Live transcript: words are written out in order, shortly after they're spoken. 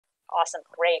Awesome,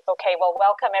 great. Okay, well,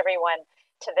 welcome everyone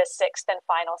to this sixth and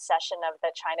final session of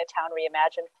the Chinatown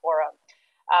Reimagined Forum.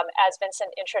 As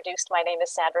Vincent introduced, my name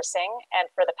is Sandra Singh, and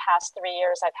for the past 3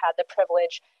 years, I've had the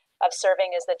privilege of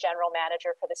serving as the General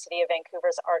Manager for the City of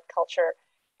Vancouver's Art, Culture,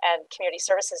 and Community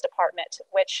Services Department,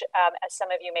 which, as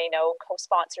some of you may know,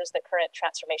 co-sponsors the current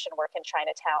transformation work in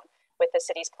Chinatown with the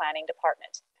city's planning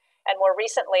department. And more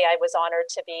recently, I was honored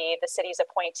to be the city's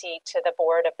appointee to the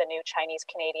board of the new Chinese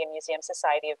Canadian Museum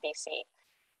Society of BC.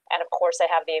 And of course, I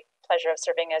have the pleasure of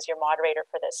serving as your moderator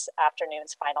for this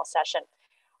afternoon's final session.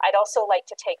 I'd also like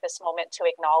to take this moment to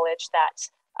acknowledge that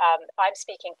I'm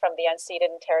speaking from the unceded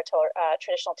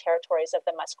traditional territories of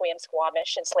the Musqueam,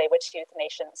 Squamish, and Tsleil-Waututh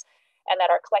nations, and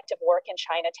that our collective work in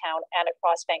Chinatown and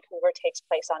across Vancouver takes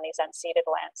place on these unceded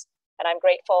lands. And I'm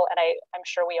grateful, and I'm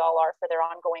sure we all are, for their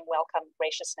ongoing welcome,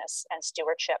 graciousness, and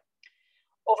stewardship.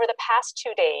 Over the past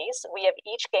 2 days, we have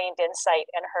each gained insight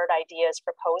and heard ideas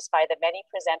proposed by the many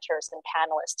presenters and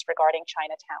panelists regarding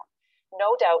Chinatown.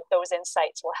 No doubt those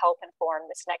insights will help inform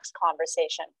this next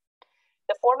conversation.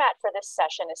 The format for this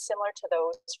session is similar to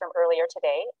those from earlier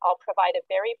today. I'll provide a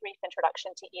very brief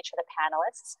introduction to each of the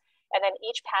panelists, and then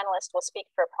each panelist will speak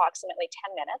for approximately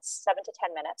 10 minutes, 7 to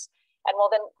 10 minutes, and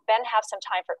we'll then have some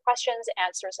time for questions,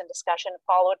 answers, and discussion,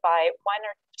 followed by 1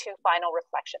 or 2 final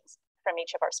reflections from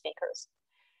each of our speakers.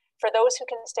 For those who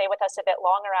can stay with us a bit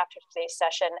longer after today's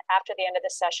session, after the end of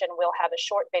the session, we'll have a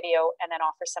short video and then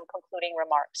offer some concluding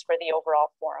remarks for the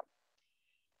overall forum.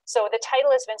 So the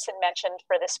title, as Vincent mentioned,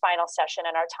 for this final session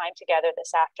and our time together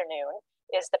this afternoon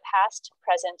is The Past,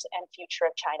 Present, and Future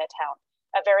of Chinatown,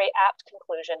 a very apt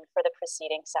conclusion for the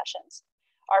preceding sessions.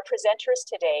 Our presenters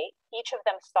today, each of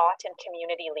them thought and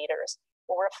community leaders,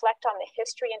 will reflect on the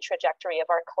history and trajectory of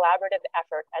our collaborative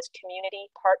effort as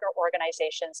community, partner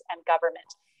organizations, and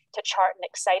government to chart an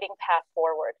exciting path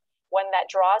forward, one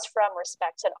that draws from,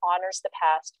 respects, and honors the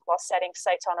past while setting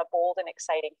sights on a bold and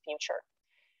exciting future.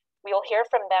 We will hear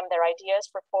from them their ideas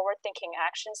for forward-thinking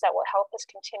actions that will help us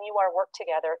continue our work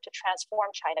together to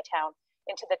transform Chinatown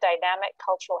into the dynamic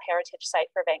cultural heritage site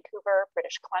for Vancouver,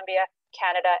 British Columbia,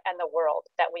 Canada, and the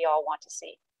world that we all want to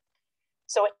see.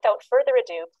 So without further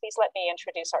ado, please let me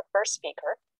introduce our first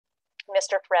speaker,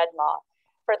 Mr. Fred Ma.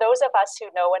 For those of us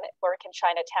who know and work in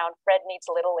Chinatown, Fred needs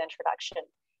little introduction.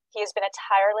 He has been a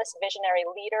tireless visionary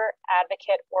leader,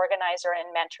 advocate, organizer, and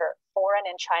mentor for and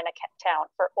in Chinatown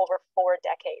for over 4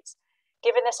 decades.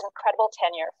 Given this incredible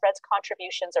tenure, Fred's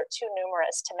contributions are too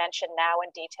numerous to mention now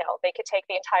in detail. They could take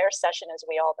the entire session, as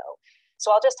we all know. So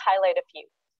I'll just highlight a few.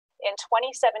 In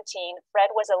 2017,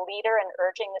 Fred was a leader in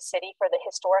urging the city for the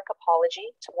historic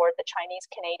apology toward the Chinese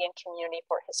Canadian community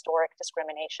for historic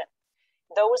discrimination.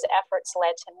 Those efforts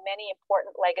led to many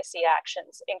important legacy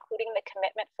actions, including the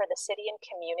commitment for the city and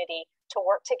community to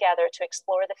work together to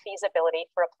explore the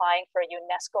feasibility for applying for a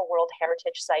UNESCO World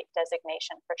Heritage Site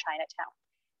designation for Chinatown.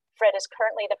 Fred is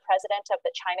currently the president of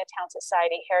the Chinatown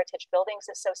Society Heritage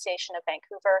Buildings Association of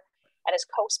Vancouver and is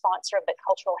co-sponsor of the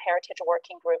Cultural Heritage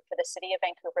Working Group for the City of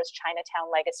Vancouver's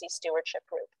Chinatown Legacy Stewardship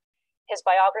Group. His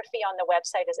biography on the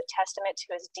website is a testament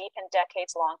to his deep and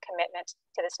decades-long commitment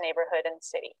to this neighborhood and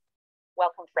city.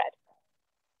 Welcome, Fred.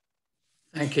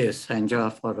 Thank you,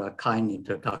 Sandra, for the kind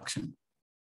introduction.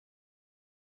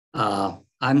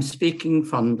 I'm speaking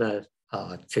from the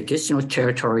traditional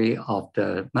territory of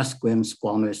the Musqueam,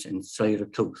 Squamish, and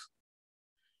Tsleil-Waututh.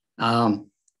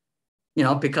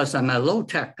 Because I'm a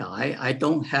low-tech guy, I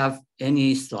don't have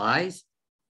any slides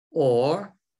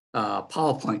or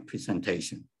PowerPoint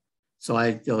presentation. So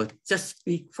I just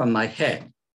speak from my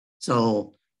head.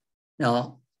 So,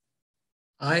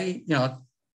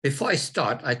 before I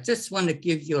start, I just want to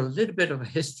give you a little bit of a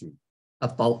history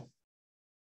about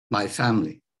my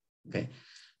family, okay?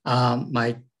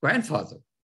 My grandfather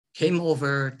came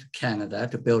over to Canada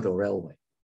to build a railway.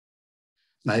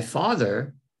 My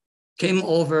father came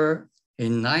over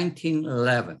in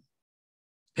 1911,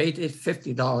 paid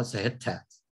 $50 a head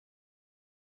tax.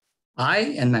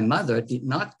 I and my mother did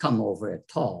not come over at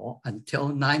all until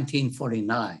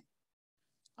 1949.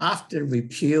 After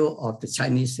repeal of the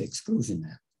Chinese Exclusion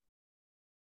Act.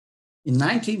 In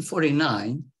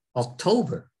 1949,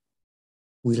 October,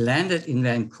 we landed in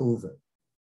Vancouver,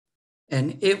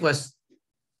 and it was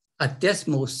a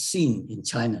dismal scene in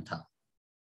Chinatown.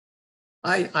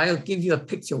 I'll give you a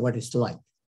picture of what it's like.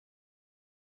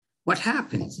 What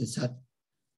happens is that,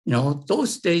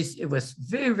 those days it was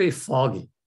very, very foggy.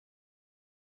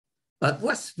 But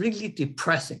what's really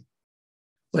depressing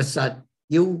was that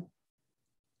you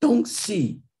don't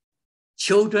see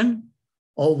children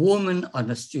or women on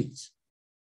the streets.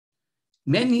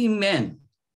 Many men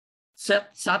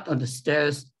sat on the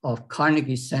stairs of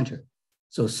Carnegie Center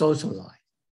to socialize.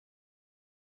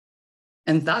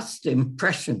 And that's the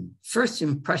impression, first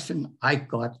impression I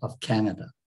got of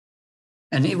Canada.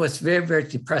 And it was very, very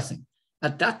depressing.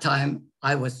 At that time,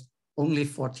 I was only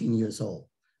 14 years old.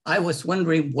 I was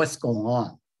wondering what's going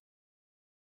on.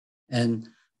 And,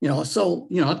 so,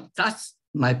 that's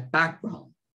my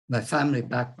background, my family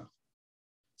background.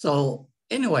 So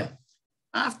anyway,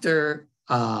 after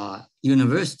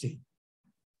university,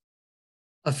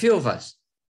 a few of us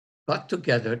got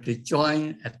together to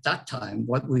join at that time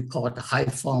what we called the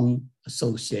Haiphong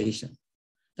Association.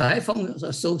 The Haiphong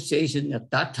Association at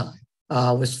that time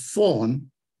was formed,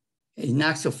 in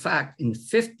actual fact, in the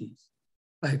 50s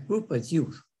by a group of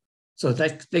youth so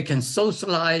that they can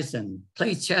socialize and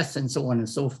play chess and so on and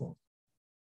so forth.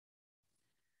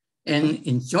 And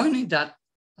in joining that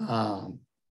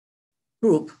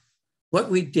group, what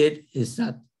we did is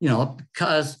that,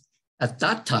 because at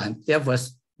that time, there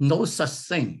was no such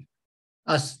thing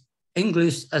as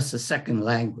English as a second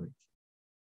language.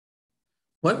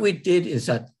 What we did is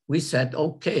that we said,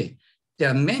 okay, there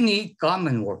are many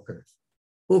garment workers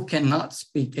who cannot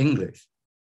speak English.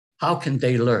 How can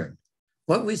they learn?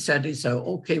 What we said is,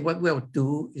 okay, what we'll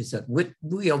do is that we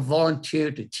will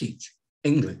volunteer to teach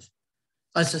English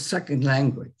as a second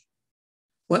language.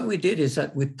 What we did is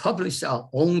that we published our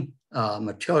own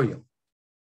material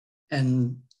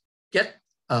and get,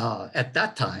 at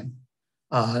that time,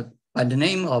 by the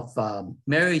name of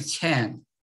Mary Chan,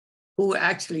 who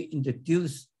actually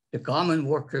introduced the garment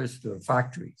workers to the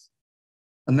factories.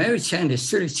 Mary Chan is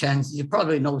Shirley Chan. You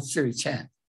probably know Shirley Chan.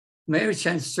 Mary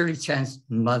Chan is Shirley Chan's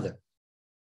mother.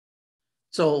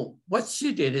 So what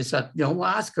she did is that, we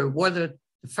asked her whether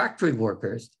the factory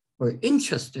workers were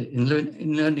interested in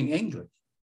learning English.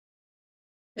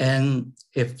 And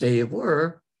if they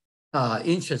were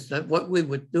interested, what we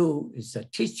would do is to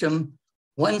teach them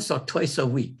once or twice a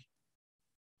week.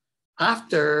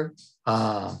 After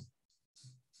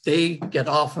they get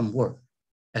off from work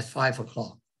at 5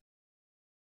 o'clock.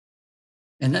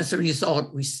 And as a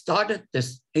result, we started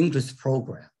this English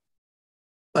program.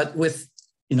 But with,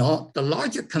 the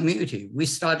larger community, we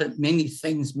started many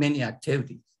things, many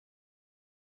activities.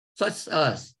 Such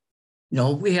as,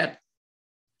 we had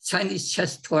Chinese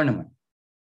chess tournament.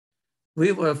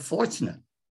 We were fortunate,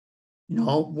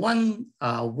 one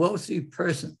wealthy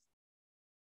person,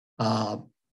 for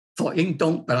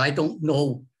Yingdong, but I don't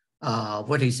know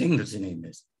what his English name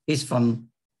is. He's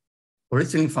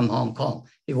originally from Hong Kong.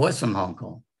 He was from Hong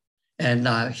Kong.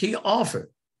 And he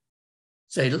offered,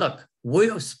 say, look,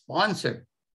 we'll sponsor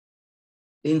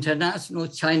the International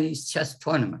Chinese Chess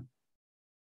Tournament.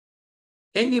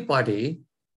 Anybody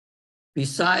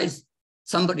besides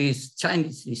somebody's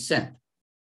Chinese descent,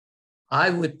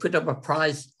 I would put up a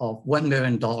prize of $1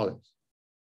 million.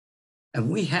 And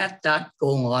we had that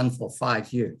going on for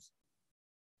 5 years.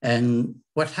 And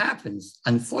what happens,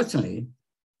 unfortunately,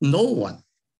 no one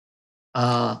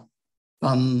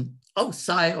from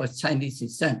outside of Chinese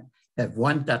descent have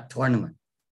won that tournament.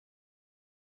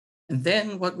 And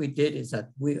then what we did is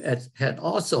that we had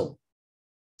also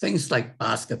things like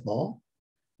basketball.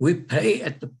 We played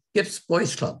at the Gibbs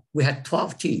Boys Club. We had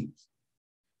 12 teams.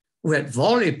 We had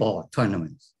volleyball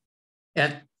tournaments.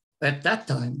 At that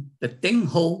time, the Ding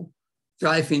Ho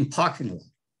drive-in parking lot.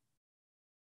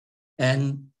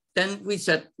 And then we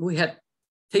said we had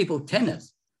table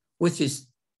tennis, which is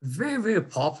very, very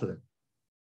popular.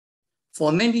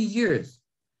 For many years,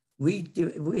 we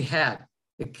had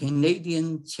the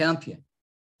Canadian champion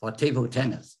for table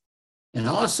tennis, and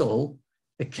also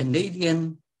the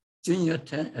Canadian Junior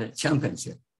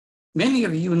Championship. Many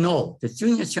of you know the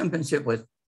Junior Championship was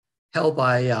held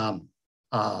by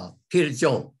Peter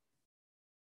Zhou.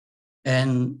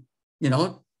 And,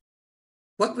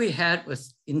 what we had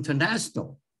was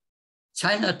international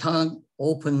Chinatown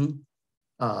Open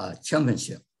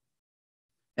Championship.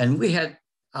 And we had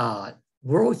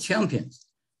world champions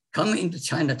come into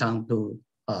Chinatown to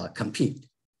compete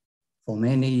for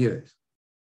many years.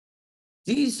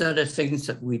 These are the things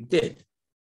that we did,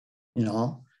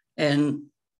 and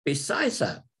besides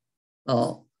that,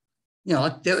 at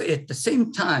the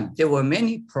same time, there were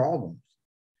many problems,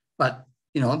 but,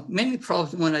 many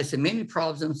problems, when I say many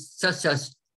problems, such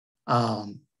as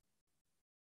the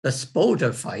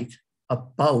Spoder fight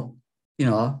about,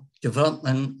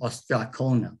 development of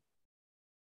Strathcona.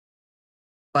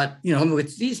 But,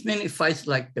 with these many fights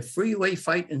like the freeway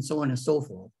fight and so on and so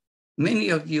forth, many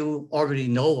of you already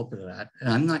know about that, and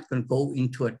I'm not going to go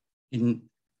into it in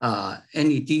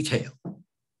any detail.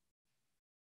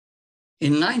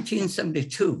 In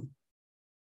 1972,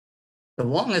 the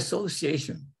Wong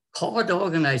Association called the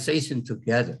organization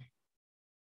together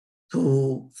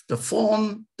to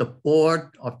form the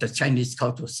board of the Chinese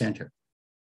Cultural Center.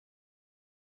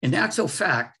 In actual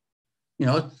fact,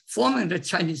 forming the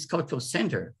Chinese Cultural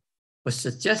Center was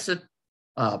suggested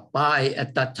by,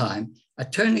 at that time,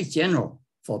 Attorney General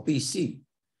for BC,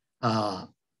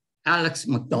 Alex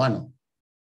McDonald.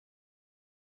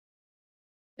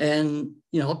 And,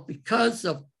 because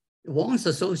of Wong's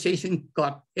Association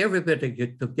got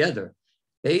everybody together,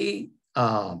 they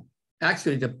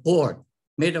actually, the board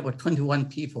made up of 21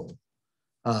 people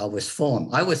was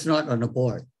formed. I was not on the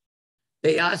board.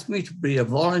 They asked me to be a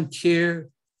volunteer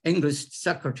English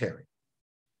secretary.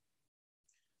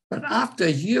 But after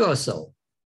a year or so,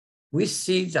 we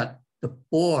see that the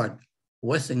board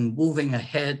wasn't moving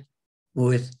ahead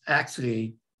with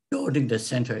actually building the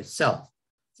center itself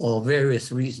for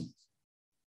various reasons.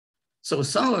 So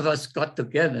some of us got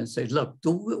together and said, look,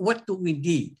 what do we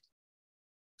need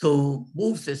to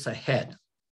move this ahead?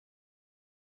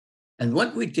 And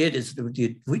what we did is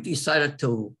we decided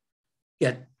to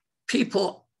get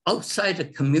people outside the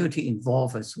community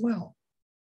involved as well.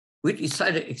 We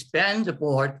decided to expand the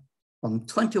board from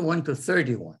 21 to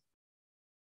 31.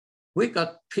 We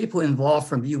got people involved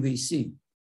from UBC.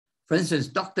 For instance,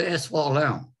 Dr. S.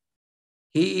 Leung,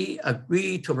 he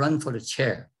agreed to run for the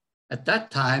chair. At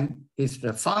that time, he's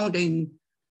the founding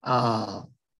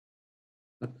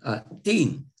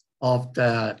dean of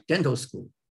the dental school.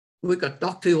 We got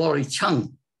Dr. Lori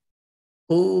Chung,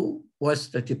 who was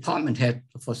the department head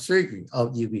for surgery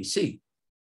of UBC.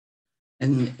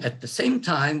 And at the same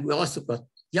time, we also got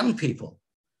young people.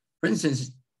 For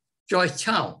instance, Joyce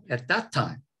Chow at that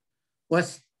time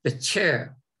was the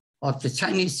chair of the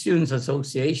Chinese Students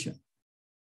Association.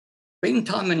 Bing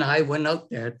Tom and I went out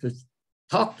there to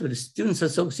talk to the Students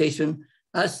Association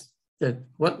at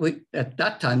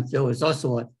that time, there was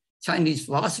also a Chinese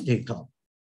varsity club.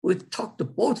 We talked to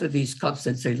both of these clubs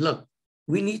and said, look,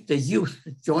 we need the youth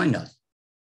to join us,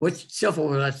 which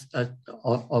several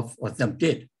of them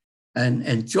did.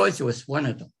 And George was one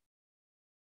of them.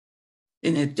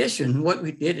 In addition, what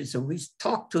we did is we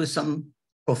talked to some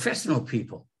professional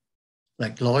people,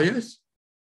 like lawyers,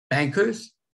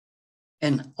 bankers,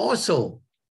 and also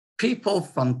people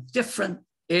from different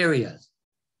areas.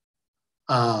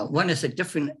 When I say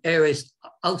different areas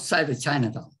outside of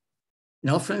Chinatown.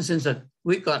 For instance,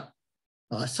 we got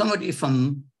somebody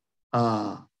from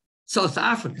South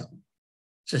Africa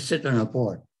to sit on a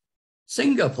board.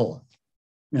 Singapore,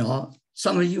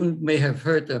 some of you may have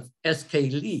heard of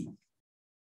S.K. Lee.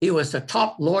 He was the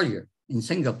top lawyer in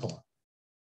Singapore.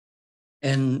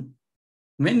 And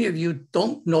many of you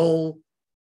don't know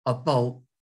about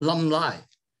Lam Lai,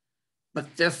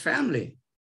 but their family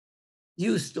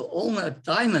used to own a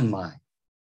diamond mine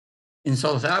in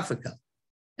South Africa.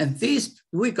 And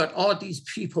we got all these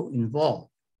people involved,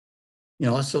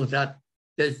 so that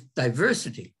there's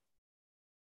diversity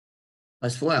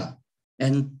as well.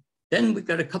 And then we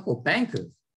got a couple of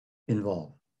bankers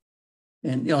involved.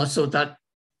 And, so that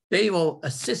they will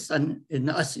assist in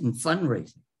us in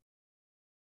fundraising.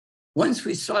 Once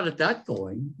we started that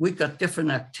going, we got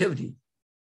different activities.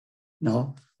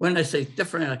 When I say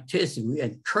different activities, we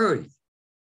encourage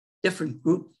different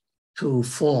groups to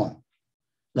form,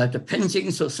 like the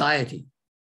Penjing Society,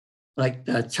 like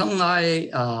the Shanghai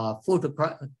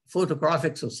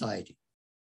Photographic Society,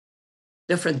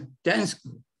 different dance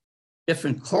groups,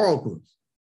 different choral groups,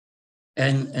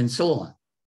 and so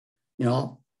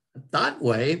on. That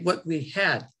way, what we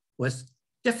had was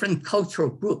different cultural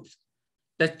groups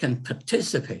that can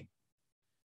participate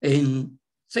in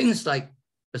things like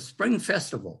the Spring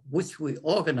Festival, which we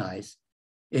organized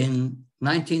in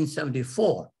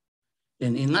 1974.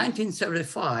 And in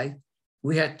 1975,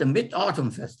 we had the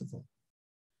Mid-Autumn Festival.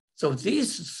 So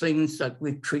these things that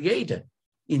we created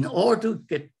in order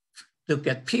to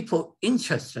get people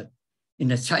interested in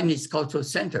the Chinese Cultural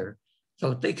Center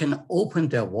so they can open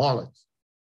their wallets.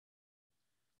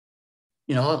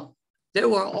 There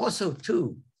were also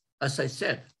too, as I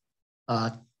said,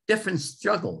 different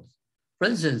struggles. For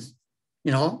instance,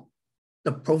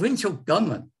 the provincial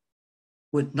government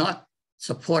would not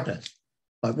support us.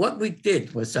 But what we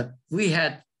did was that we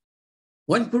had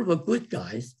one group of good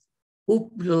guys who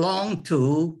belonged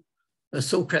to the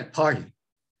Socrates Party.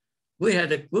 We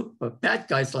had a group of bad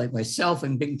guys like myself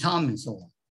and Bing Tom and so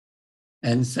on,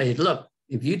 and say, look,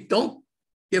 if you don't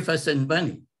give us any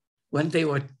money, when they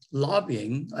were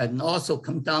lobbying and also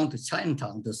come down to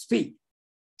Chinatown to speak,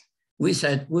 we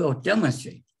said, we'll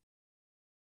demonstrate.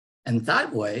 And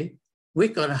that way, we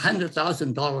got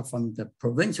 $100,000 from the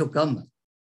provincial government.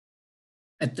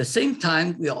 At the same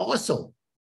time, we also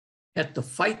had to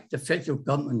fight the federal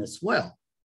government as well.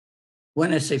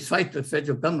 when I say fight the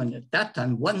federal government, at that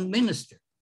time, one minister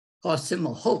called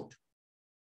Sima Holt,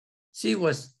 she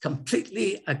was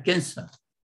completely against us.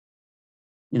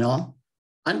 You know,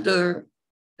 under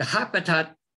the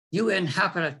UN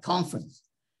Habitat Conference,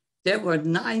 there were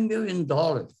 $9 million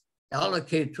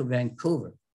allocated to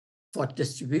Vancouver for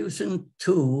distribution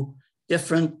to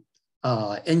different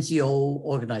NGO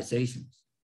organizations.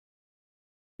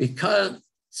 Because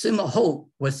Sima Holt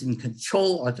was in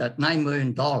control of that $9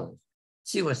 million,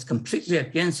 she was completely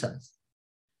against us.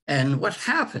 And what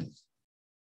happened?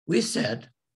 We said,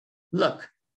 look,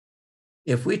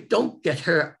 if we don't get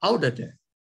her out of there,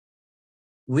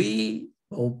 we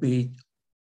will be,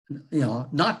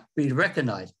 not be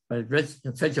recognized by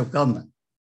the federal government.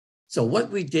 So what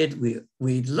we did,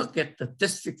 we looked at the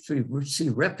districts she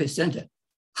represented,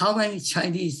 how many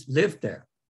Chinese lived there,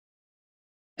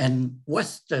 and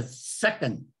what's the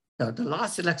second, the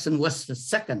last election was the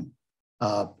second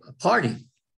party.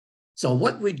 So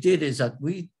what we did is that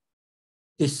we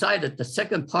decided the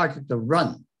second party to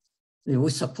run. We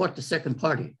support the second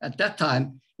party. At that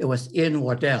time, it was Ian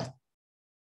Wardell.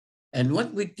 And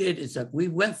what we did is that we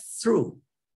went through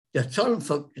the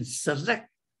telephone and select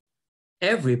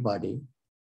everybody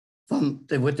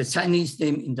with the Chinese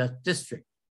name in that district.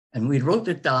 And we wrote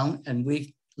it down and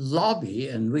we lobby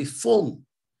and we phoned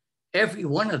every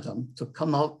one of them to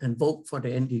come out and vote for the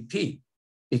NDP.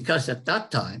 Because at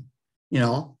that time,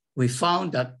 we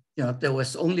found that there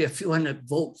was only a few hundred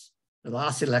votes, the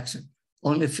last election,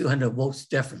 only a few hundred votes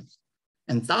difference.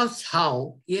 And that's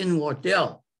how Ian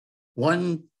Wardell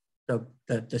won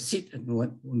the seat in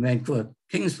Vancouver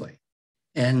Kingsway.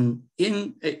 And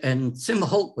Sima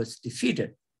Holt was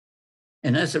defeated.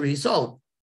 And as a result,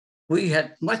 we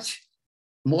had much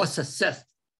more success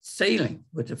sailing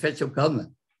with the federal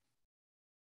government.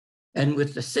 And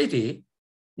with the city,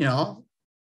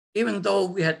 even though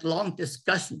we had long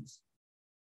discussions,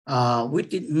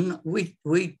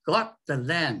 we got the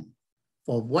land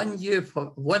for 1 year,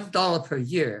 for $1 per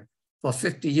year for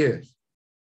 50 years.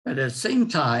 But at the same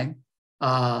time,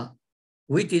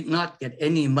 we did not get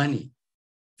any money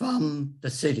from the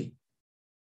city.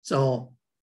 So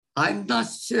I'm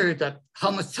not sure that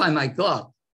how much time I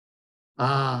got.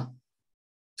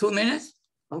 2 minutes?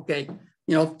 Okay.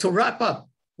 To wrap up,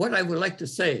 what I would like to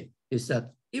say is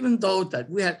that even though that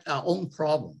we had our own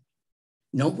problem,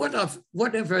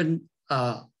 whatever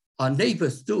our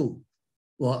neighbors do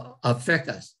will affect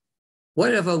us.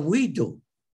 Whatever we do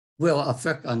will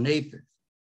affect our neighbors.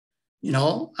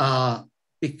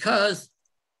 Because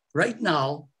right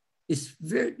now it's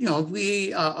very,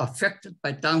 we are affected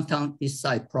by downtown East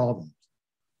Side problems,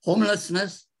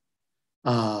 homelessness,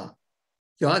 drug,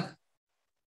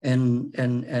 and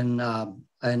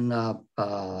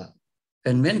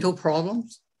mental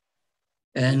problems.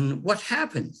 And what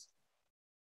happens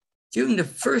during the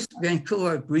first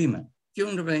Vancouver Agreement?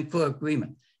 Even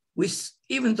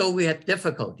though we had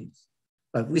difficulties,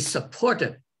 but we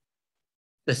supported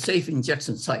the safe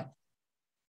injection site.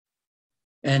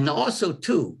 And also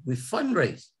too, we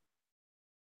fundraised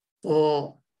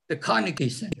for the Carnegie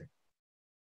Center.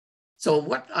 So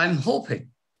what I'm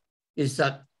hoping is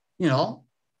that,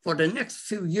 for the next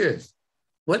few years,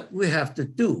 what we have to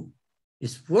do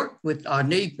is work with our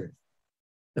neighbors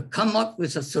to come up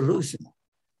with a solution.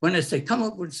 When I say come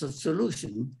up with a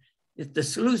solution, the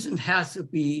solution has to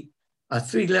be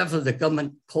 3 levels of the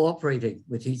government cooperating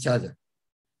with each other.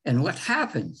 And what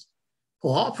happens?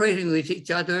 Cooperating with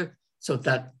each other so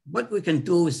that what we can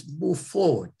do is move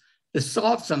forward to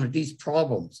solve some of these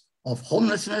problems of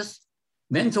homelessness,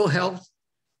 mental health,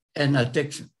 and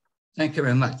addiction. Thank you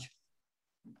very much.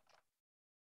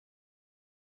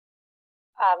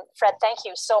 Fred, thank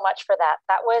you so much for that.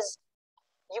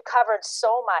 You covered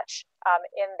so much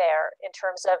in there in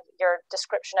terms of your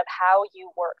description of how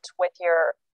you worked with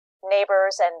your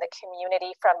neighbors and the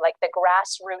community, from like the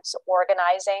grassroots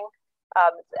organizing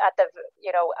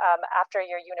after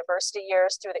your university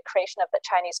years, through the creation of the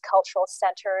Chinese Cultural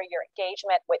Center, your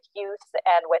engagement with youth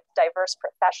and with diverse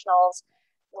professionals,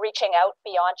 reaching out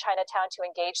beyond Chinatown to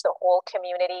engage the whole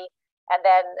community, and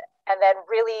then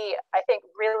really, I think,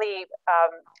 really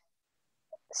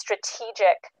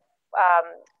strategic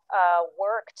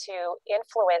work to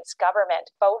influence government,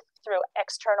 both through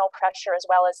external pressure as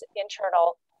well as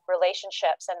internal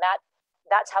relationships, and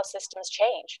that's how systems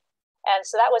change. And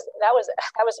so that was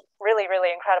really,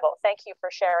 really incredible. Thank you for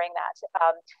sharing that.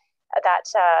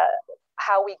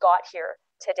 How we got here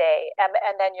today,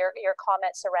 and then your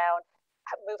comments around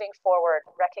moving forward,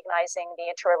 recognizing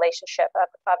the interrelationship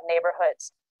of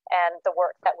neighborhoods and the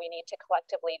work that we need to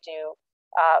collectively do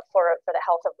for the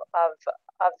health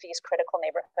of these critical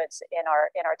neighborhoods in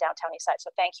our downtown east side.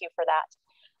 So thank you for that.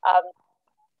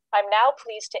 I'm now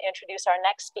pleased to introduce our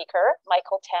next speaker,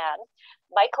 Michael Tan.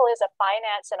 Michael is a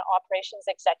finance and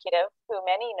operations executive who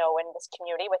many know in this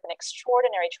community with an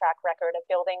extraordinary track record of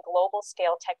building global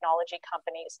scale technology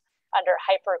companies under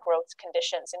hyper growth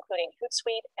conditions, including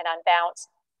Hootsuite and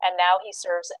Unbounce. And now he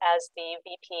serves as the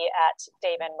VP at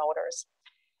Dave & Motors.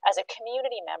 As a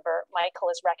community member,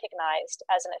 Michael is recognized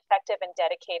as an effective and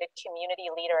dedicated community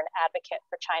leader and advocate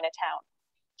for Chinatown.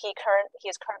 He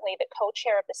is currently the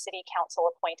co-chair of the City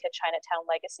Council-appointed Chinatown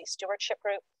Legacy Stewardship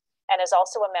Group and is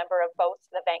also a member of both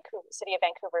the City of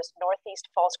Vancouver's Northeast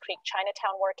Falls Creek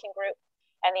Chinatown Working Group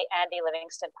and the Andy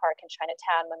Livingston Park and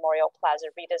Chinatown Memorial Plaza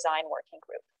Redesign Working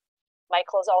Group.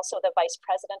 Michael is also the Vice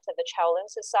President of the Kowloon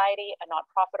Society, a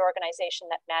nonprofit organization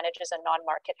that manages a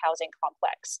non-market housing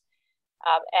complex.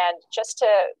 And just to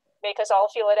make us all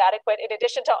feel inadequate, in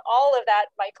addition to all of that,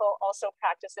 Michael also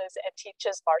practices and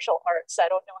teaches martial arts. I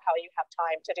don't know how you have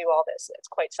time to do all this. It's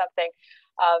quite something.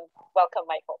 Welcome,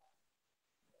 Michael.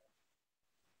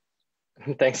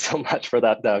 Thanks so much for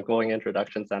that glowing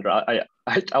introduction, Sandra.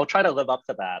 I'll try to live up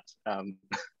to that.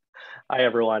 Hi,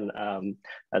 everyone.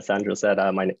 As Sandra said,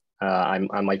 I'm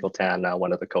Michael Tan,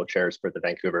 one of the co-chairs for the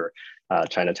Vancouver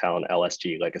Chinatown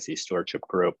LSG Legacy Stewardship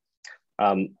Group.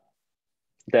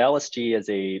 The LSG is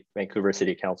a Vancouver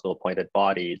City Council appointed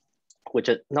body, which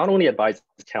not only advises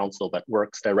council, but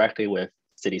works directly with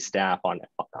city staff on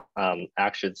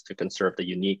actions to conserve the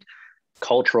unique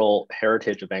cultural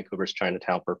heritage of Vancouver's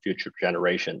Chinatown for future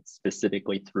generations,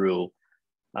 specifically through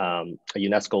a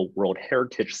UNESCO World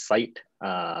Heritage Site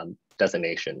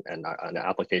designation and an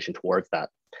application towards that.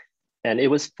 And it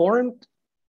was formed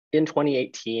in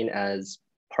 2018 as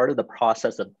part of the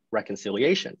process of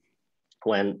reconciliation,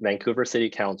 when Vancouver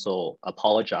City Council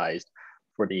apologized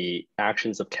for the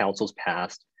actions of councils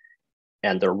past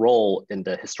and their role in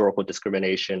the historical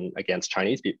discrimination against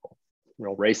Chinese people,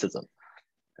 racism.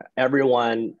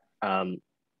 Everyone,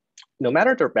 no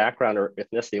matter their background or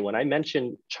ethnicity, when I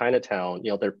mention Chinatown,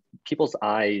 people's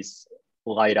eyes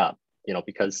light up,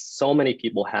 because so many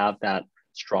people have that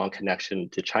strong connection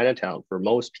to Chinatown. For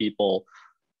most people,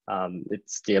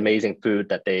 it's the amazing food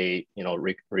that they,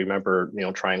 remember,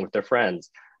 trying with their friends,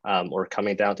 or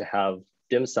coming down to have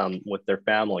dim sum with their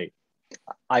family.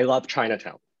 I love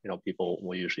Chinatown, people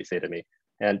will usually say to me.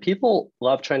 And people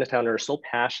love Chinatown and are so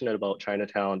passionate about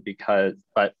Chinatown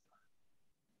but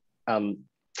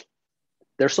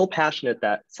they're so passionate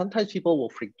that sometimes people will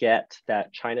forget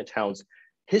that Chinatown's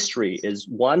history is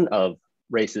one of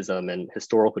racism and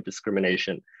historical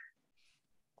discrimination.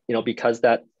 Because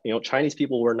that, Chinese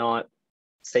people were not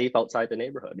safe outside the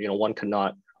neighborhood. One could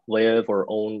not live or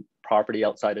own property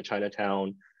outside of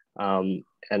Chinatown.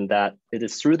 And that it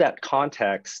is through that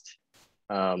context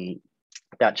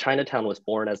that Chinatown was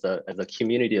born as a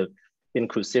community of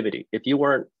inclusivity. If you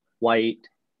weren't white,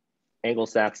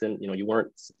 Anglo-Saxon, you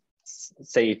weren't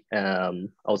safe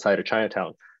outside of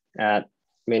Chinatown. At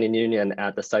Main and Union,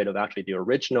 at the site of actually the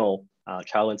original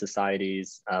Kowloon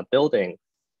Society's building,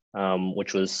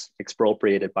 which was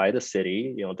expropriated by the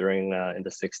city, during in the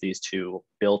 60s to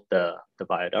build the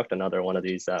viaduct, another one of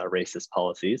these racist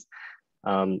policies.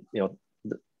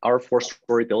 Our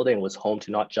 4-story building was home to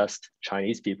not just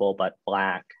Chinese people, but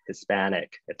Black,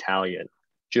 Hispanic, Italian,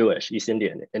 Jewish, East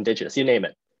Indian, Indigenous, you name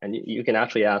it. And you can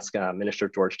actually ask Minister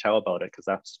George Chow about it, because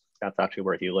that's actually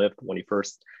where he lived when he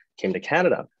first came to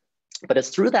Canada. But it's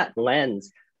through that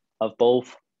lens of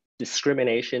both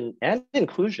discrimination and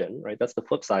inclusion, right? That's the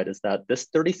flip side, is that this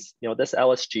this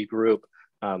LSG group,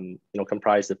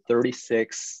 comprised of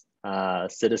 36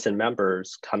 citizen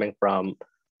members coming from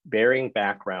varying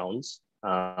backgrounds,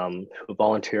 who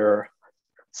volunteer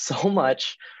so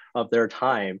much of their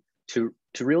time to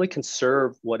really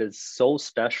conserve what is so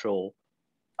special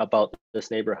about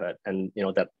this neighborhood, and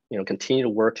continue to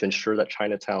work to ensure that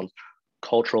Chinatown's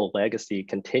cultural legacy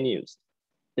continues.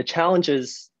 The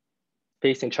challenges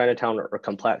facing Chinatown are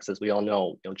complex, as we all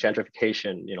know.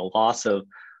 Gentrification, loss of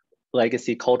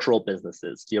legacy cultural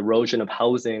businesses, the erosion of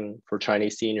housing for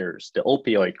Chinese seniors, the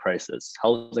opioid crisis,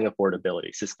 housing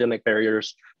affordability, systemic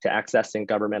barriers to accessing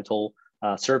governmental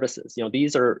services.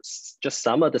 These are just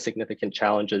some of the significant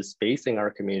challenges facing our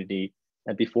community.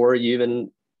 And before you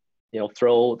even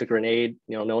throw the grenade,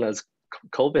 known as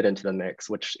COVID into the mix,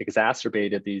 which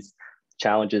exacerbated these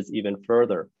challenges even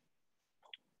further.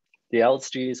 The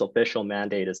LSG's official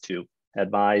mandate is to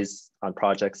advise on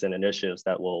projects and initiatives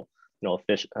that will,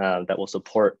 that will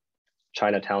support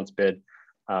Chinatown's bid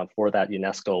for that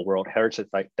UNESCO World Heritage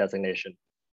Site designation.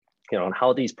 And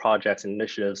how these projects and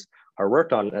initiatives our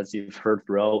work on, as you've heard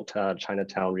throughout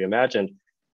Chinatown Reimagined,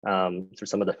 through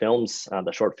some of the films,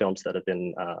 the short films that have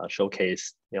been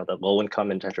showcased, the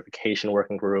low-income and gentrification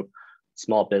working group,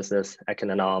 small business,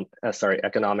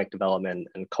 economic development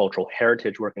and cultural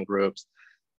heritage working groups,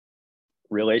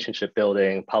 relationship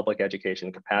building, public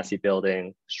education, capacity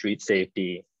building, street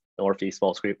safety, Northeast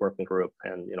Falls Creek working group,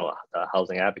 and the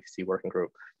housing advocacy working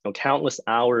group. Countless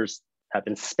hours have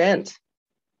been spent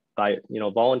by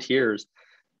volunteers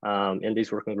in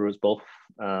these working groups, both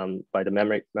by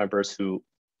the members who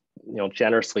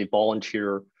generously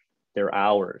volunteer their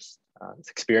hours,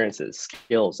 experiences,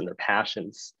 skills, and their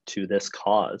passions to this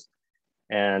cause.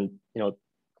 And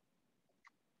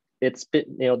it's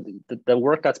been the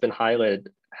work that's been highlighted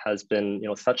has been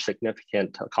such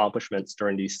significant accomplishments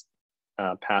during these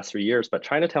past 3 years. But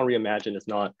Chinatown Reimagined is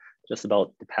not just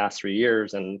about the past 3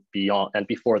 years and beyond and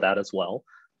before that as well,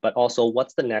 but also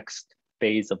what's the next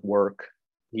phase of work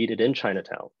needed in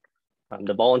Chinatown.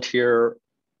 The volunteer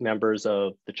members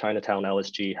of the Chinatown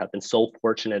LSG have been so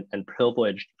fortunate and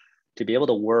privileged to be able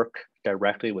to work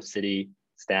directly with city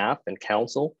staff and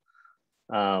council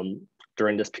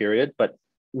during this period. But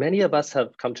many of us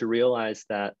have come to realize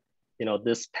that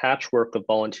this patchwork of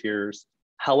volunteers,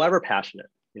 however passionate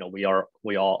we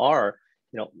all are,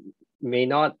 may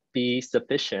not be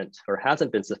sufficient or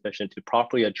hasn't been sufficient to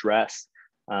properly address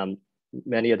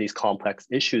many of these complex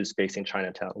issues facing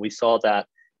Chinatown. We saw that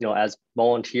as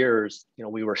volunteers,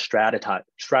 we were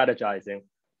strategizing,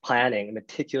 planning,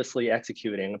 meticulously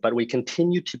executing, but we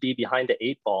continue to be behind the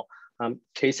 8 ball.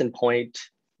 Case in point,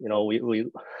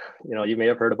 you may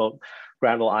have heard about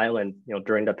Granville Island,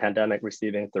 during the pandemic,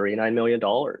 receiving $39 million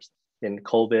in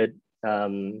COVID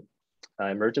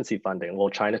emergency funding. Well,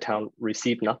 Chinatown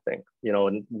received nothing.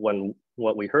 And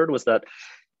what we heard was that,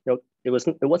 it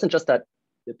wasn't just that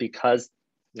because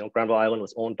Granville Island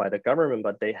was owned by the government,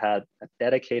 but they had a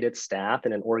dedicated staff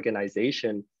and an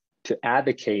organization to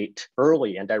advocate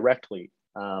early and directly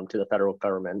to the federal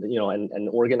government. And an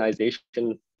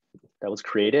organization that was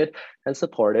created and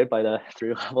supported by the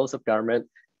 3 levels of government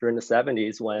during the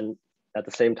 70s, when at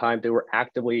the same time they were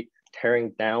actively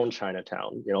tearing down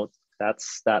Chinatown.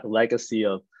 That's that legacy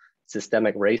of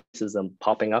systemic racism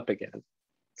popping up again.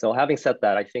 So having said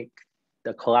that, I think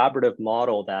the collaborative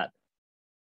model that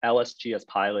LSG has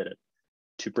piloted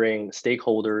to bring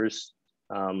stakeholders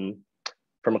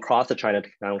from across the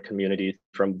Chinatown community,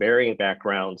 from varying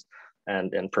backgrounds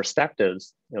and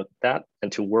perspectives,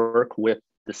 and to work with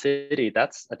the city,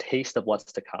 that's a taste of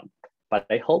what's to come. But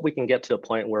I hope we can get to a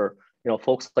point where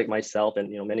folks like myself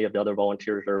and many of the other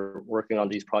volunteers are working on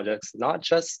these projects, not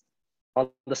just on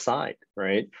the side,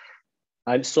 right?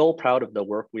 I'm so proud of the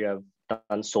work we have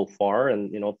done so far,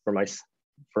 and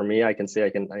for me, I can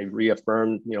say I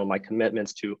reaffirm my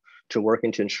commitments to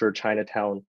working to ensure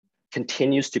Chinatown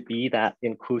continues to be that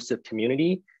inclusive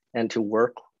community, and to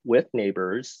work with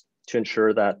neighbors to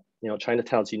ensure that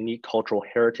Chinatown's unique cultural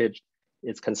heritage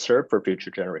is conserved for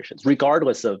future generations,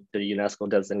 regardless of the UNESCO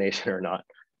designation or not.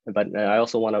 But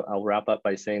I'll wrap up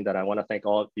by saying that I want to thank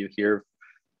all of you here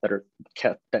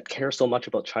that care so much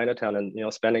about Chinatown,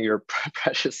 and spending your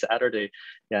precious Saturday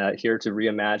here to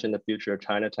reimagine the future of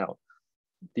Chinatown.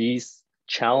 These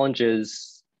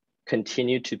challenges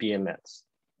continue to be immense,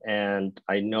 and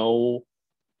I know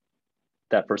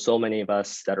that for so many of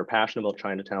us that are passionate about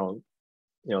Chinatown,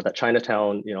 that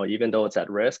Chinatown, even though it's at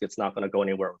risk, it's not going to go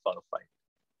anywhere without a fight.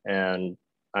 And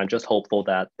I'm just hopeful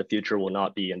that the future will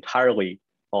not be entirely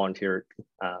volunteer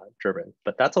driven,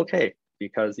 but that's okay,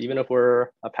 because even if we're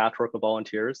a patchwork of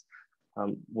volunteers,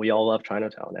 we all love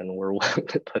Chinatown and we're willing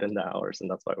to put in the hours, and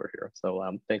that's why we're here.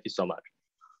 So thank you so much.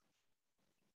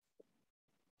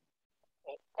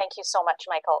 Thank you so much,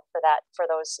 Michael, for that, for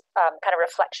those kind of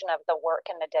reflection of the work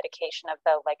and the dedication of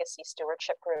the Legacy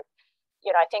Stewardship Group.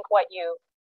 I think what you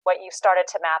started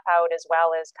to map out as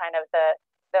well is kind of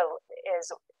is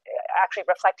actually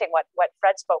reflecting what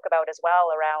Fred spoke about as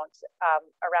well around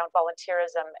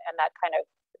volunteerism and that kind of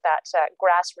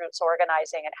grassroots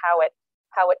organizing, and how it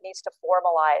needs to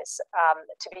formalize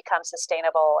to become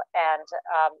sustainable and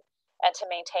to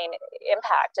maintain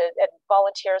impact. And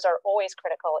volunteers are always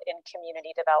critical in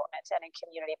community development and in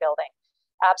community building,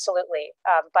 absolutely.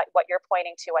 But what you're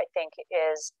pointing to, I think,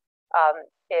 is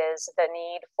the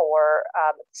need for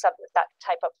that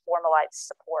type of formalized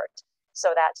support,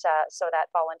 so that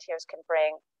volunteers can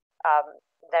bring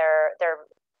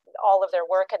all of their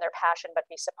work and their passion, but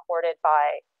be supported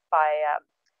by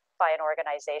an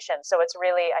organization. So it's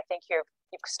really, I think you've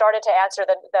started to answer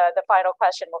the final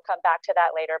question. We'll come back to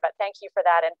that later, but thank you for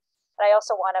that. And I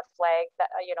also want to flag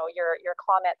that your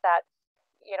comment that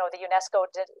the UNESCO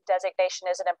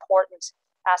designation is an important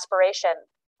aspiration.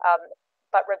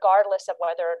 But regardless of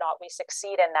whether or not we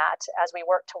succeed in that, as we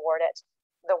work toward it,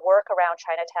 the work around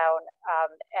Chinatown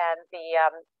and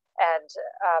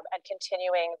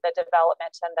continuing the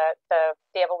development and the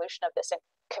evolution of this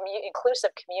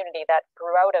inclusive community that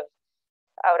grew out of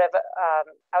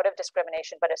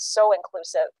discrimination, but is so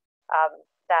inclusive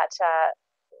that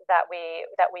we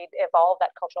evolve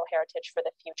that cultural heritage for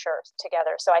the future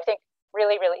together. So I think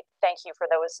really thank you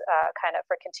for those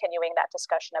for continuing that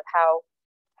discussion of how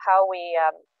we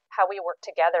work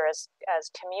together as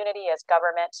community, as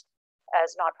government,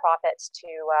 as nonprofits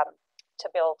to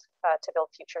build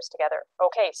futures together.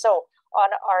 Okay, so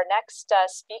on our next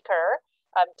speaker,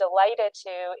 I'm delighted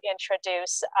to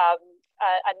introduce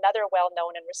another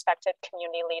well-known and respected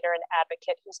community leader and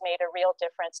advocate who's made a real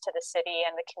difference to the city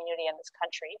and the community in this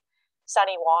country,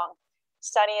 Sunny Wong.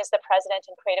 Sunny is the president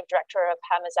and creative director of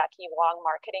Hamazaki Wong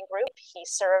Marketing Group. He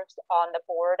serves on the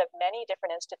board of many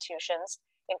different institutions,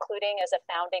 including as a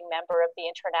founding member of the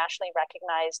internationally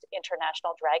recognized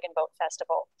International Dragon Boat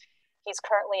Festival. He's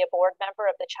currently a board member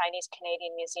of the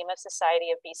Chinese-Canadian Museum of Society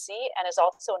of BC and is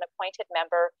also an appointed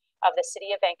member of the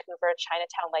City of Vancouver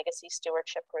Chinatown Legacy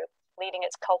Stewardship Group, leading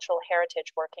its Cultural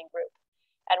Heritage Working Group.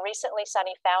 And recently,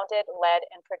 Sunny founded, led,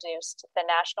 and produced the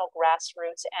national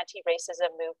grassroots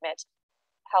anti-racism movement,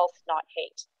 Health Not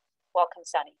Hate. Welcome,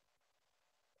 Sunny.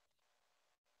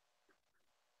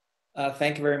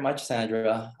 Thank you very much,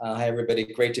 Sandra. Hi, everybody.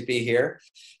 Great to be here.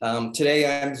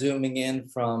 Today, I'm zooming in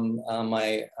from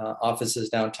my offices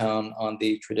downtown on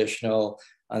the traditional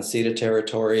unceded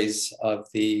territories of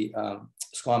the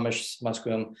Squamish,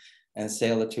 Musqueam, and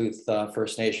Tsleil-Waututh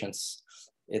First Nations.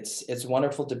 It's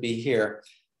wonderful to be here.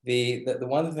 The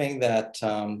one thing that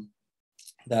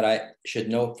I should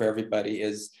note for everybody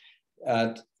is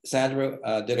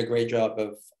Sandra did a great job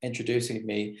of introducing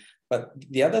me. But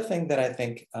the other thing that I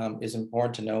think is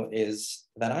important to note is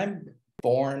that I'm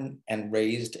born and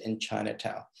raised in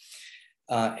Chinatown.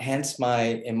 Hence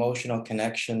my emotional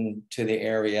connection to the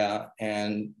area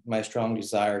and my strong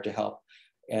desire to help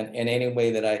in any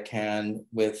way that I can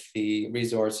with the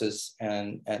resources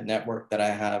and network that I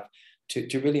have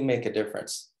to really make a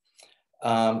difference.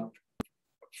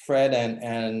 Fred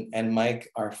and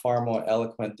Mike are far more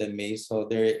eloquent than me, so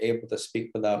they're able to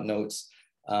speak without notes.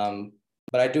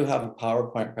 But I do have a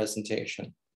PowerPoint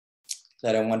presentation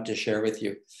that I want to share with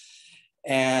you.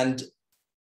 And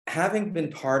having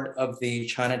been part of the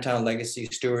Chinatown Legacy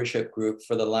Stewardship Group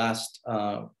for the last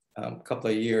couple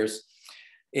of years,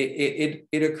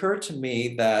 it occurred to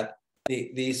me that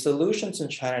the solutions in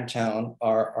Chinatown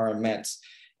are immense.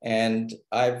 And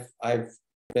I've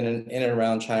been in and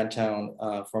around Chinatown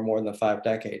for more than 5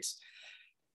 decades.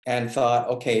 And thought,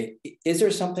 okay, is there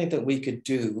something that we could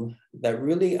do that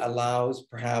really allows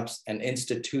perhaps an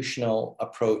institutional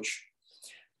approach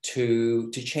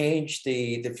to change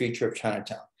the future of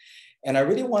Chinatown? And I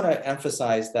really want to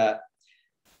emphasize that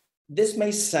this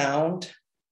may sound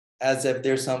as if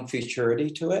there's some futurity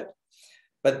to it,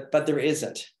 but there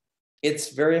isn't. It's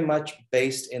very much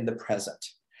based in the present.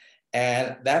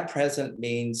 And that present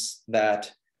means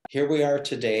that here we are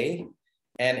today,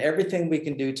 and everything we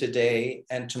can do today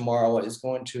and tomorrow is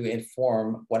going to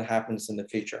inform what happens in the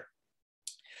future.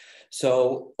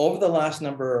 So over the last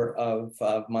number of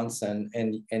months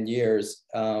and years,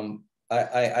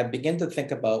 I begin to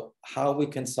think about how we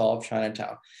can solve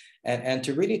Chinatown and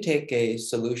to really take a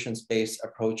solutions-based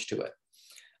approach to it.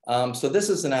 So this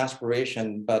is an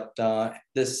aspiration, but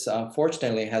this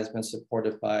fortunately has been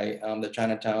supported by the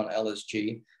Chinatown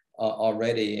LSG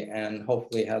already, and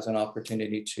hopefully has an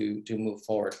opportunity to move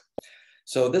forward.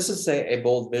 So this is a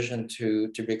bold vision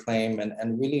to reclaim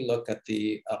and really look at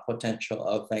the potential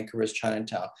of Vancouver's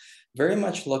Chinatown. Very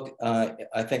much look,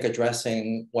 I think,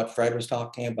 addressing what Fred was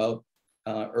talking about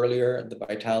earlier, the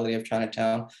vitality of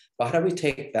Chinatown, but how do we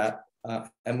take that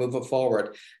and move it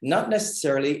forward? Not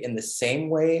necessarily in the same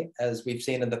way as we've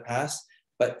seen in the past,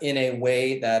 but in a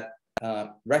way that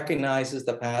recognizes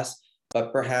the past,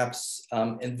 but perhaps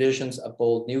envisions a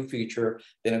bold new future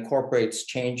that incorporates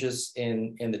changes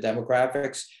in the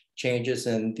demographics, changes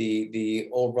in the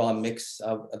overall mix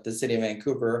of the city of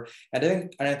Vancouver,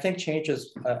 and I think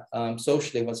changes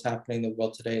socially what's happening in the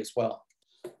world today as well.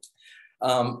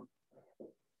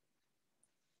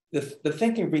 The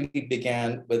thinking really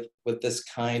began with this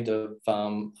kind of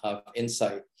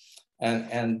insight,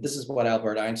 and this is what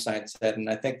Albert Einstein said, and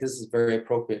I think this is very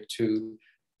appropriate to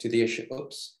the issue.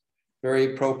 Oops.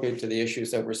 Very appropriate to the issues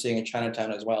that we're seeing in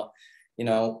Chinatown as well. You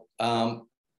know,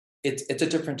 it's a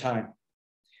different time.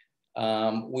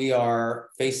 We are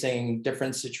facing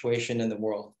different situation in the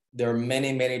world. There are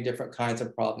many different kinds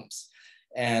of problems.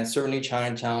 And certainly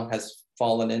Chinatown has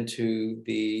fallen into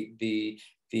the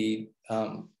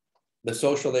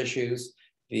social issues,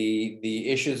 the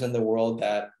issues in the world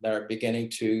that are beginning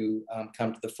to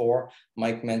come to the fore.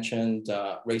 Mike mentioned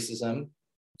racism.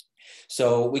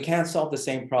 So we can't solve the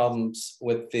same problems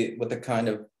with the kind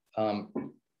of,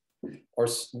 or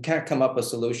we can't come up with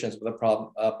solutions with a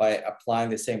problem by applying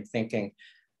the same thinking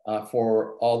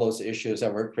for all those issues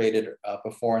that were created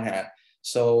beforehand.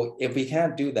 So if we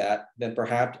can't do that, then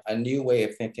perhaps a new way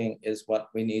of thinking is what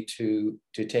we need to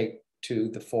take to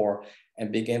the fore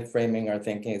and begin framing our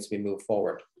thinking as we move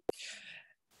forward.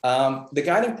 The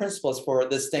guiding principles for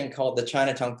this thing called the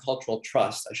Chinatown Cultural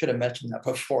Trust, I should have mentioned that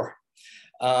before,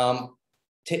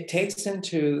 takes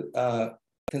into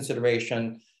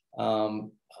consideration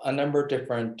a number of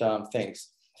different things.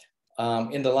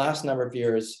 In the last number of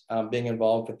years, being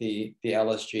involved with the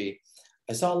LSG,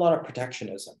 I saw a lot of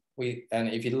protectionism. And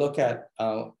if you look at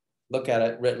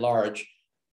it writ large,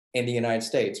 in the United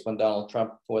States, when Donald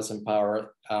Trump was in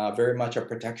power, very much a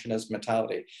protectionist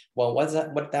mentality. Well,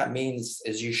 what that means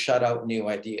is you shut out new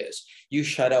ideas. You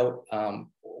shut out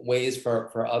ways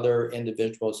for other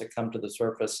individuals to come to the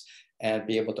surface and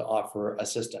be able to offer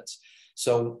assistance.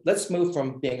 So let's move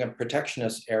from being a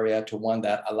protectionist area to one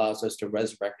that allows us to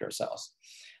resurrect ourselves.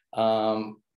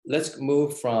 Let's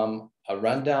move from a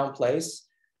rundown place.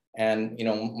 And,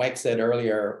 Mike said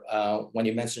earlier, when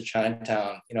you mentioned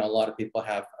Chinatown, a lot of people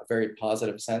have a very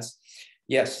positive sense.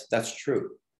 Yes, that's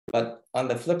true. But on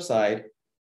the flip side,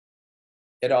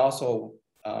 it also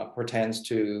pertains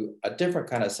to a different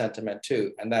kind of sentiment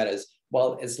too. And that is,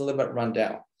 well, it's a little bit run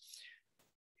down.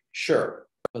 Sure,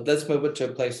 but let's move it to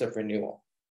a place of renewal.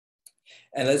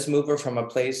 And let's move it from a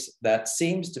place that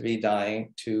seems to be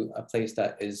dying to a place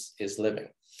that is living.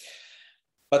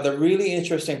 But the really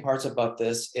interesting parts about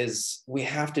this is we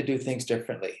have to do things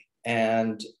differently,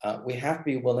 and we have to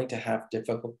be willing to have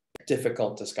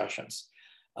difficult discussions.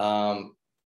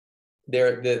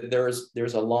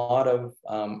 There's a lot of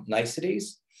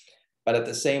niceties, but at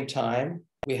the same time,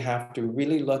 we have to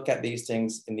really look at these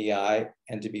things in the eye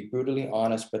and to be brutally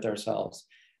honest with ourselves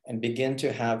and begin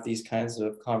to have these kinds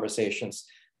of conversations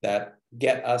that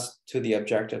get us to the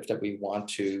objectives that we want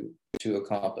to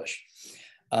accomplish.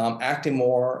 Acting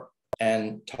more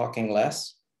and talking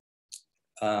less,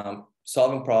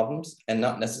 solving problems and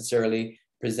not necessarily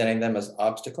presenting them as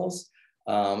obstacles.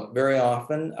 Very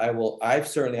often, I've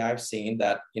seen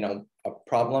that, a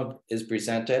problem is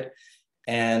presented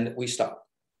and we stop.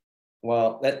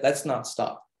 Well, let's not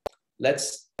stop.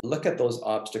 Let's look at those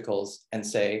obstacles and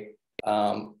say,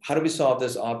 how do we solve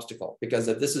this obstacle? Because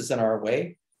if this is in our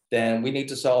way, then we need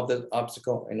to solve the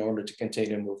obstacle in order to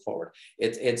continue to move forward.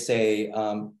 It's a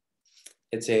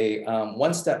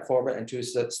one step forward and two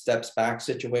steps back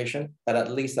situation, but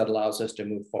at least that allows us to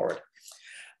move forward.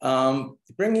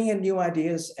 Bringing in new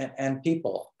ideas and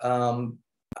people.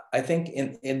 I think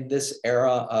in this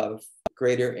era of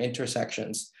greater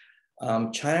intersections,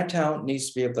 Chinatown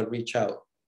needs to be able to reach out.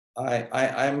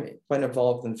 I'm quite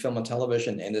involved in film and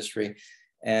television industry,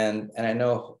 and I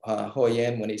know Ho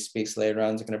Yen, when he speaks later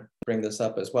on, is going to bring this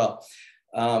up as well.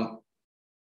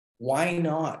 Why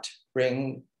not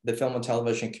bring the film and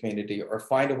television community or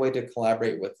find a way to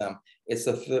collaborate with them? It's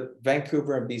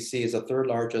Vancouver and BC is the third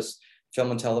largest film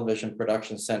and television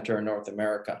production center in North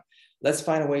America. Let's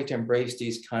find a way to embrace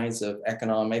these kinds of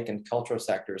economic and cultural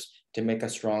sectors to make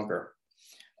us stronger.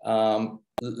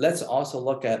 Let's also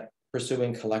look at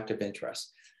pursuing collective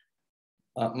interests.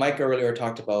 Mike earlier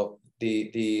talked about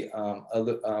the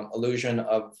illusion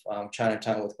of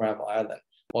Chinatown with Granville Island.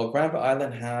 Well, Granville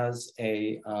Island has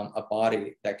a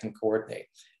body that can coordinate.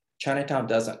 Chinatown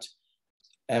doesn't.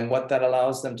 And what that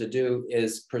allows them to do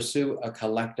is pursue a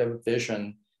collective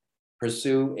vision,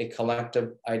 pursue a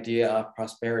collective idea of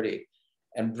prosperity,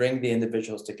 and bring the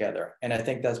individuals together. And I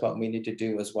think that's what we need to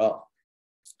do as well.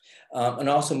 And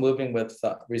also moving with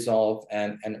resolve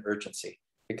and urgency,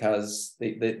 because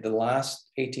the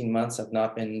last 18 months have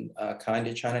not been kind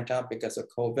to Chinatown because of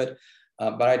COVID.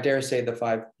 But I dare say the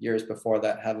 5 years before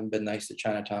that haven't been nice to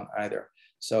Chinatown either.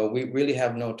 So we really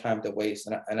have no time to waste.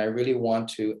 And I really want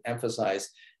to emphasize,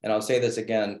 and I'll say this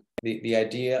again, the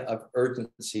idea of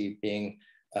urgency being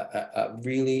a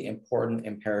really important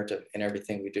imperative in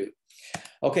everything we do.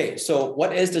 Okay, so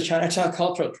what is the Chinatown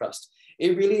Cultural Trust?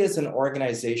 It really is an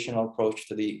organizational approach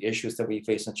to the issues that we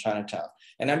face in Chinatown.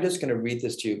 And I'm just going to read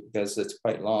this to you because it's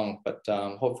quite long, but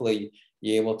hopefully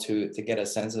you're able to get a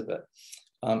sense of it.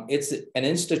 It's an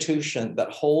institution that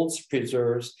holds,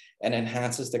 preserves, and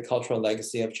enhances the cultural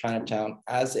legacy of Chinatown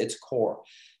as its core,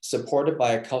 supported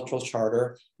by a cultural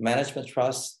charter, management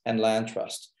trust, and land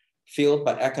trust, fueled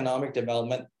by economic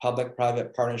development,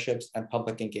 public-private partnerships, and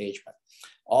public engagement,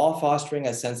 all fostering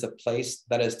a sense of place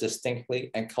that is distinctly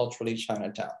and culturally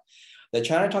Chinatown. The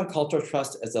Chinatown Cultural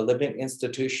Trust is a living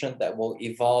institution that will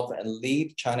evolve and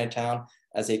lead Chinatown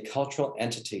as a cultural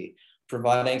entity,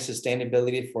 providing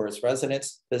sustainability for its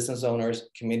residents, business owners,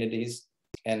 communities,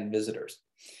 and visitors.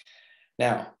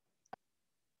 Now,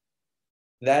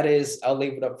 that is, I'll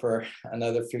leave it up for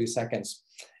another few seconds.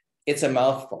 It's a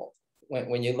mouthful.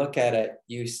 When you look at it,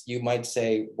 you might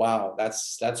say, wow,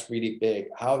 that's really big.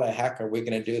 How the heck are we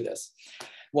going to do this?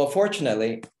 Well,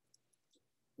 fortunately,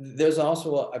 there's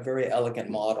also a very elegant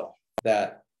model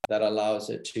that allows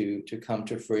it to come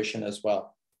to fruition as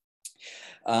well.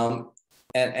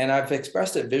 And I've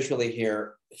expressed it visually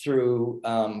here through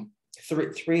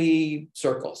three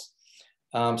circles,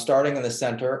 starting in the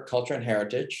center, culture and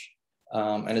heritage,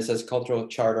 and it says cultural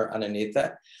charter underneath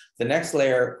it. The next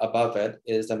layer above it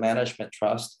is the management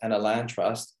trust and a land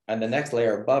trust. And the next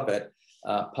layer above it,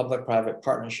 public-private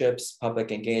partnerships,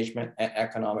 public engagement, and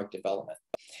economic development.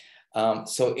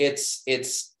 So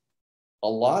it's a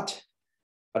lot,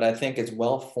 but I think it's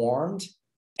well-formed,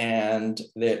 and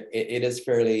it is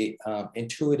fairly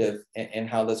intuitive in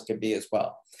how this could be as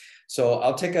well. So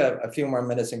I'll take a few more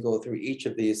minutes and go through each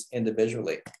of these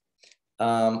individually.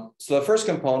 So the first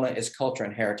component is culture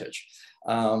and heritage.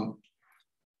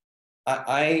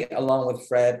 I, along with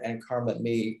Fred and Carmen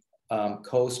Mee,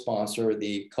 co-sponsor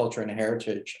the Culture and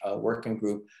Heritage Working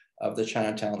Group of the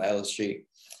Chinatown LSG.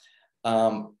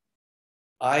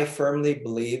 I firmly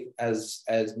believe, as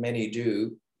many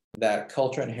do, that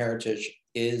culture and heritage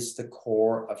is the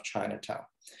core of Chinatown.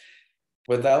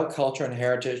 Without culture and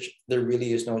heritage, there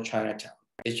really is no Chinatown.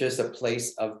 It's just a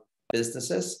place of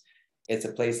businesses. It's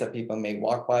a place that people may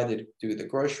walk by to do the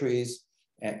groceries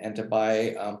and to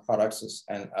buy products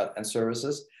and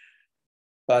services.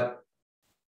 But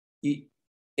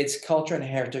it's culture and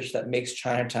heritage that makes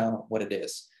Chinatown what it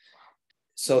is.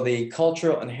 So the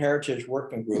Cultural and Heritage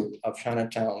Working Group of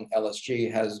Chinatown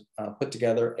LSG has put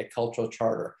together a cultural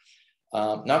charter.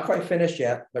 Not quite finished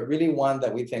yet, but really one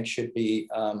that we think should be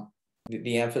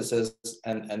the emphasis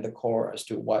and the core as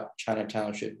to what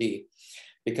Chinatown should be.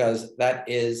 Because that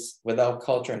is, without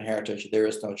culture and heritage, there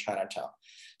is no Chinatown.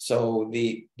 So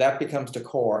that becomes the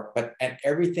core, and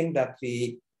everything that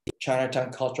the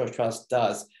Chinatown Cultural Trust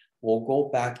does will go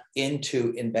back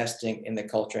into investing in the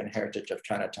culture and heritage of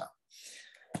Chinatown.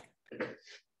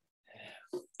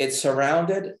 It's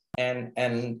surrounded and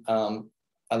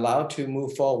allowed to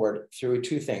move forward through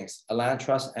two things, a land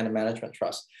trust and a management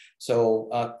trust. So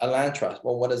a land trust,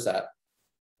 well, what is that?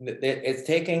 It's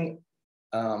taking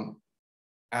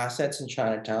assets in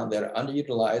Chinatown that are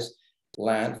underutilized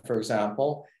land, for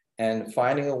example, and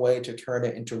finding a way to turn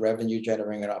it into revenue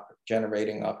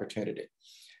generating opportunity.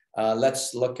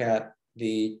 Let's look at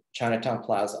the Chinatown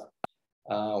Plaza,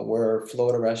 where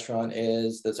Florida Restaurant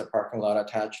is. There's a parking lot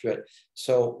attached to it.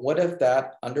 So what if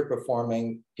that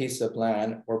underperforming piece of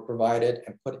land were provided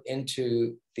and put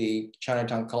into the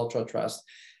Chinatown Cultural Trust,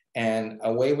 and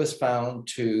a way was found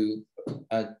to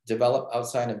develop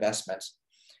outside investments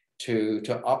to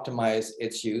optimize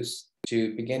its use,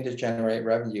 to begin to generate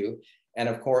revenue, and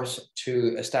of course,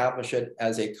 to establish it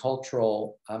as a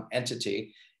cultural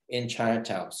entity in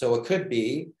Chinatown. So it could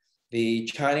be the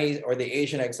Chinese or the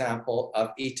Asian example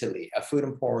of Italy, a food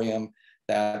emporium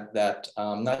that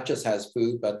not just has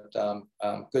food, but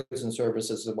goods and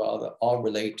services as well, that all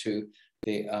relate to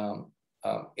the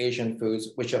Asian foods,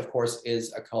 which of course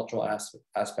is a cultural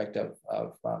aspect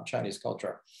of Chinese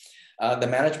culture. The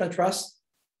management trust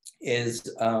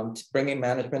is bringing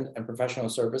management and professional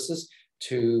services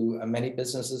to many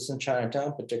businesses in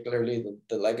Chinatown, particularly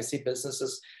the legacy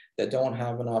businesses that don't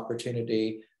have an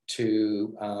opportunity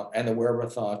to and the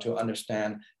wherewithal to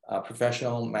understand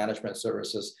professional management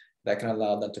services that can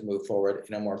allow them to move forward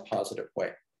in a more positive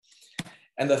way.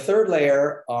 And the third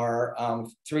layer are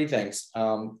three things: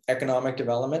 economic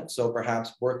development, so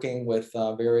perhaps working with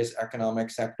various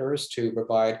economic sectors to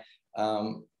provide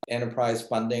enterprise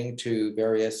funding to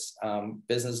various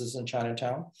businesses in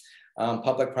Chinatown.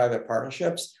 Public-private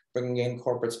partnerships, bringing in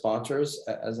corporate sponsors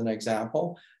as an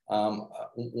example.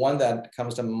 One that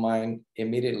comes to mind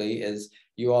immediately is,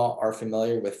 you all are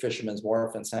familiar with Fisherman's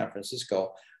Wharf in San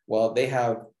Francisco. Well, they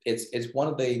have, it's one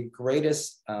of the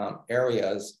greatest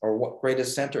areas, or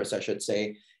greatest centers, I should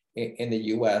say, in the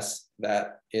US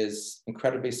that is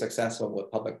incredibly successful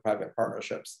with public-private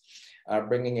partnerships.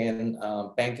 Bringing in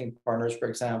banking partners, for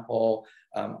example,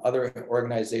 other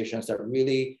organizations that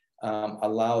really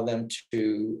allow them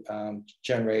to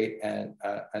generate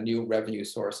a new revenue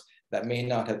source that may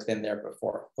not have been there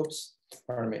before. Oops,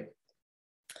 pardon me.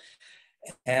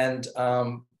 And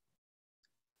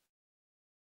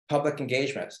public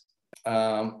engagement.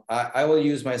 I will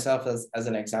use myself as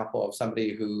an example of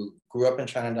somebody who grew up in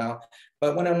Chinatown,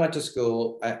 but when I went to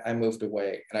school, I moved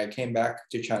away and I came back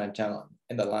to Chinatown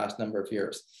in the last number of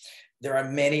years. There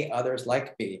are many others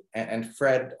like me, and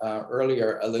Fred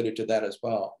earlier alluded to that as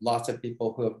well. Lots of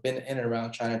people who have been in and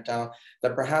around Chinatown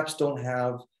that perhaps don't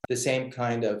have the same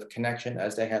kind of connection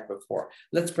as they had before.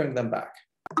 Let's bring them back.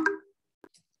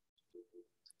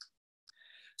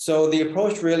 So the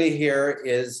approach really here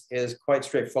is quite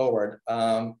straightforward.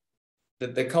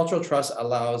 The cultural trust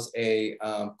allows a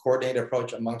coordinated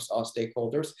approach amongst all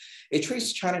stakeholders. It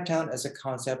treats Chinatown as a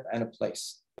concept and a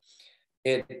place.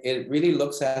 It really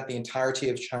looks at the entirety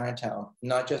of Chinatown,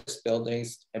 not just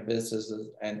buildings and businesses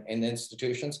and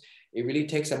institutions. It really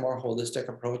takes a more holistic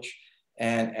approach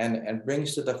and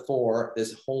brings to the fore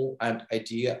this whole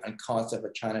idea and concept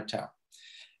of Chinatown.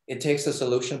 It takes a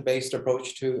solution-based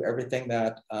approach to everything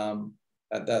that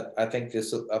I think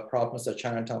is problems that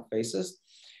Chinatown faces.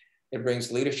 It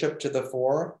brings leadership to the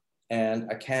fore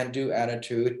and a can-do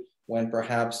attitude when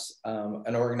perhaps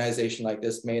an organization like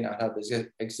this may not have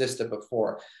existed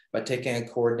before, but taking a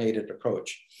coordinated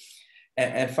approach.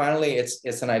 And finally,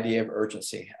 it's an idea of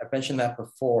urgency. I've mentioned that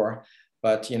before,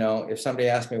 but you know, if somebody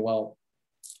asked me, well,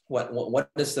 what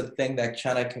is the thing that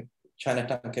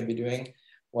Chinatown can be doing?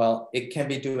 Well, it can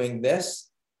be doing this.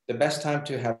 The best time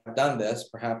to have done this,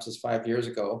 perhaps, is 5 years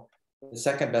ago. The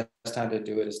second best time to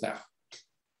do it is now.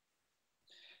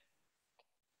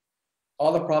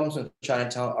 All the problems in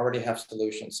Chinatown already have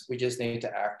solutions. We just need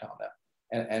to act on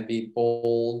them and be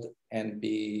bold and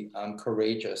be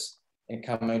courageous in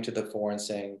coming to the fore and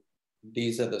saying,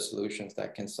 these are the solutions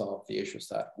that can solve the issues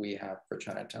that we have for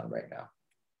Chinatown right now.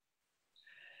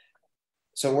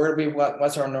 So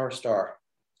what's our North Star?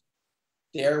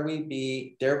 Dare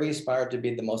we aspire to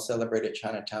be the most celebrated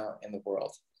Chinatown in the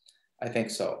world? I think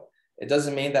so. It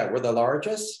doesn't mean that we're the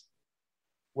largest.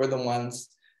 We're the ones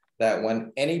that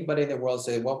when anybody in the world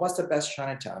says, well, what's the best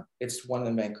Chinatown? It's one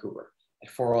in Vancouver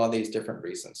for all these different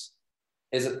reasons.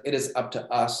 It is up to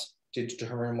us to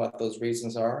determine what those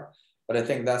reasons are. But I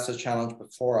think that's a challenge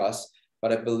before us.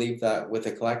 But I believe that with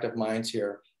the collective minds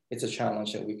here, it's a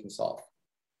challenge that we can solve.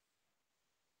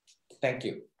 Thank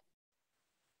you.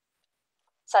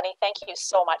 Sunny, thank you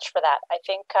so much for that. I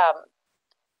think,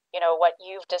 you know, what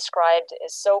you've described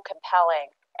is so compelling,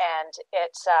 and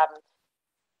it's,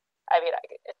 I mean,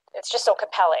 it's just so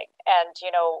compelling. And,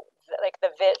 you know, like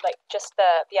just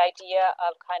the idea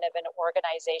of kind of an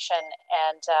organization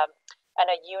and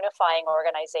a unifying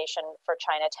organization for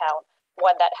Chinatown,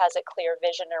 one that has a clear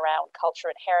vision around culture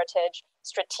and heritage,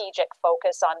 strategic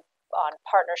focus on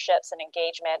partnerships and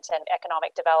engagement and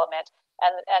economic development,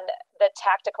 and the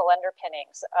tactical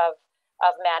underpinnings of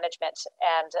management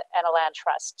and a land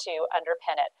trust to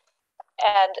underpin it.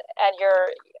 And you're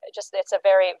just, it's a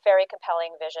very, very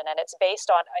compelling vision, and it's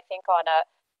based on, I think, on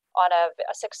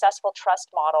a successful trust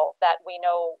model that we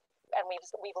know and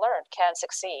we've learned can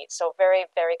succeed. So very,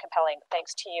 very compelling.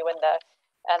 Thanks to you and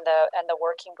the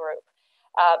working group,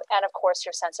 and of course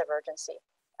your sense of urgency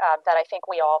that I think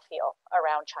we all feel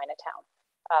around Chinatown.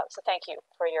 So thank you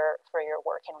for your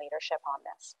work and leadership on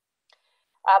this.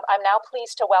 I'm now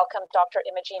pleased to welcome Dr.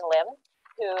 Imogene Lim,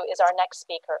 who is our next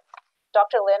speaker.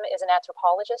 Dr. Lim is an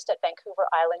anthropologist at Vancouver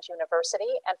Island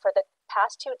University, and for the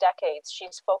past 2 decades,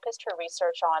 she's focused her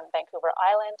research on Vancouver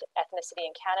Island, ethnicity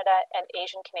in Canada, and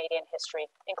Asian Canadian history,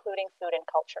 including food and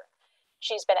culture.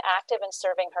 She's been active in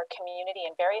serving her community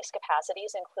in various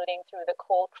capacities, including through the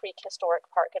Cold Creek Historic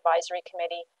Park Advisory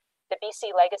Committee, the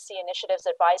BC Legacy Initiatives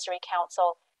Advisory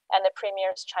Council, and the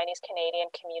Premier's Chinese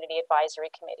Canadian Community Advisory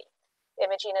Committee.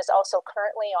 Imogene is also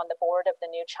currently on the board of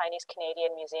the new Chinese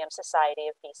Canadian Museum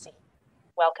Society of BC.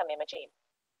 Welcome, Imogene.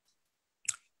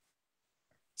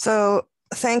 So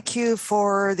thank you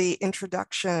for the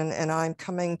introduction, and I'm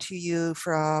coming to you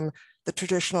from the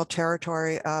traditional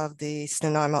territory of the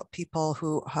Snuneymuxw people,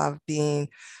 who have been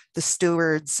the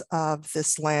stewards of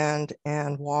this land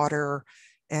and water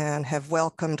and have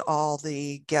welcomed all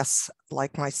the guests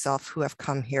like myself who have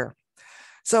come here.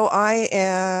 So I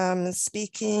am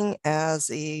speaking as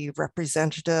a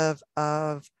representative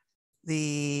of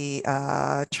the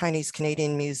Chinese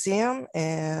Canadian Museum,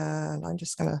 and I'm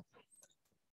just gonna,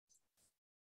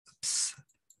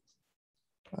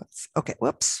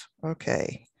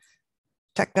 okay.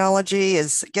 Technology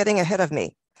is getting ahead of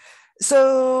me.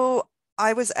 So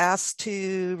I was asked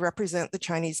to represent the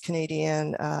Chinese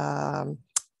Canadian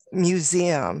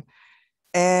Museum.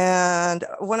 And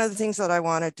one of the things that I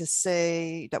wanted to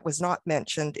say that was not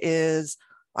mentioned is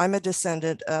I'm a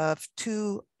descendant of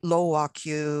two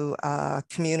Lowakyu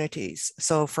communities,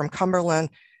 so from Cumberland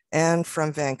and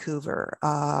from Vancouver.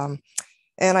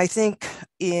 And I think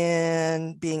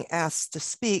in being asked to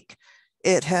speak,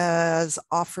 it has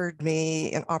offered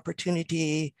me an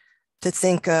opportunity to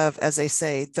think of, as I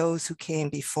say, those who came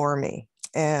before me.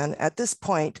 And at this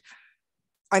point,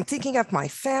 I'm thinking of my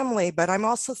family, but I'm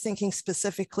also thinking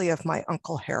specifically of my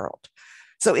Uncle Harold.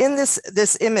 So in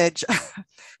this image,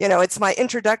 you know, it's my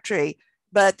introductory,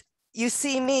 but you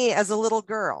see me as a little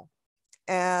girl.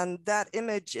 And that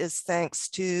image is thanks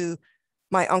to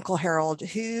my Uncle Harold,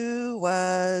 who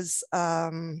was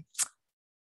a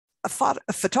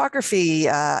photography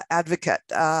advocate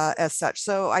as such.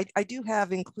 So I do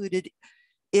have included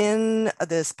in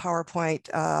this PowerPoint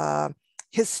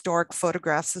historic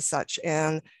photographs as such,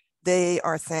 and they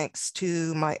are thanks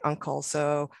to my uncle.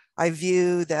 So I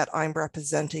view that I'm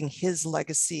representing his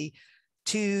legacy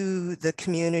to the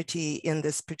community in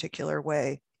this particular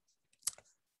way.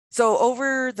 So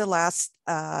over the last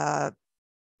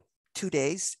 2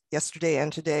 days, yesterday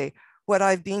and today, what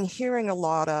I've been hearing a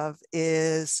lot of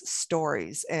is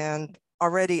stories. And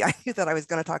already I knew that I was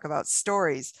going to talk about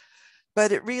stories,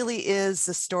 but it really is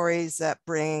the stories that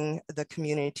bring the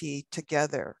community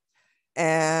together.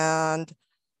 And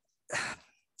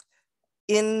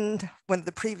in one of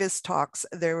the previous talks,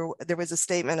 there was a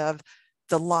statement of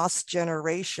the lost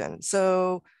generation.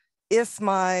 So if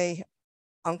my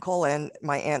uncle and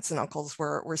my aunts and uncles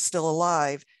were still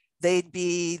alive, they'd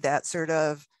be that sort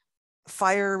of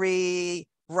fiery,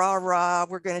 rah,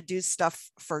 we're going to do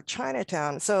stuff for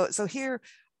Chinatown. So here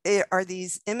are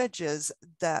these images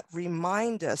that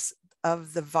remind us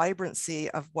of the vibrancy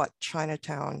of what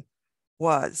Chinatown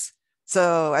was.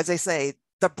 So as I say,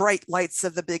 the bright lights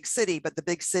of the big city, but the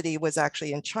big city was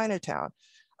actually in Chinatown.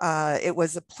 It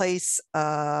was a place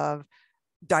of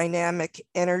dynamic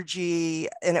energy,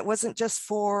 and it wasn't just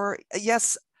for,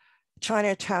 yes,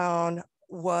 Chinatown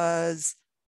was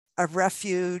a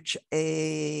refuge,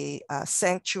 a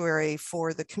sanctuary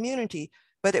for the community,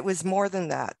 but it was more than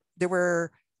that. There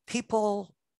were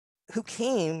people who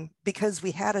came because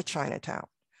we had a Chinatown.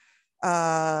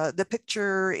 The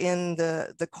picture in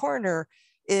the corner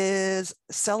is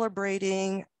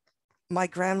celebrating my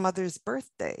grandmother's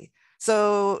birthday.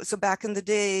 So back in the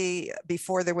day,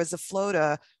 before there was a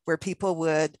flota where people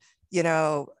would, you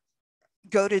know,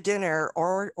 go to dinner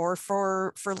or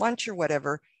for lunch or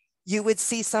whatever, you would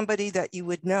see somebody that you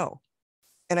would know.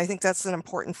 And I think that's an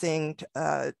important thing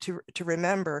to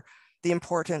remember, the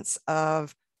importance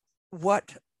of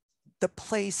what the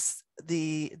place,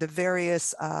 the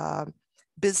various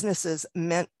businesses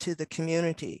meant to the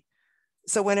community.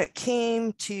 So when it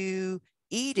came to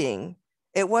eating,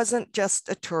 it wasn't just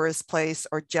a tourist place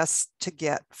or just to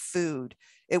get food.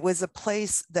 It was a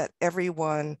place that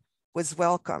everyone was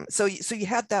welcome. So you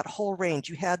had that whole range.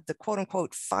 You had the quote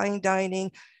unquote fine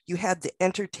dining, you had the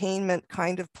entertainment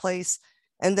kind of place.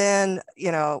 And then,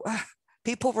 you know,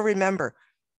 people will remember,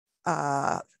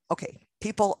 okay,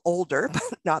 people older, but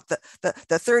not the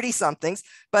 30 somethings,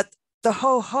 but the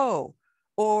ho-ho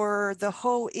or the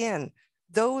ho-in.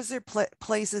 Those are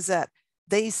places that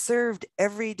they served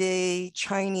everyday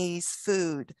Chinese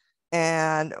food.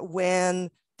 And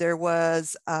when there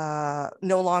was no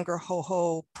longer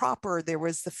ho-ho proper, there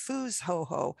was the foos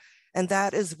ho-ho. And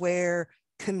that is where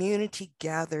community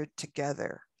gathered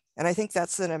together. And I think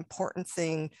that's an important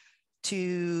thing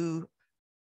to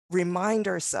remind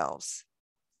ourselves,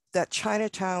 that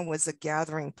Chinatown was a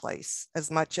gathering place as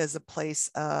much as a place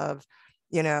of,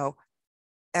 you know,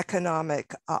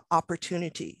 economic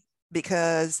opportunity.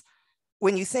 Because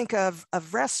when you think of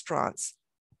restaurants,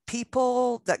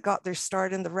 people that got their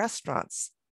start in the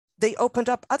restaurants, they opened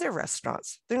up other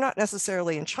restaurants. They're not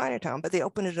necessarily in Chinatown, but they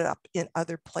opened it up in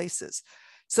other places.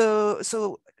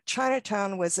 So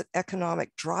Chinatown was an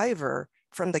economic driver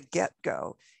from the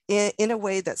get-go in a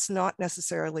way that's not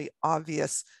necessarily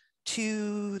obvious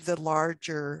to the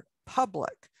larger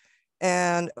public.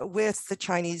 And with the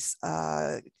Chinese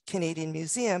Canadian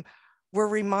Museum, we're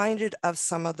reminded of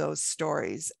some of those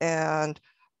stories. And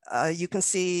you can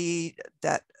see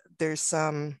that there's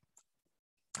some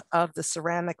of the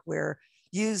ceramic ware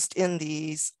used in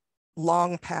these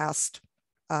long past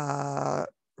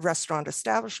restaurant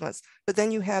establishments. But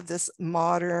then you have this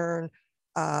modern,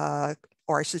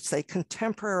 or I should say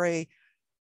contemporary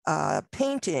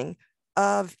painting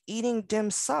of eating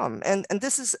dim sum. And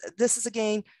this is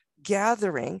again,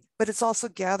 gathering, but it's also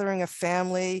gathering a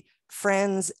family,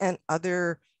 friends, and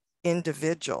other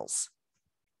individuals.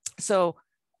 So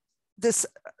this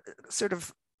sort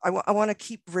of, I want to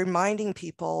keep reminding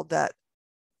people that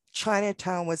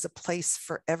Chinatown was a place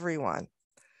for everyone.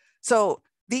 So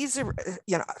these are,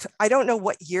 I don't know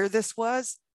what year this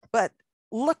was, but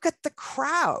look at the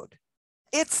crowd.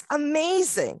 It's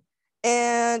amazing.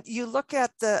 And you look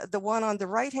at the one on the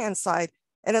right-hand side,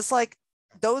 and it's like,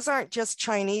 those aren't just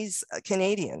Chinese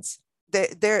Canadians.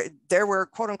 There were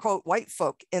quote unquote white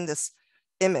folk in this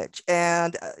image.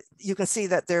 And you can see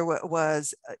that there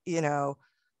was,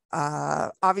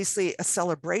 obviously a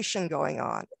celebration going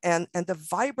on, and the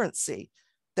vibrancy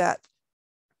that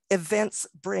events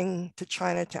bring to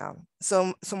Chinatown.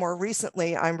 So more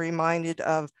recently, I'm reminded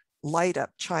of Light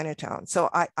Up Chinatown. So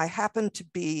I happened to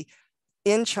be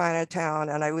in Chinatown,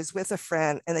 and I was with a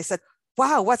friend, and they said,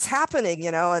 wow, what's happening?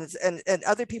 And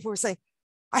other people were saying,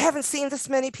 I haven't seen this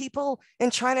many people in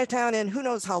Chinatown in who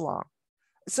knows how long.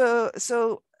 So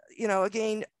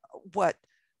again, what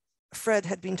Fred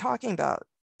had been talking about,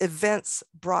 events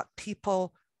brought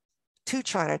people to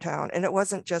Chinatown, and it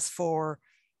wasn't just for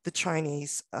the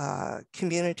Chinese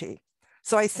community.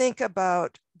 So I think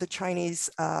about the Chinese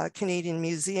Canadian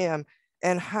Museum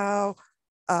and how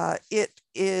it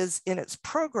is in its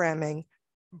programming,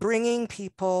 bringing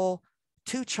people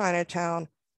to Chinatown,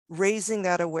 raising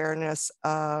that awareness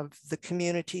of the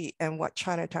community and what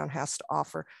Chinatown has to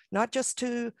offer, not just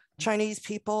to Chinese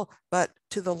people, but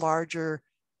to the larger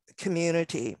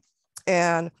community.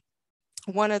 And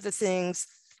one of the things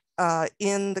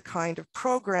in the kind of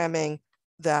programming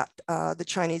that the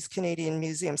Chinese Canadian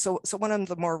Museum, so one of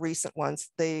the more recent ones,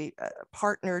 they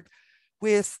partnered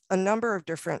with a number of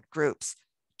different groups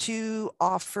to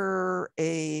offer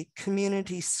a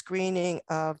community screening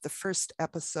of the first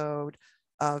episode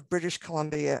of British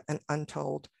Columbia, An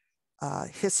Untold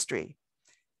History.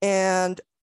 And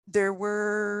there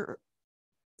were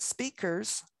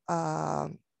speakers,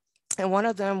 and one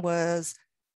of them was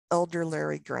Elder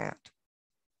Larry Grant.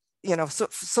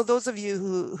 So those of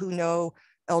you who know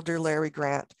Elder Larry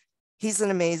Grant, he's an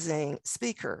amazing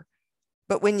speaker.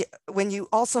 But when you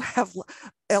also have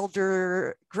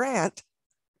Elder Grant,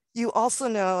 you also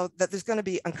know that there's going to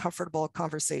be uncomfortable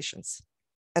conversations.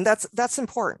 And that's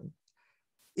important,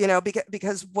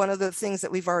 because one of the things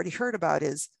that we've already heard about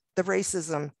is the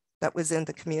racism that was in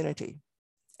the community,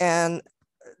 and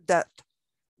that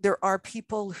there are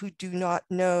people who do not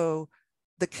know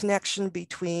the connection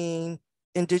between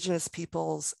Indigenous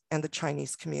peoples and the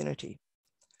Chinese community.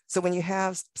 So when you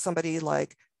have somebody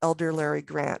like Elder Larry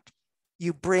Grant,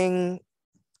 you bring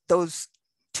those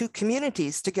two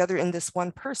communities together in this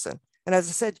one person. And as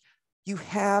I said, you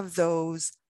have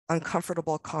those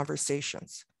uncomfortable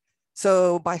conversations.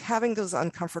 So by having those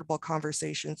uncomfortable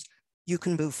conversations, you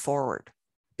can move forward,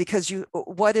 because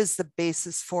what is the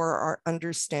basis for our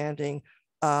understanding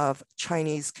of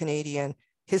Chinese Canadian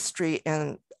history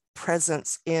and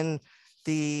presence in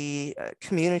the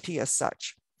community as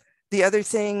such. The other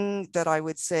thing that I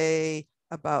would say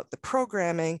about the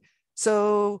programming,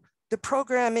 so the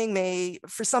programming may,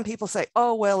 for some people, say,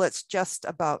 oh, well, it's just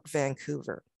about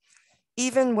Vancouver.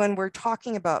 Even when we're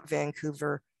talking about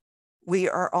Vancouver, we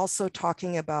are also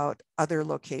talking about other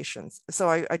locations. So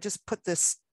I just put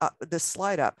this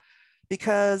slide up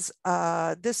because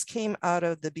this came out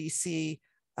of the BC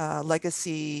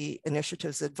Legacy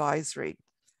Initiatives Advisory.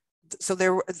 So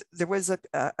there was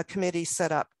a committee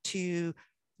set up to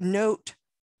note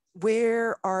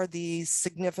where are these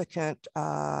significant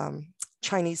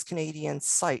Chinese Canadian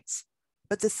sites.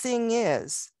 But the thing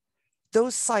is,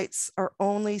 those sites are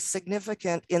only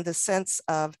significant in the sense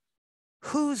of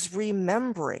who's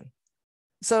remembering.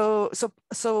 So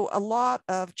a lot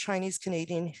of Chinese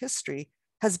Canadian history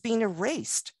has been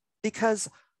erased because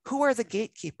who are the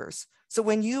gatekeepers? So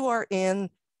when you are in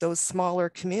those smaller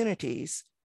communities,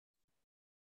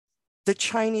 the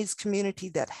Chinese community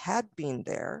that had been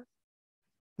there,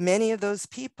 many of those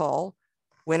people,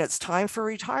 when it's time for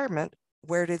retirement,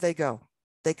 where do they go?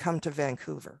 They come to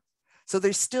Vancouver. So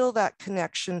there's still that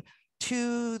connection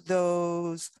to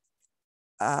those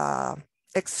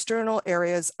external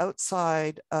areas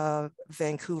outside of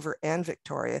Vancouver and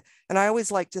Victoria. And I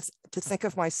always like to think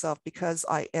of myself, because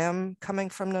I am coming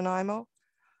from Nanaimo,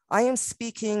 I am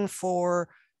speaking for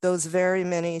those very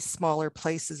many smaller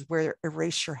places where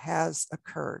erasure has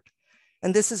occurred.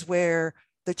 And this is where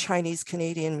the Chinese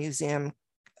Canadian Museum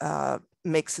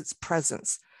makes its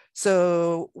presence.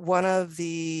 So one of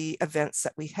the events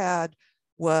that we had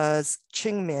was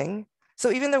Qingming.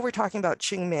 So even though we're talking about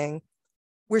Qingming,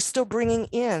 we're still bringing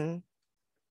in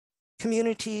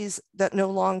communities that no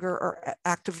longer are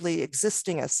actively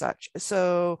existing as such.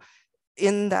 So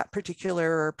in that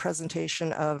particular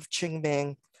presentation of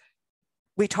Qingming,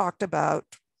 we talked about,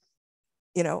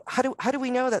 how do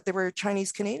we know that there were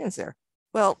Chinese Canadians there?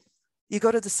 Well, you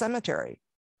go to the cemetery.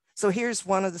 So here's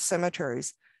one of the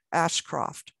cemeteries.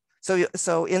 Ashcroft.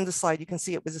 So in the slide, you can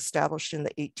see it was established in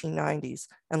the 1890s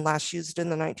and last used in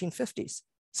the 1950s.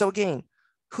 So again,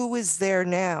 who is there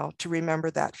now to remember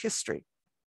that history?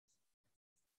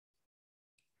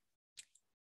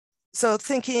 So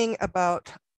thinking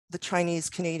about the Chinese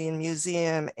Canadian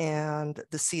Museum and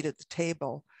the seat at the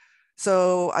table.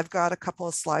 So I've got a couple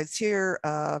of slides here.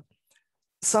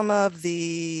 Some of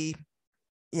the,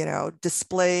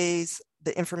 displays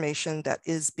the information that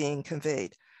is being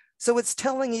conveyed. So it's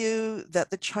telling you that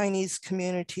the Chinese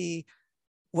community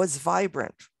was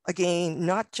vibrant. Again,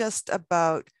 not just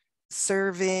about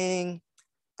serving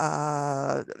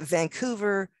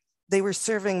Vancouver, they were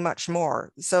serving much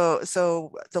more.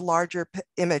 So the larger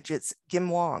image, it's Kim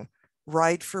Wong,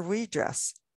 Ride for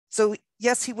Redress. So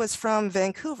yes, he was from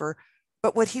Vancouver,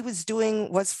 but what he was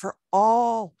doing was for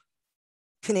all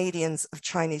Canadians of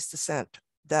Chinese descent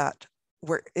that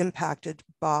were impacted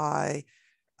by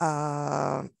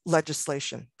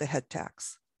legislation, the head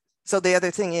tax. So the other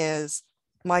thing is,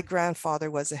 my grandfather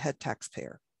was a head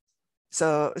taxpayer.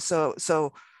 So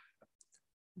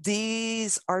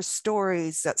these are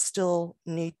stories that still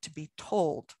need to be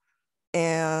told.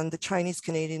 And the Chinese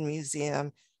Canadian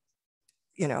Museum,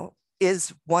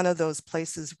 is one of those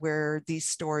places where these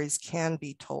stories can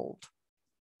be told.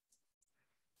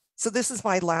 So this is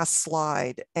my last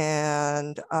slide.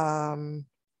 And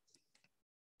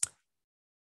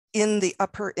in the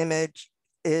upper image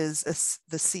is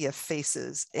the sea of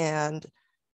faces. And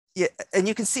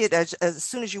you can see it as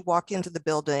soon as you walk into the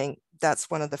building, that's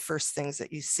one of the first things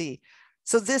that you see.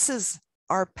 So this is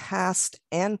our past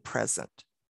and present.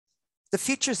 The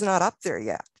future's not up there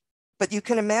yet, but you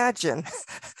can imagine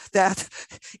that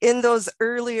in those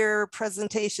earlier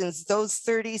presentations, those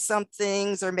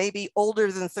 30-somethings or maybe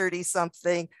older than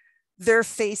 30-something, their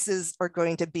faces are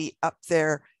going to be up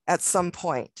there at some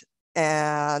point.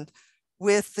 And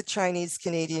with the Chinese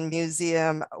Canadian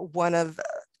Museum,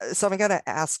 so I'm going to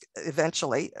ask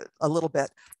eventually a little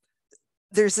bit.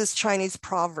 There's this Chinese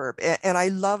proverb, and I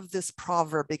love this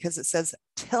proverb because it says,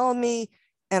 "Tell me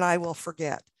and I will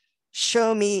forget.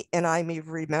 Show me and I may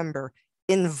remember.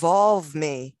 Involve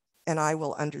me and I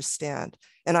will understand."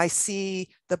 And I see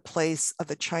the place of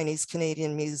the Chinese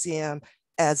Canadian Museum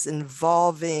as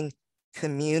involving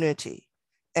community,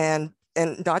 and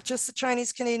not just the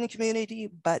Chinese Canadian community,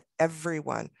 but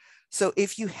everyone. So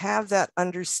if you have that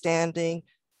understanding,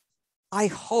 I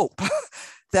hope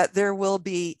that there will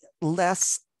be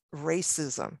less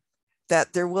racism,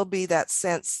 that there will be that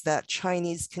sense that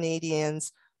Chinese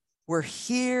Canadians were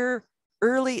here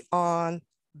early on,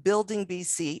 building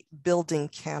BC, building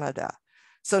Canada.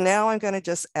 So now I'm going to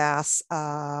just ask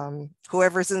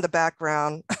whoever's in the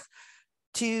background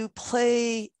to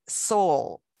play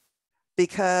Soul,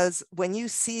 because when you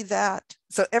see that,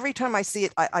 so every time I see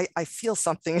it, I feel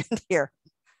something in here.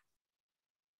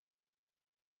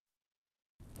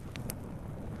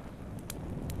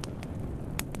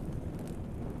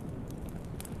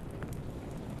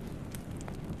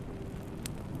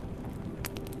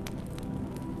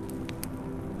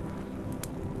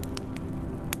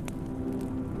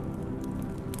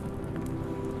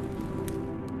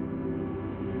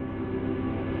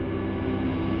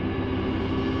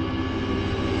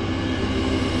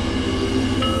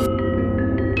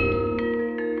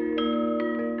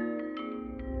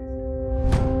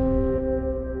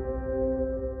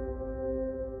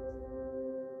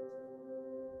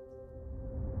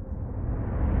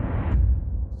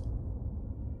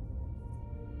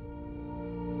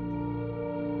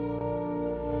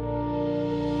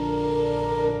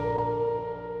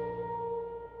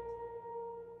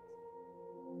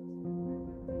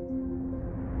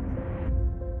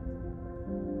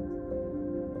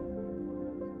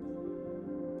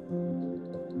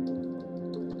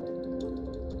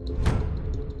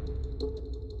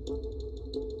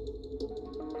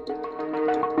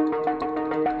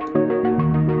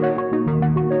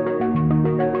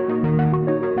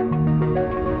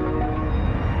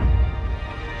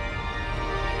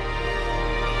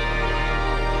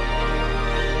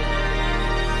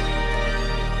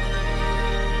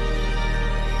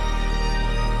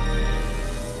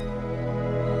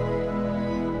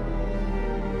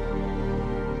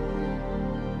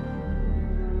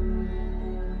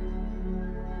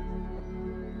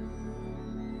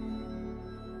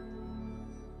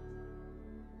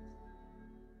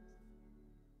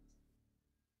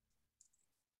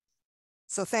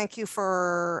 So thank you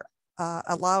for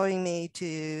allowing me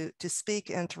to speak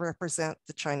and to represent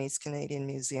the Chinese Canadian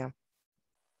Museum.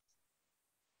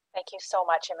 Thank you so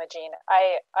much, Imogene.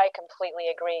 I completely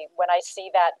agree. When I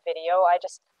see that video,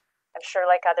 I'm sure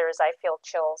like others, I feel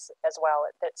chills as well.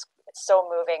 It's so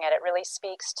moving, and it really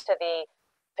speaks to the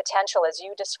potential, as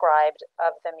you described,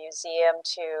 of the museum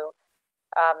to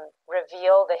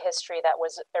reveal the history that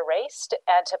was erased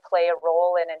and to play a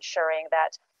role in ensuring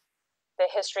that the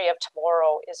history of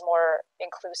tomorrow is more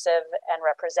inclusive and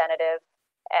representative,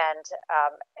 and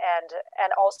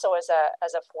also as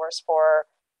a force for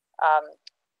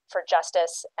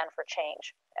justice and for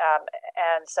change.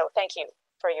 And so, thank you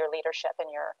for your leadership and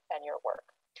your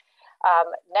work.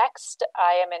 Next,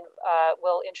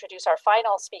 we'll introduce our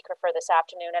final speaker for this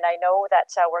afternoon, and I know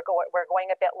that we're going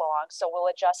a bit long, so we'll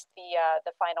adjust the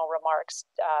final remarks.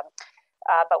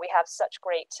 But we have such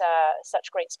great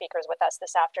speakers with us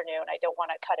this afternoon. I don't want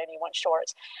to cut anyone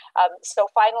short. So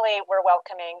finally, we're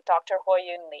welcoming Dr.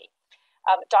 Hoyun Lee.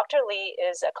 Dr. Lee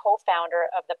is a co-founder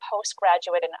of the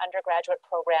postgraduate and undergraduate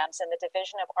programs in the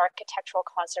Division of Architectural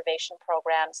Conservation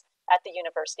Programs at the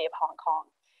University of Hong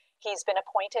Kong. He's been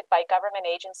appointed by government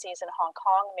agencies in Hong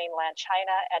Kong, mainland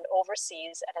China, and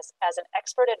overseas as an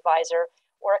expert advisor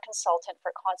or a consultant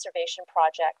for conservation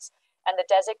projects and the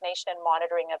designation and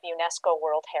monitoring of UNESCO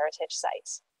World Heritage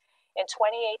Sites. In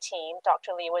 2018,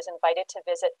 Dr. Lee was invited to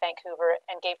visit Vancouver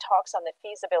and gave talks on the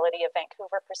feasibility of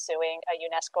Vancouver pursuing a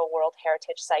UNESCO World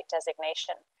Heritage Site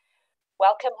designation.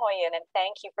 Welcome, Hoyun, and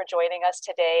thank you for joining us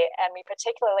today. And we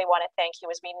particularly want to thank you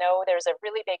as we know there's a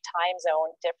really big time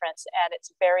zone difference and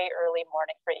it's very early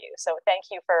morning for you. So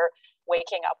thank you for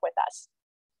waking up with us.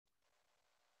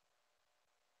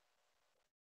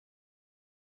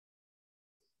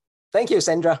 Thank you,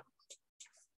 Sandra.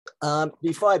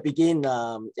 Before I begin,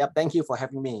 thank you for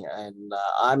having me. And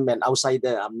I'm an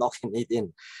outsider, I'm not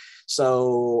Canadian.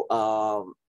 So,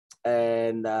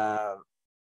 and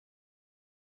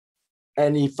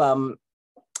if I'm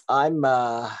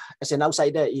as an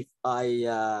outsider, if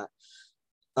I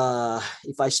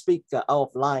speak out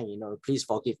of line, please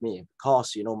forgive me,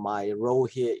 because my role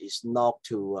here is not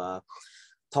to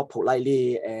talk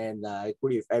politely and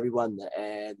agree with everyone.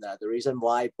 And the reason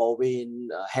why Baldwin,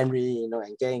 Henry,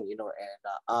 and gang,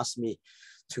 asked me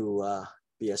to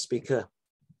be a speaker,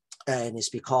 and it's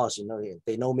because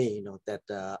they know me, that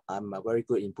I'm very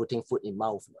good in putting food in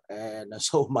mouth, and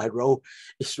so my role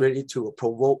is really to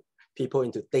provoke people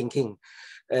into thinking.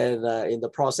 And in the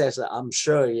process, I'm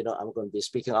sure I'm going to be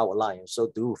speaking out loud, so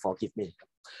do forgive me.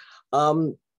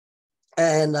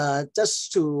 And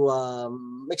just to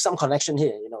make some connection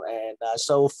here,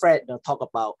 so Fred talk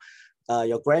about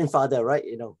your grandfather, right?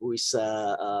 Who is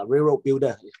a railroad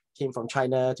builder, came from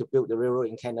China to build the railroad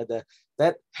in Canada.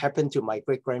 That happened to my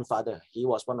great grandfather. He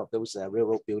was one of those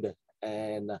railroad builders,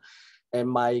 and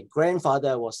my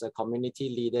grandfather was a community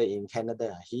leader in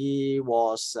Canada. He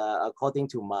was, according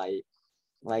to my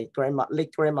late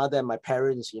grandmother and my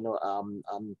parents, Hong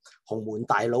Mun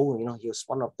Dai Lo, he was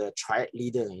one of the triad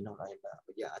leader,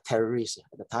 a terrorist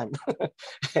at the time.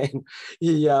 And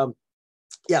he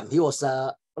was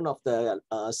one of the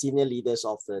senior leaders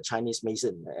of the Chinese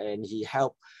Mason, and he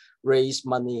helped raise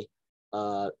money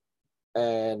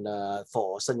and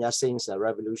for Sun Yat-sen's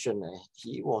revolution.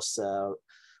 He was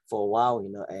for a while,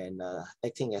 and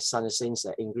acting as Sun Yat-sen's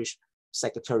English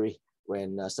secretary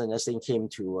when Sun Yat-sen came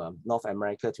to North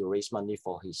America to raise money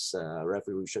for his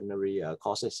revolutionary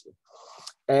causes.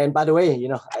 And by the way,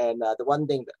 and the one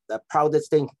thing, the proudest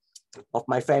thing of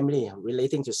my family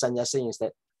relating to Sun Yat-sen is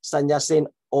that Sun Yat-sen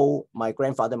owed my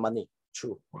grandfather money.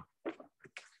 True.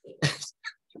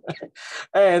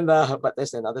 And but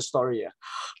that's another story.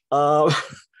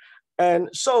 And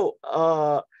so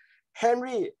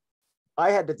Henry,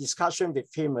 I had a discussion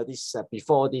with him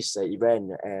before this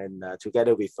event, and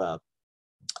together with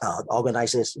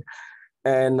organizers.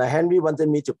 And Henry wanted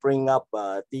me to bring up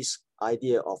this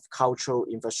idea of cultural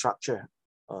infrastructure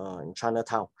in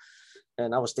Chinatown.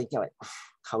 And I was thinking, like,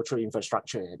 cultural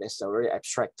infrastructure, that's a very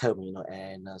abstract term,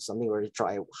 and something very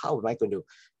dry. How am I going to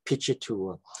pitch it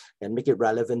to and make it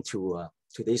relevant to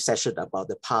today's session about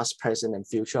the past, present, and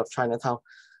future of Chinatown?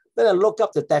 Then I looked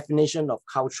up the definition of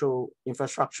cultural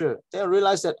infrastructure. Then I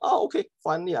realized that, oh, okay,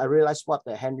 finally I realized what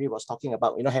Henry was talking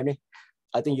about. Henry,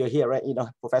 I think you're here, right?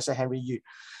 Professor Henry Yu.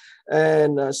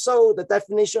 And so the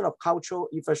definition of cultural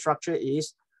infrastructure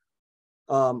is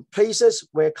places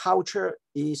where culture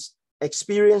is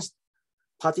experienced,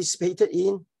 participated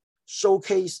in,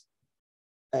 showcased,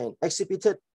 and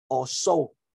exhibited or sold.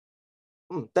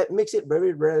 That makes it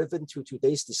very relevant to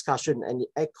today's discussion, and it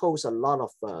echoes a lot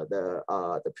of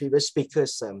the previous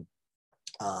speakers'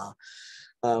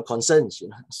 concerns,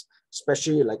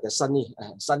 especially like the Sunny,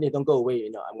 don't go away,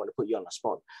 I'm going to put you on the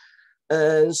spot.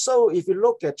 And so if you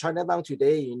look at Chinatown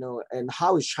today, and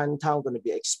how is Chinatown going to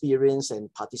be experienced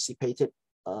and participated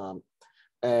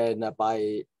and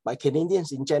by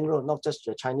Canadians in general, not just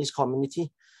the Chinese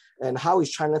community. And how is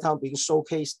Chinatown being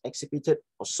showcased, exhibited,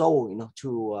 or sold,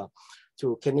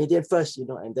 to Canadian first,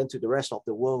 and then to the rest of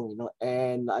the world,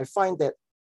 And I find that,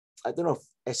 I don't know,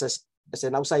 as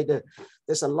an outsider,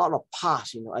 there's a lot of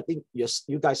past, I think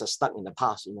you guys are stuck in the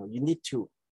past, you need to,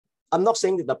 I'm not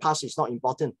saying that the past is not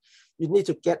important. You need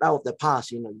to get out of the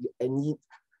past, and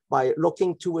by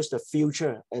looking towards the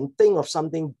future and think of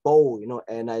something bold,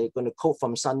 and I'm going to quote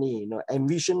from Sunny,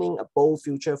 envisioning a bold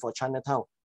future for Chinatown.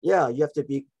 Yeah, you have to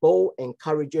be bold and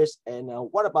courageous. And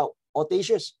what about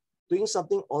audacious? Doing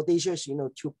something audacious,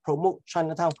 to promote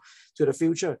Chinatown to the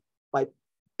future.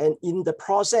 And in the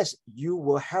process, you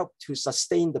will help to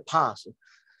sustain the past.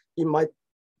 In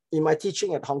my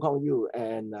teaching at Hong Kong U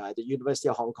and the University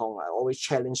of Hong Kong, I always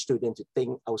challenge students to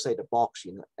think outside the box,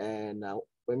 And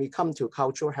when we come to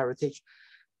cultural heritage,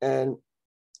 and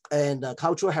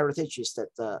cultural heritage is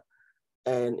that,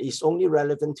 and it's only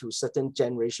relevant to certain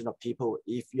generation of people.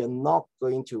 If you're not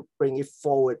going to bring it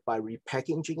forward by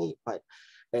repackaging it,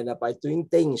 by doing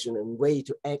things in a way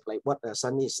to act like what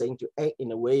Sunny is saying, to act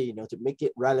in a way, to make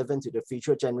it relevant to the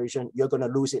future generation, you're going to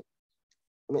lose it.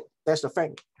 I mean, that's the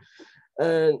fact.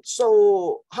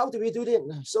 So how do we do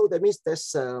that? So that means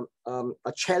there's a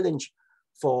challenge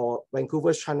for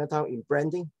Vancouver's Chinatown in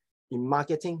branding, in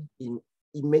marketing, in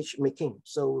image making.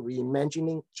 So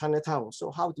reimagining Chinatown.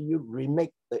 So how do you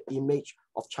remake the image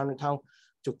of Chinatown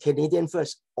to Canadian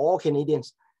first, all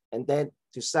Canadians, and then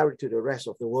to sell it to the rest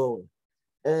of the world?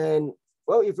 And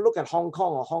well, if you look at Hong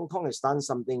Kong has done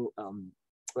something,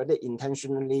 whether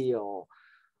intentionally or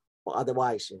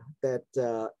otherwise, that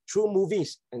through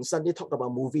movies, and Sunday talk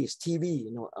about movies, TV,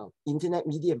 internet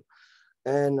medium,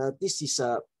 and this is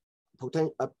a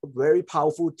very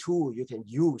powerful tool you can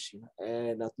use,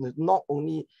 and not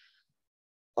only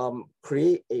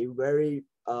create a very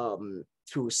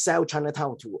to sell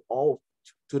Chinatown to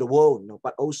the world,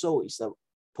 but also it's a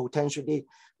potentially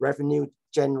revenue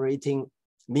generating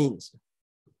means.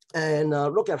 And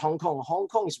look at Hong Kong. Hong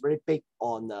Kong is very big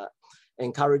on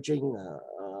encouraging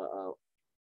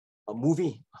a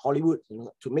movie, Hollywood,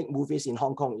 to make movies in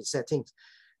Hong Kong in settings,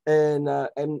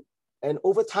 and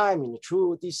over time,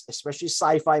 through these, especially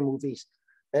sci-fi movies,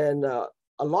 and a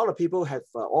lot of people have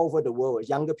all over the world,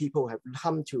 younger people have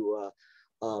come to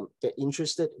get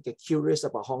interested, get curious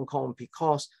about Hong Kong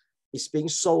because it's being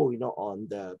sold, on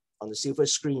the silver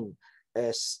screen,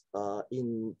 as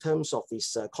in terms of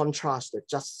this contrast, the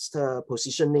just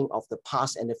positioning of the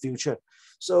past and the future.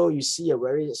 So you see a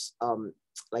very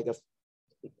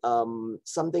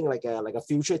something like a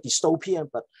future dystopia,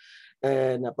 but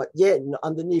yet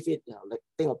underneath it, like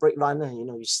think of Blade Runner,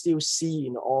 you still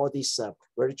see all these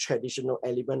very traditional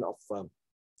element of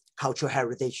cultural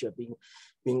heritage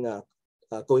being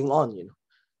going on,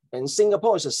 And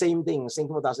Singapore is the same thing.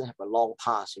 Singapore doesn't have a long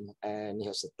past, and it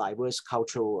has a diverse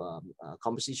cultural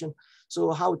composition.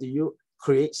 So how do you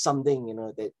create something,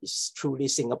 that is truly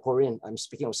Singaporean? I'm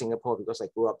speaking of Singapore because I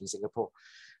grew up in Singapore.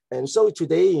 And so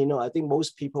today, I think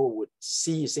most people would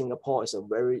see Singapore as a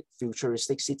very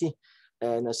futuristic city.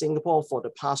 And Singapore for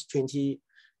the past 20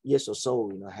 years or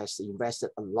so, has invested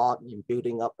a lot in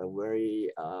building up a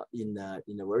very, in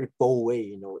a very bold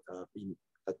way, in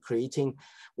creating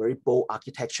very bold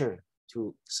architecture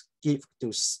to give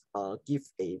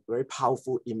a very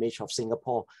powerful image of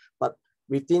Singapore. But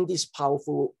within this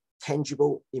powerful,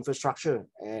 tangible infrastructure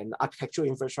and architectural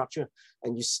infrastructure,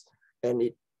 and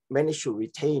it managed to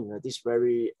retain this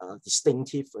very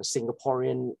distinctive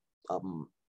Singaporean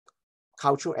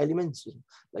cultural elements,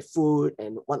 like food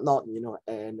and whatnot,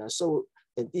 and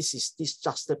this is this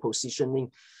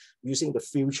juxtapositioning using the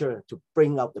future to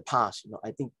bring out the past.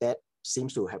 I think that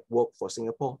seems to have worked for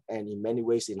Singapore and in many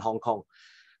ways in Hong Kong.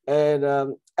 And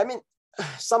I mean,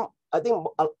 some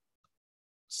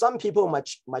people might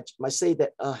say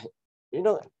that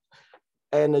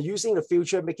and using the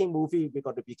future, making movie, we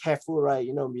got to be careful, right?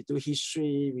 We do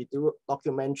history, we do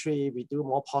documentary, we do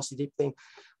more positive thing.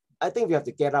 I think we have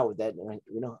to get out of that, right?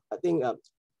 I think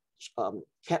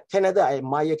Canada, I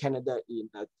admire Canada in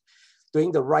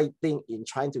doing the right thing in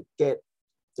trying to get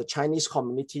the Chinese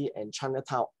community and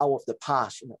Chinatown out of the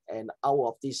past, and out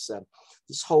of this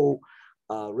whole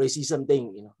racism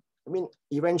thing, I mean,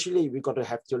 eventually we got to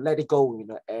have to let it go,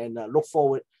 and look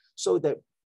forward so that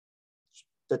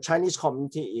the Chinese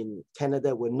community in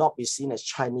Canada will not be seen as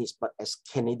Chinese, but as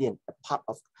Canadian, a part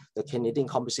of the Canadian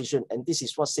composition. And this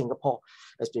is what Singapore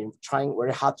has been trying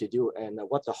very hard to do, and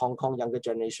what the Hong Kong younger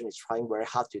generation is trying very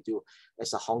hard to do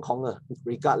as a Hong Konger,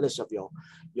 regardless of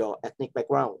your ethnic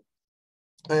background.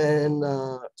 And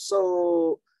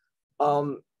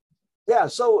yeah,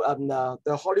 so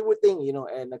the Hollywood thing, you know,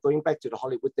 and going back to the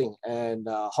Hollywood thing and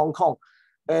Hong Kong,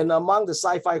 and among the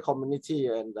sci-fi community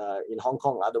and in Hong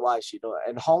Kong, otherwise, you know,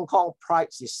 and Hong Kong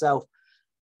prides itself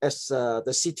as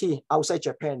the city outside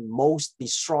Japan most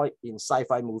destroyed in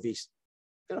sci-fi movies.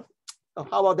 You know, oh,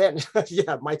 how about that?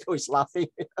 Yeah, Michael is laughing.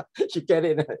 You get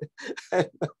it.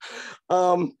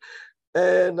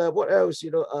 And what else,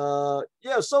 you know,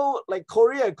 yeah, so like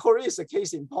Korea is a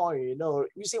case in point, you know,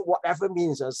 using whatever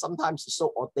means, sometimes it's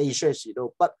so audacious, you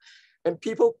know, but, and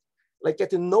people like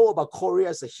get to know about Korea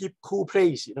as a hip, cool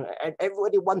place, you know, and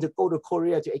everybody want to go to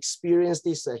Korea to experience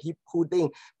this hip, cool thing,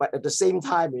 but at the same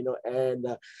time, you know, and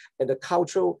the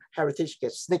cultural heritage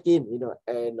gets sneak in, you know,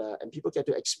 and people get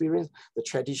to experience the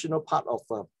traditional part of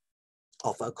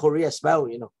Korea as well,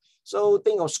 you know. So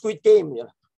think of Squid Game, you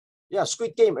know. Yeah,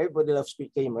 Squid Game, everybody loves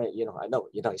Squid Game, right? You know, I know,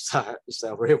 you know, it's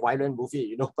a very violent movie,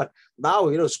 you know, but now,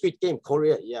 you know, Squid Game,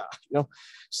 Korea, yeah, you know.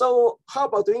 So how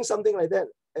about doing something like that?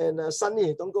 And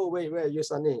Sunny, don't go away, where are you,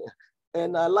 Sunny?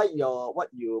 And I like what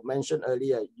you mentioned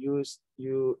earlier. You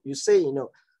say, you know,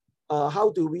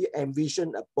 how do we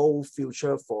envision a bold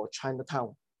future for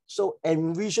Chinatown? So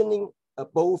envisioning a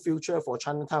bold future for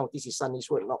Chinatown, this is Sunny's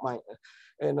word, not mine.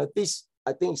 And this,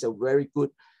 I think, is a very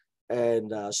good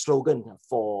and slogan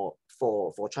for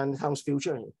Chinatown's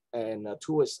future and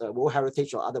towards World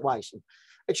Heritage or otherwise.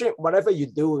 Actually, whatever you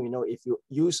do, you know, if you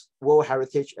use World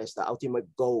Heritage as the ultimate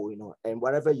goal, you know, and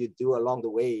whatever you do along the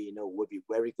way, you know, will be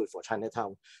very good for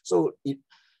Chinatown. So it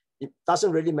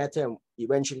doesn't really matter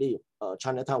eventually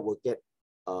Chinatown will get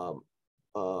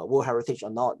World Heritage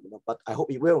or not, you know, but I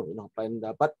hope it will, you know,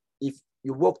 but if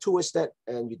you work towards that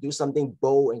and you do something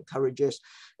bold and courageous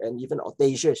and even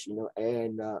audacious, you know,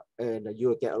 and you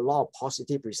will get a lot of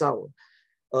positive result.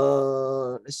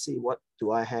 Let's see, what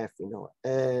do I have, you know,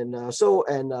 and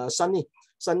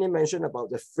Sunny mentioned about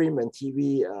the film and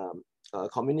TV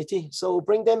community. So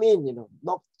bring them in, you know,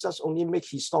 not just only make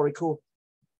historical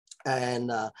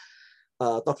and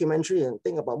documentary and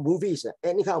think about movies,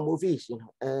 any kind of movies, you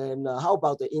know, and how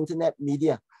about the internet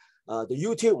media? The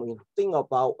YouTube, you know, think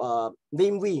about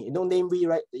Namewee, you know Namewee,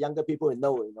 right? The younger people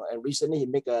know, you know, and recently he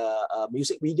make a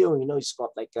music video, you know, it's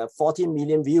got like 14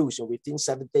 million views within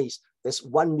 7 days. There's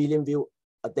 1 million views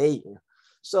a day. You know?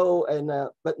 So, and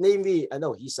but Namewee, I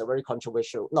know he's a very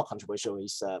controversial, not controversial,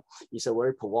 he's a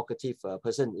very provocative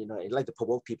person, you know, he like to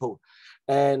provoke people.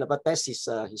 And, but that's his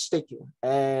stake.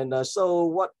 And so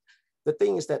what the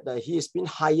thing is that he has been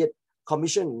hired,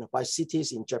 commissioned by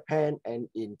cities in Japan and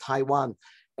in Taiwan,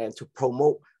 and to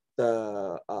promote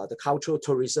the cultural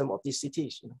tourism of these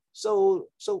cities, you know.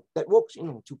 So that works, you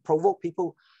know, to provoke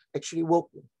people actually work.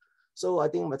 So I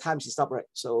think my time is up, right?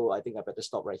 So I think I better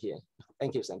stop right here.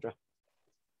 Thank you, Sandra.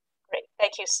 Great,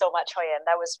 thank you so much, Hoyen.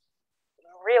 That was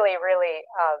really, really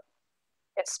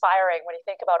inspiring when you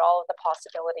think about all of the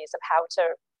possibilities of how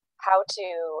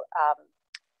to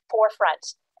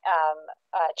forefront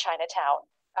Chinatown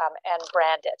and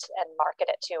brand it and market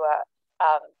it to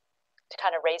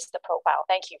kind of raise the profile.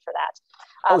 Thank you for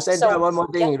that. Sandra, one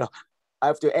more thing, yeah. You know, I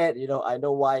have to add, you know, I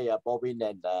know why Bobin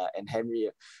and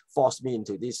Henry forced me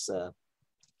into this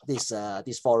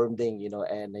forum thing, you know,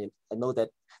 and I know that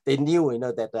they knew, you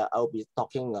know, that I'll be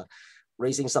talking,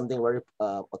 raising something very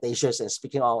audacious and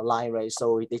speaking online, right?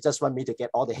 So they just want me to get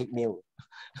all the hate mail.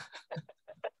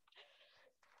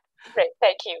 Great,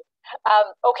 thank you.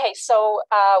 Okay, so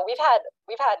we've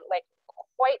had like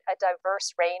quite a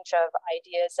diverse range of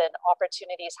ideas and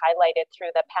opportunities highlighted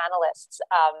through the panelists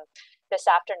this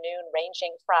afternoon,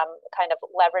 ranging from kind of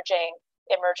leveraging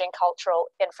emerging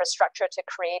cultural infrastructure to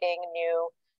creating new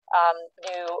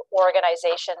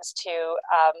organizations to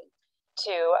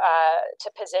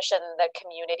position the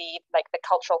community, like the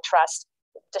cultural trust,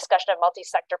 discussion of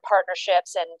multi-sector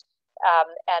partnerships and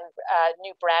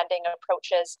new branding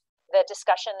approaches, the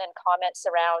discussion and comments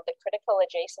around the critical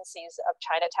adjacencies of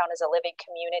Chinatown as a living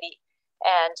community,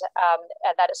 and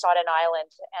that it's not an island,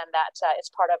 and that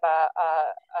it's part of a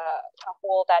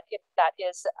whole that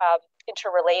is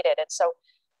interrelated. And so,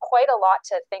 quite a lot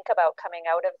to think about coming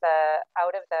out of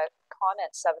the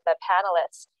comments of the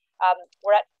panelists.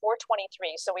 We're at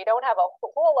 4:23, so we don't have a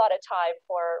whole lot of time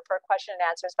for question and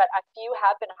answers, but a few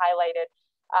have been highlighted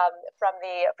from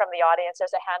the audience.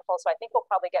 There's a handful, so I think we'll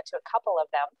probably get to a couple of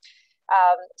them.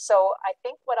 So I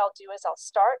think what I'll do is I'll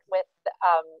start with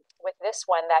this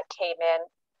one that came in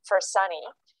for Sunny,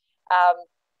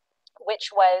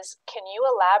 which was, can you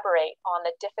elaborate on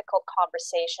the difficult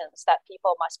conversations that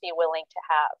people must be willing to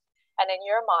have? And in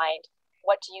your mind,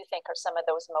 what do you think are some of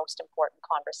those most important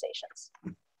conversations?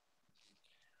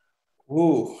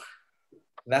 Ooh,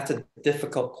 that's a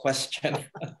difficult question.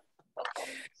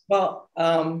 Well,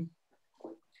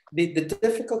 the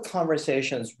difficult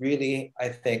conversations really, I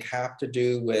think, have to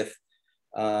do with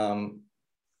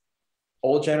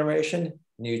old generation,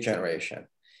 new generation,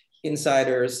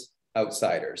 insiders,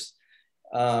 outsiders.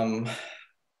 While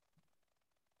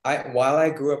I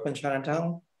grew up in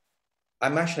Chinatown,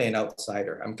 I'm actually an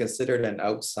outsider. I'm considered an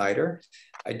outsider.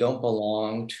 I don't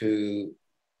belong to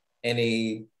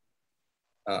any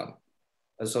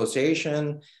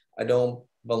association. I don't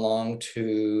belong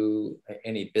to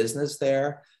any business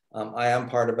there. I am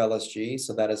part of LSG,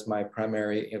 so that is my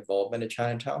primary involvement in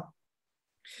Chinatown.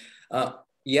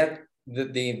 Yet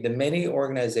the many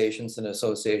organizations and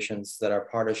associations that are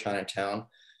part of Chinatown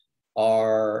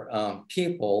are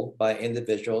people by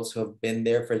individuals who have been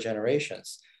there for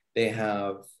generations. They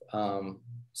have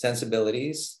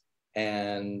sensibilities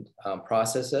and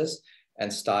processes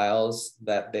and styles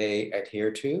that they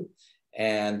adhere to,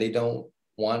 and they don't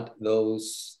want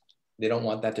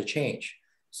that to change.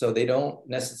 So they don't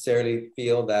necessarily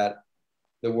feel that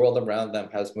the world around them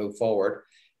has moved forward,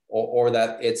 or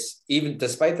that it's, even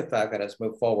despite the fact that it's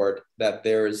moved forward, that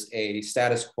there's a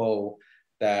status quo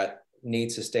that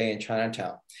needs to stay in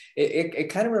Chinatown. It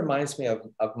kind of reminds me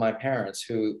of my parents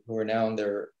who are now in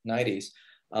their 90s.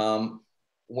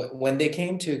 When they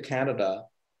came to Canada,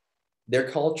 their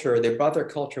culture, they brought their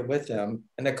culture with them,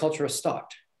 and the culture was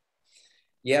stopped.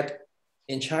 Yet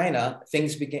in China,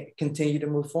 things continue to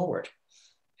move forward.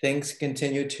 Things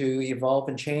continue to evolve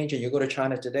and change, and you go to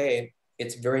China today,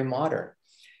 it's very modern.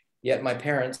 Yet my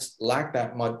parents lack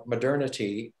that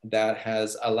modernity that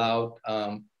has allowed,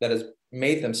 that has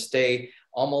made them stay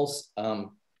almost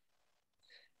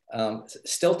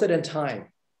stilted in time.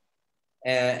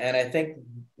 And I think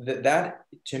that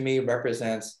to me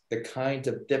represents the kind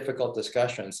of difficult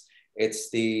discussions.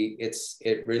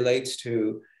 It relates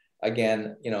to,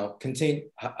 again,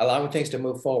 allowing things to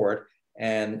move forward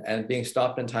and being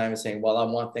stopped in time and saying, well, I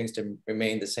want things to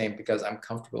remain the same because I'm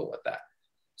comfortable with that.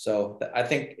 So I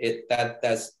think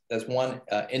that's one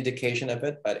indication of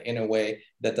it, but in a way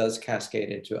that does cascade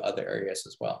into other areas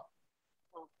as well.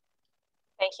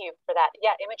 Thank you for that.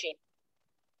 Yeah, Imogene.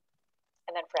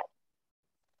 And then Fred.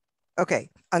 Okay,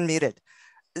 unmuted.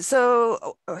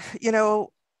 So,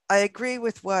 I agree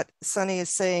with what Sunny is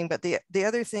saying, but the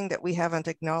other thing that we haven't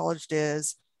acknowledged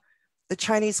is the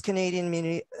Chinese-Canadian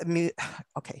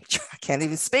okay, I can't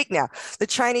even speak now. The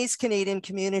Chinese-Canadian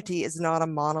community is not a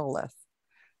monolith.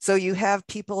 So you have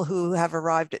people who have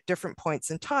arrived at different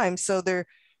points in time. So their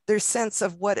sense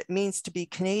of what it means to be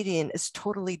Canadian is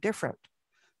totally different.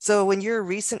 So when you're a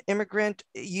recent immigrant,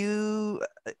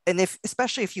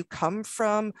 especially if you come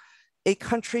from a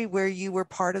country where you were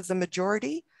part of the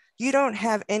majority, you don't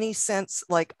have any sense.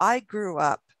 Like, I grew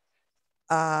up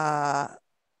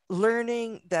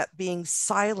learning that being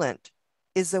silent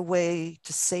is a way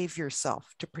to save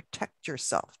yourself, to protect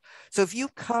yourself. So if you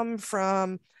come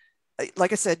from,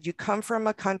 like I said, you come from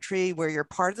a country where you're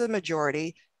part of the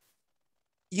majority,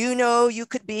 you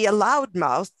could be a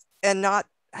loudmouth and not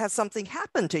have something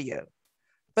happen to you.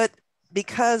 But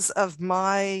because of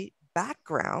my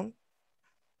background,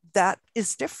 that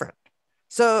is different.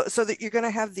 So that you're going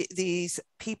to have these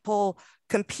people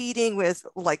competing with,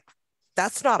 like,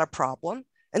 that's not a problem.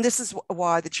 And this is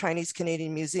why the Chinese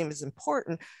Canadian Museum is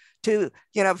important to,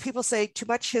 people say too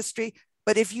much history,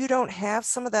 but if you don't have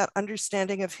some of that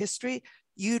understanding of history,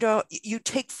 you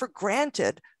take for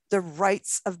granted the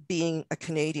rights of being a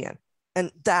Canadian.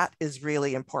 And that is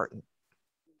really important.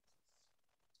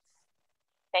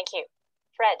 Thank you.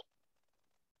 Fred.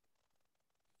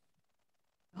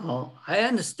 Oh, I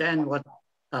understand what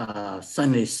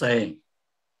Sunny is saying.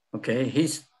 Okay,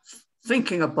 he's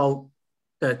thinking about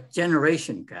the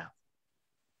generation gap.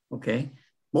 Okay,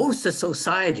 most of the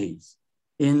societies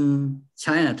in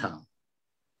Chinatown,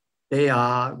 they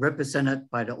are represented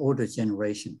by the older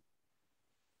generation.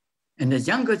 And the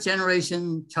younger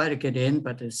generation try to get in,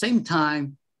 but at the same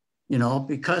time,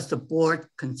 because the board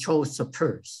controls the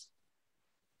purse.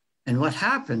 And what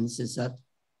happens is that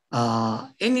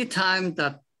anytime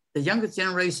that the younger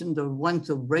generation, the ones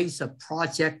to raise a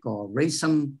project or raise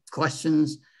some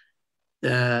questions,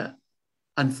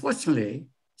 unfortunately,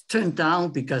 it's turned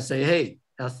down because they say, hey,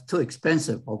 that's too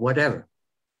expensive or whatever.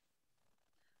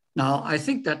 Now, I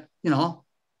think that,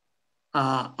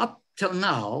 up till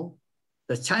now,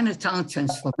 the Chinatown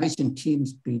transformation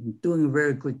team's been doing a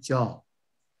very good job.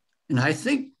 And I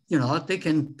think, they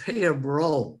can play a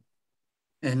role.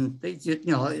 And they,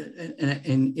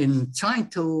 in trying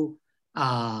to,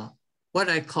 what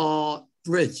I call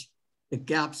bridge the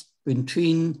gaps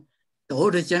between the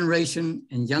older generation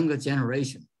and younger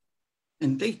generation.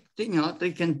 And they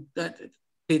can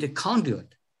be the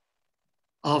conduit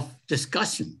of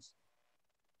discussions.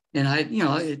 And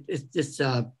it's just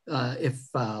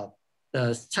if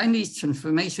the Chinese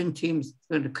transformation team is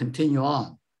going to continue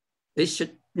on, it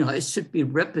should be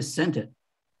represented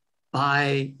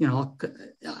by,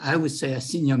 I would say a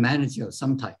senior manager of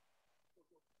some type.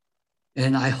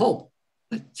 And I hope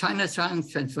the Chinatown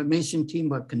transformation team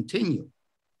will continue,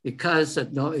 because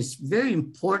it's very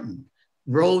important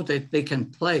role that they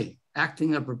can play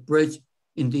acting as a bridge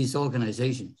in these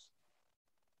organizations.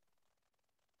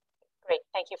 Great,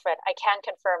 thank you, Fred. I can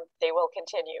confirm they will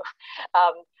continue.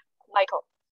 Michael.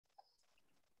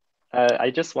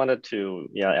 I just wanted to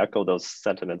echo those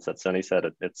sentiments that Sunny said.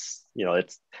 It's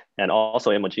and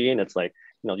also Imogen, it's like,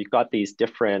 you've got these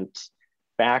different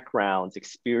backgrounds,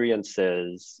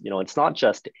 experiences, it's not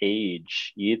just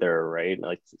age either, right?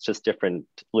 Like, it's just different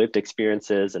lived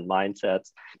experiences and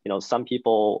mindsets. Some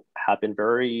people have been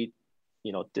very,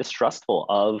 distrustful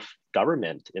of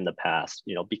government in the past,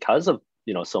 because of,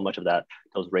 so much of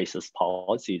those racist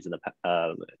policies in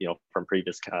the, from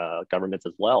previous governments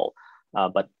as well.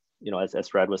 But as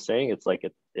Fred was saying, it's like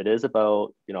it is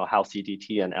about how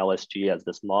CDT and LSG as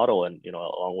this model, and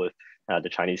along with the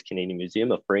Chinese Canadian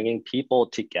Museum, of bringing people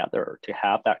together to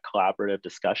have that collaborative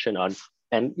discussion on,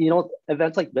 and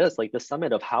events like this, like the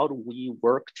summit, of how do we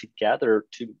work together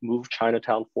to move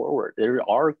Chinatown forward. There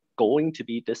are going to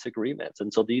be disagreements,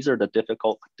 and so these are the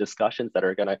difficult discussions that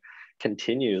are going to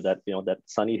continue. That that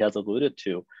Sunny has alluded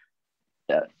to.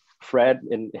 Fred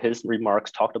in his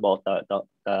remarks talked about the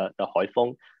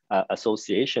Haifeng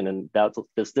Association, and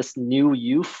there's this new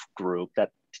youth group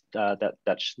that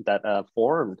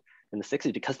formed in the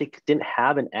 60s because they didn't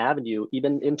have an avenue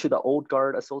even into the old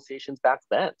guard associations back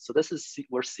then. So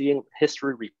we're seeing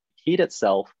history repeat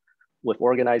itself with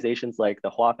organizations like the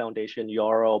Hua Foundation,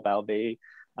 Yarrow, Baobei,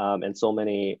 and so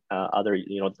many other,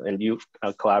 and youth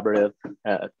collaborative,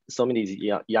 so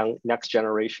many young next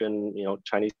generation,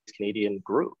 Chinese Canadian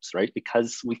groups, right?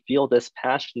 Because we feel this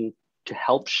passion to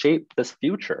help shape this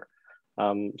future.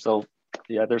 So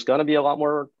yeah, there's going to be a lot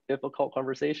more difficult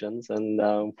conversations, and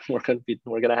we're going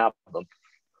to have them.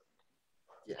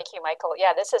 Yeah. Thank you, Michael.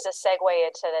 Yeah, this is a segue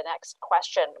into the next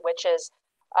question, which is,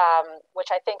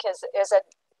 which I think is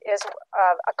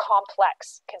a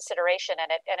complex consideration,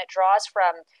 and it draws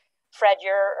from Fred,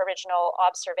 your original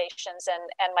observations,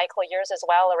 and Michael, yours as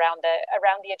well, around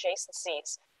the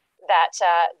adjacencies that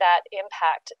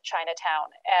impact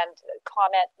Chinatown, and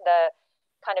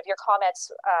your comments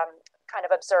kind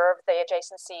of observe the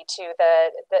adjacency to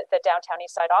the downtown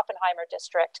Eastside Oppenheimer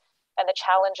district and the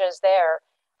challenges there.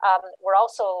 We're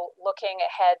also looking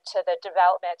ahead to the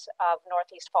development of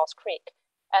Northeast Falls Creek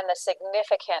and the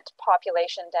significant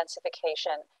population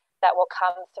densification that will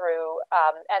come through,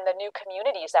 and the new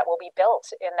communities that will be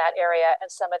built in that area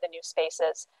and some of the new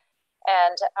spaces.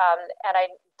 And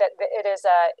it is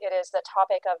the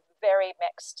topic of very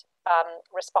mixed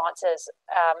responses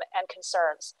and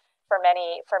concerns for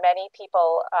many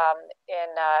people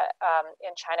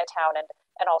in Chinatown,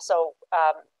 and also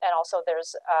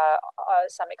there's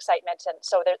some excitement, and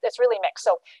so it's really mixed.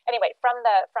 So anyway, from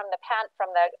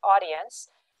the audience,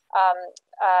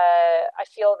 I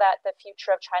feel that the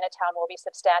future of Chinatown will be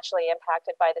substantially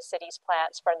impacted by the city's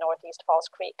plans for Northeast Falls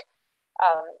Creek,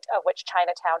 of which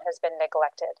Chinatown has been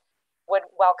neglected. Would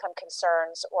welcome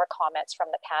concerns or comments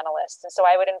from the panelists. And so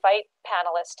I would invite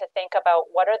panelists to think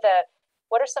about what are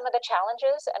some of the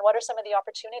challenges and what are some of the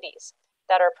opportunities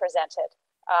that are presented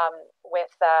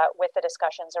with the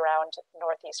discussions around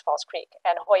Northeast Falls Creek.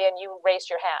 And Hoyan, you raised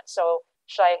your hand, so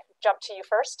should I jump to you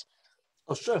first?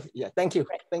 Oh, sure. Yeah, thank you.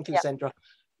 Great. Thank you, Yeah. Sandra.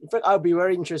 In fact, I'll be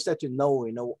very interested to know,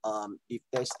 if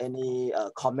there's any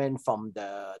comment from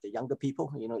the younger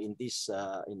people, in this,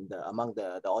 among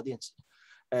the audience.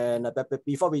 And but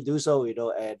before we do so,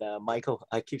 and Michael,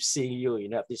 I keep seeing you,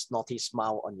 have this naughty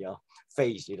smile on your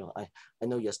face. I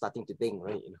know you're starting to think,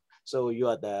 right? So you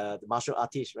are the martial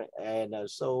artist, right? And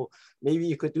so maybe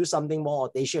you could do something more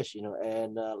audacious,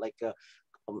 and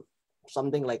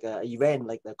something like an event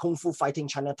like the Kung Fu Fighting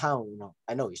Chinatown.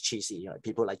 I know it's cheesy.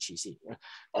 People like cheesy.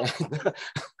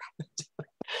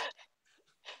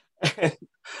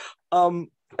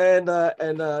 And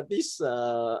this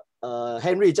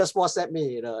Henry just WhatsApp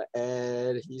me,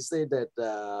 and he said that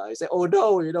he said, oh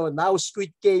no, now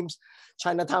Squid Games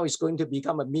Chinatown is going to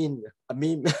become a meme.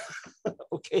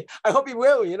 Okay, I hope it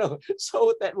will,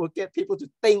 so that will get people to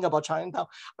think about Chinatown.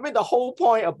 I mean, the whole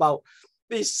point about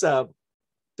this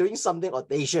doing something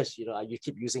audacious, you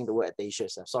keep using the word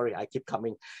audacious. I'm sorry, I keep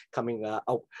coming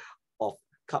out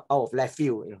of left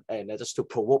field, and just to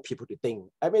provoke people to think.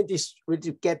 I mean, this really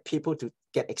to get people to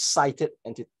get excited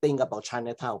and to think about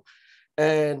Chinatown.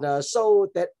 And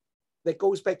so that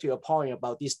goes back to your point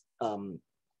about this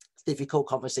difficult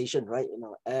conversation, right?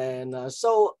 And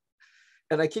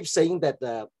and I keep saying that,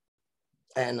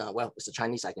 well, it's a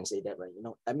Chinese, I can say that, right?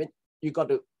 I mean, you got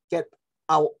to get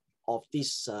out of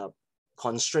this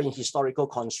historical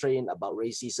constraint about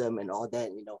racism and all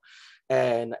that,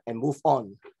 and move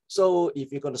on. So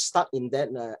if you're going to start in that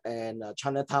and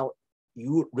Chinatown,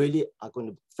 you really are going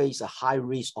to face a high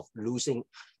risk of losing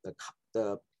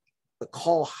the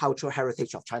core cultural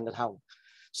heritage of Chinatown.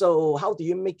 So how do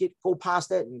you make it go past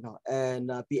that,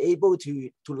 and be able to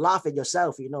laugh at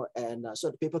yourself, and so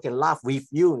that people can laugh with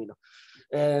you,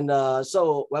 And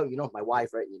so, well, my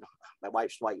wife, right, my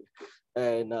wife's white,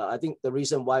 and I think the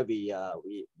reason why we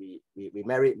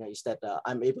married is that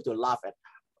I'm able to laugh at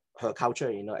her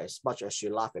culture, as much as she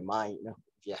laugh at mine,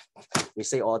 Yeah, we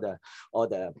say all the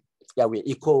we're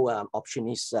equal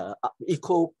opportunities,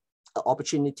 equal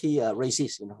opportunity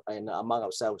racists, and among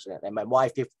ourselves. And my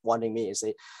wife keeps wanting me and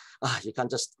say, you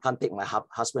can't take my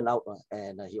husband out,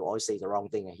 and he always says the wrong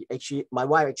thing. And my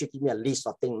wife actually gave me a list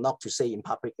of things not to say in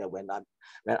public when I'm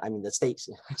in the States.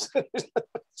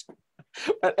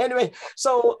 But anyway,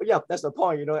 so yeah, that's the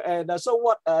point, And so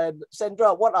what,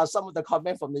 Sandra, what are some of the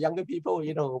comments from the younger people,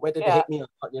 whether they hate me or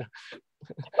not,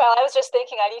 Well, I was just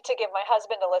thinking I need to give my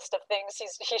husband a list of things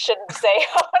he shouldn't say.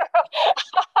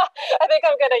 I think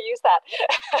I'm going to use that.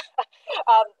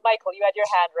 Michael, you had your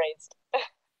hand raised.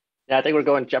 Yeah, I think we're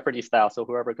going Jeopardy style. So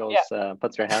whoever goes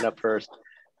puts their hand up first.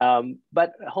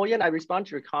 But Ho-Yen, I respond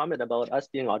to your comment about us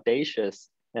being audacious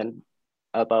and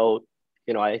about,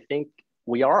 I think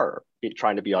we are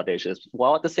trying to be audacious.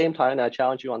 While at the same time, I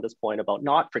challenge you on this point about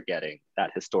not forgetting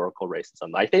that historical racism.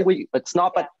 I think but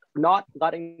not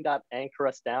letting that anchor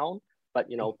us down, but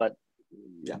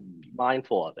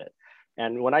mindful of it.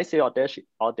 And when I say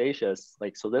audacious,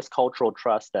 so this cultural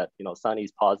trust that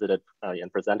Sunny's posited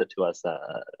and presented to us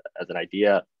as an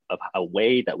idea of a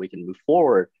way that we can move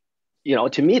forward,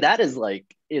 to me that is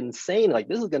insane.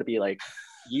 This is going to be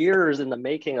years in the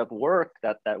making of work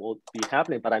that will be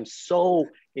happening. But I'm so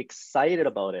excited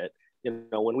about it.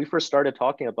 When we first started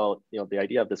talking about the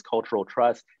idea of this cultural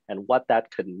trust and what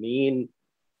that could mean,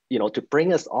 to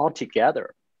bring us all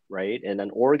together, right, in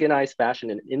an organized fashion,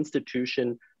 an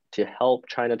institution to help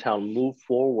Chinatown move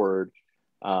forward,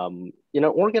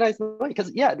 organized,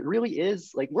 because it really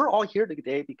is we're all here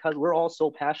today because we're all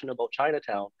so passionate about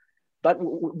Chinatown, but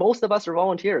most of us are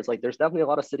volunteers. There's definitely a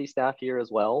lot of city staff here as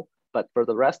well, but for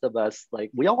the rest of us,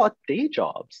 we all have day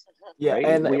jobs. Yeah, right?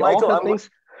 and we Michael, all have things.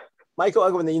 Michael,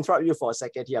 I'm going to interrupt you for a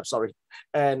second here. I'm sorry.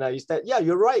 And you said, yeah,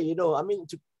 you're right. I mean,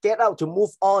 to get out, to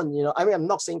move on, I mean, I'm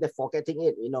not saying that forgetting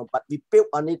it, but we built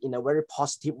on it in a very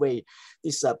positive way.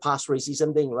 This past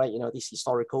racism thing, right? This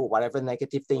historical, whatever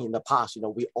negative thing in the past,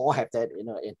 we all have that, and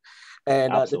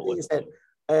the thing is that,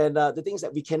 the things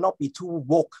that we cannot be too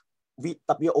woke,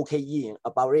 WOKE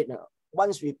about it.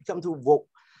 Once we become too woke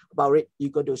about it,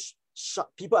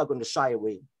 people are going to shy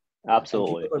away.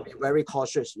 Absolutely. And people are going to be very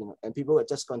cautious, and people are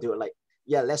just going to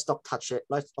let's not touch it.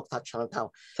 Let's not touch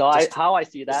Chinatown. So how I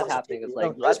see that happening is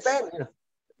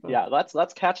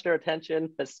let's catch their attention,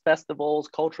 festivals,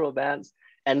 cultural events,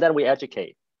 and then we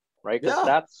educate, right? Because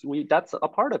that's a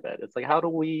part of it. It's how do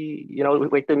we,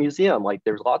 the museum,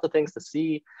 there's lots of things to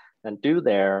see and do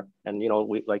there, and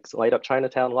we light up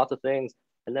Chinatown, lots of things,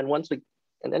 and then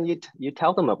you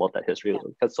tell them about that history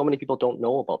because so many people don't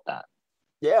know about that.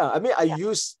 Yeah, I mean, I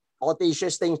use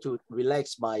audacious things to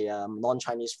relax my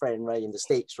non-Chinese friend, right, in the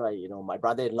States, right, my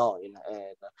brother-in-law, and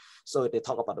so they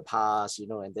talk about the past,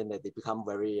 and then they become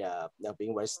very,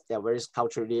 they're very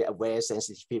culturally aware,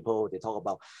 sensitive people. They talk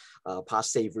about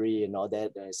past slavery and all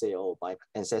that, and I say, oh, my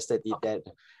ancestor did that,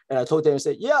 and I told them,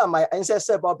 yeah, my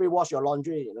ancestor probably washed your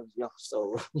laundry,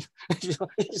 so you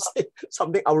say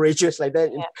something outrageous like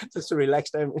that, just to relax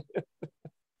them.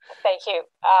 Thank you.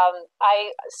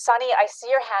 Sunny, I see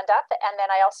your hand up, and then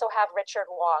I also have Richard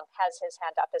Wong has his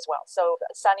hand up as well. So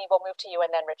Sunny, we'll move to you,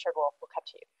 and then Richard will come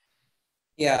to you.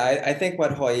 Yeah, I think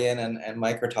what Ho-Yen and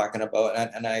Mike are talking about,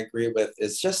 and I agree with,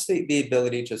 is just the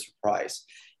ability to surprise.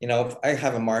 I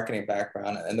have a marketing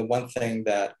background, and the one thing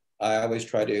that I always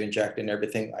try to inject in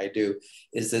everything I do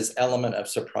is this element of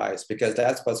surprise, because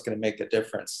that's what's going to make a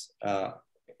difference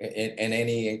in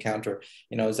any encounter,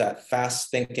 is that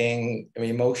fast thinking,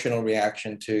 emotional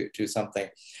reaction to something.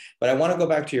 But I want to go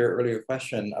back to your earlier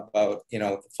question about,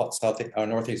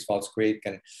 Northeast Falls Creek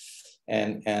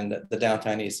and the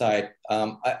downtown east side.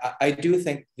 I do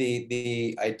think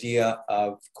the idea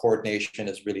of coordination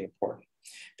is really important,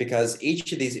 because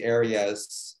each of these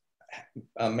areas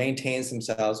maintains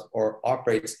themselves or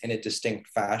operates in a distinct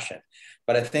fashion.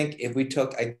 But I think if we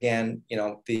took, again,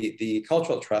 the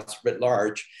cultural trust writ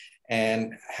large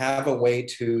and have a way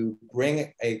to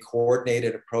bring a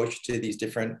coordinated approach to these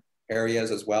different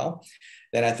areas as well,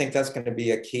 then I think that's going to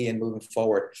be a key in moving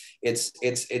forward. It's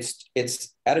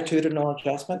attitudinal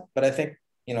adjustment, but I think,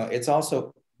 you know, it's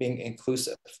also being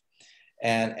inclusive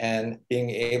and being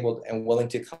able and willing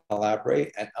to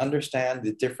collaborate and understand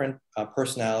the different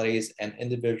personalities and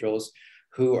individuals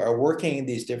who are working in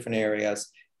these different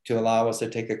areas to allow us to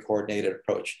take a coordinated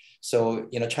approach. So,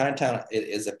 you know, Chinatown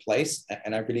is a place,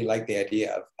 and I really like the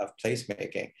idea of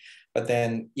placemaking, but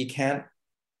then you can't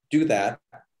do that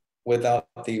without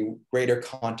the greater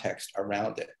context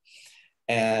around it.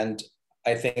 And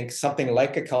I think something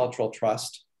like a cultural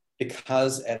trust,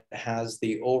 because it has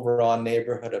the overall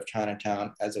neighborhood of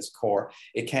Chinatown as its core,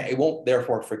 it won't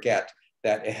therefore forget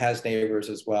that it has neighbors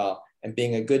as well. And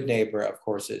being a good neighbor, of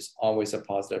course, is always a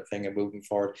positive thing and moving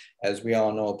forward, as we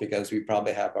all know, because we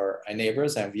probably have our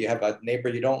neighbors, and if you have a neighbor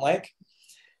you don't like,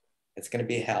 it's going to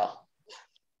be hell.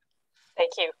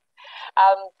 Thank you.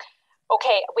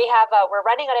 Okay, we're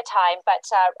running out of time, but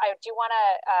I do want to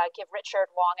give Richard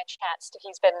Wong a chance.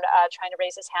 He's been trying to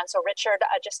raise his hand. So Richard,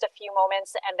 just a few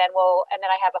moments, and then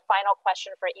I have a final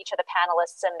question for each of the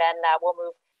panelists, and then we'll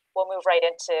move right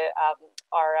into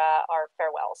our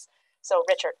farewells. So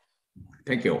Richard.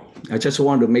 Thank you. I just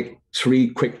want to make 3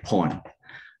 quick points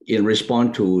in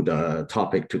response to the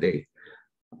topic today.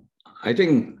 I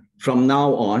think from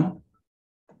now on,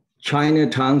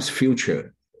 Chinatown's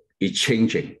future is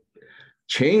changing.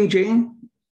 Changing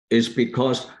is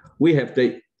because we have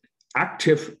the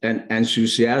active and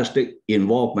enthusiastic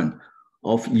involvement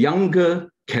of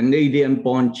younger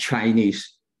Canadian-born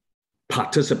Chinese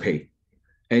participate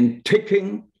and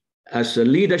taking as a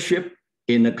leadership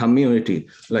in the community,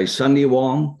 like Sunny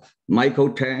Wong,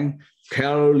 Michael Tang,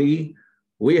 Carol Lee.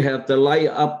 We have the Light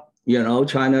Up, you know,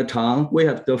 Chinatown. We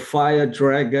have the Fire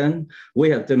Dragon. We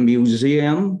have the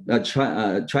museum,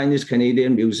 Chinese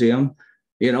Canadian Museum,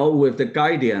 you know, with the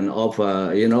guardian of,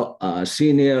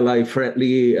 senior like Fred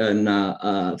Lee and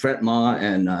Fred Ma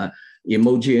and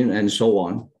Imogen and so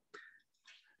on.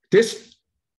 This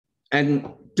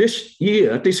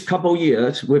couple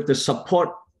years, with the support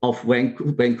of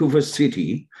Vancouver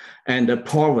City and the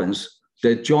province,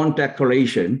 the joint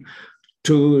declaration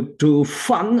to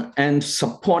fund and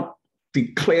support,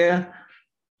 declare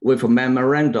with a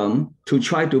memorandum to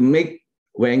try to make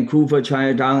Vancouver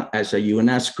Chinatown as a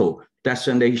UNESCO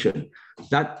destination.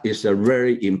 That is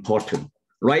very important.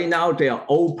 Right now, they are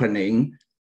opening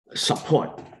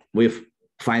support with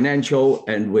financial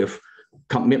and with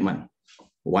commitment,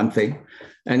 one thing.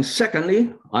 And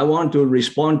secondly, I want to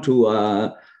respond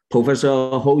to Professor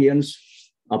Hoyens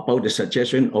about the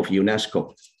suggestion of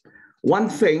UNESCO. One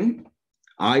thing,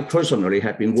 I personally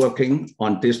have been working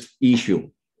on this issue.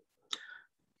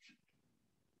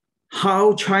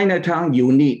 How Chinatown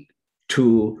unique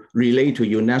to relate to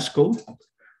UNESCO?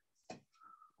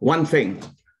 One thing,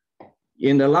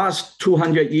 in the last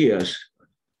 200 years,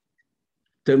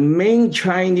 the main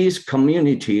Chinese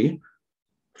community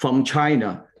from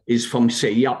China is from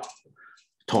Seiyap,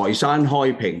 Taishan,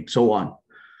 Haiping, so on.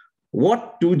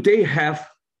 What do they have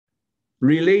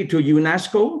relate to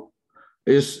UNESCO?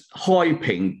 Is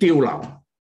Haiping Diulao.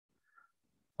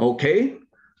 Okay,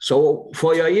 so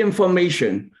for your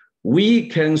information, we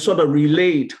can sort of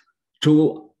relate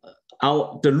to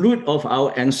the root of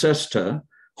our ancestor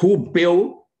who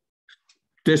built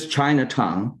this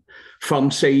Chinatown from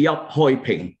Seiyap,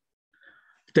 Haiping.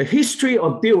 The history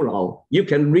of Diulao, you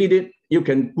can read it, you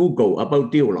can Google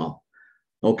about Diulao.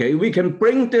 Okay, we can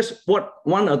bring this,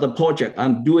 one of the projects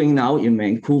I'm doing now in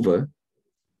Vancouver,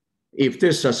 if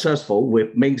this is successful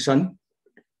with Mason,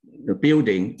 the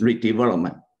building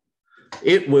redevelopment,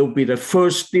 it will be the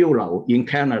first Diulao in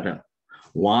Canada.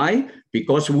 Why?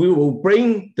 Because we will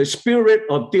bring the spirit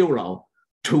of Diulao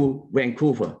to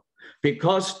Vancouver.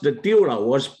 Because the Diulao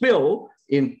was built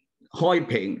in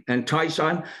Haiping and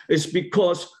Taishan, is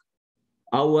because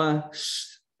our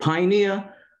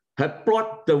pioneer have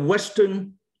brought the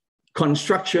Western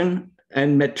construction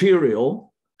and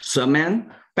material, cement,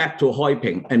 back to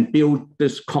Haiping and build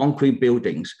these concrete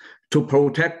buildings to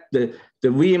protect the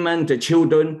women, the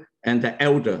children, and the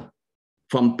elder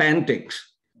from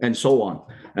bandits and so on,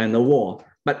 and the war.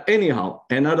 But anyhow,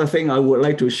 another thing I would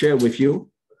like to share with you,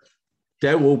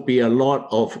 there will be a lot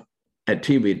of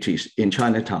activities in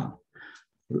Chinatown.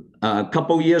 A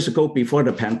couple years ago, before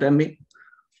the pandemic,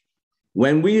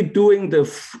 when we're doing the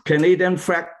Canadian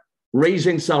flag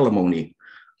raising ceremony,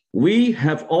 we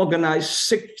have organized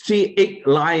 68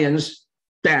 lions,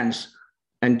 dance,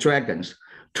 and dragons,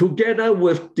 together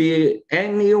with the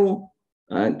annual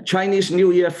Chinese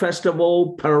New Year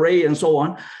festival, parade, and so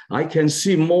on, I can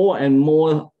see more and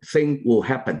more things will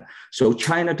happen. So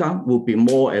Chinatown will be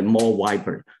more and more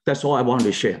vibrant. That's all I want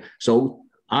to share. So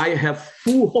I have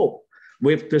full hope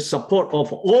with the support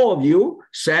of all of you,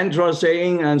 Sandra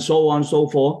saying, and so on and so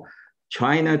forth,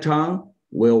 Chinatown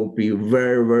will be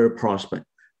very, very prosperous.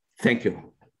 Thank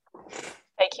you.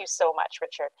 Thank you so much,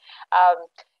 Richard.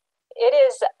 It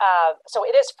is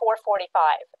 4:45,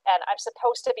 and I'm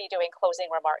supposed to be doing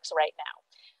closing remarks right now.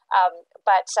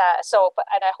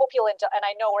 And I hope you'll enjoy. And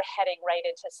I know we're heading right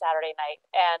into Saturday night,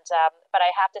 and but I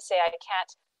have to say I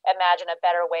can't imagine a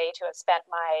better way to have spent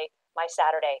my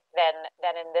Saturday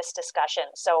than in this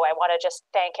discussion. So I want to just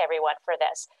thank everyone for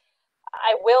this.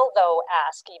 I will, though,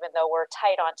 ask, even though we're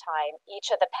tight on time,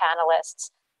 each of the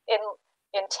panelists in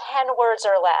 10 words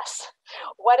or less,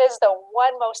 what is the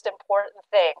one most important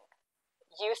thing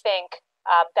you think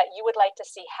that you would like to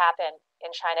see happen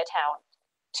in Chinatown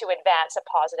to advance a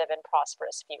positive and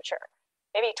prosperous future?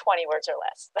 Maybe 20 words or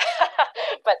less,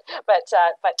 but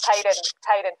tight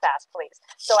and fast, please.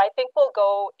 So I think we'll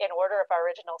go in order of our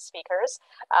original speakers.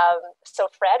 So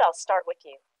Fred, I'll start with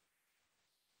you.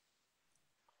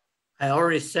 I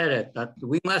already said it, that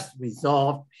we must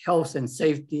resolve health and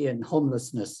safety and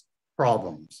homelessness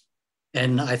problems.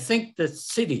 And I think the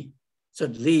city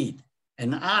should lead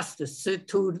and ask the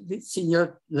two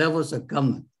senior levels of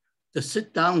government to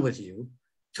sit down with you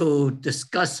to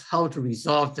discuss how to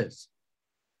resolve this.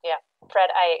 Yeah,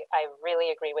 Fred, I really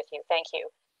agree with you. Thank you.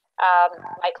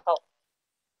 Michael.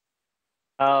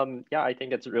 Yeah, I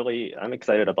think it's really, I'm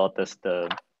excited about this, the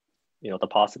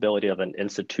possibility of an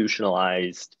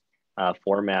institutionalized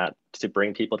format to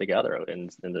bring people together in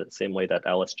the same way that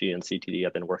LSG and CTD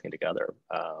have been working together,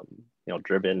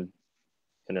 driven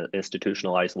in an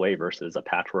institutionalized way versus a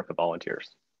patchwork of volunteers.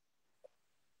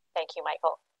 Thank you,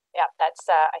 Michael. Yeah, that's,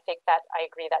 I think that I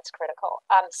agree, that's critical.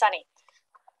 Sunny.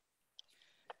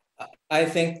 I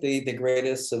think the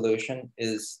greatest solution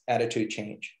is attitude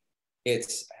change.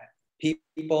 It's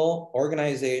people,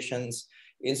 organizations,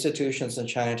 institutions in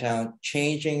Chinatown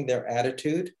changing their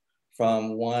attitude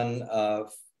from one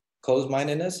of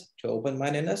closed-mindedness to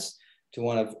open-mindedness, to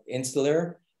one of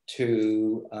insular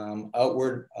to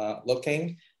outward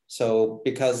looking. So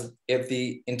because if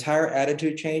the entire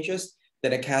attitude changes,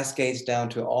 then it cascades down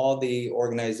to all the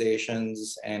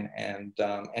organizations and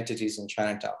entities in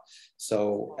Chinatown.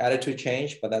 So attitude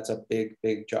change, but that's a big,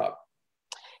 big job.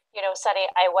 Sunny,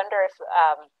 I wonder if,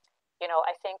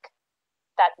 I think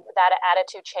that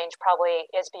attitude change probably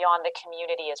is beyond the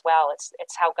community as well.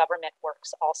 It's how government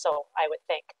works also, I would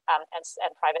think,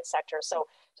 and private sector. So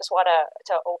just want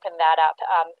to open that up.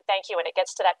 Thank you. And it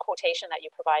gets to that quotation that you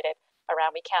provided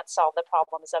around, we can't solve the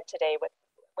problems of today with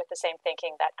the same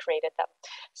thinking that created them.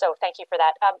 So thank you for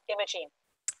that. Imogen.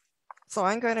 So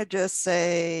I'm going to just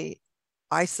say,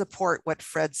 I support what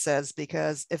Fred says,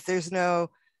 because if there's no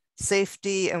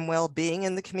safety and well-being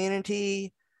in the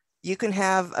community, you can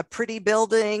have a pretty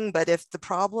building, but if the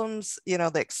problems,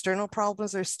 the external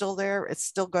problems are still there, it's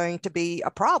still going to be a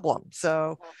problem.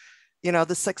 So,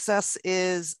 the success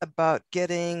is about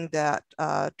getting that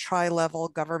tri-level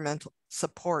governmental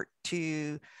support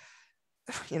to,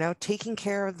 taking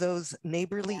care of those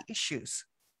neighborly issues.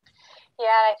 Yeah,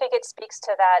 I think it speaks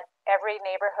to that every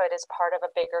neighborhood is part of a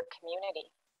bigger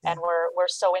community, and we're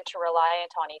so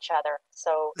interreliant on each other.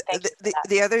 So thank you for that.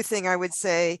 The other thing I would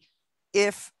say,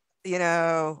 if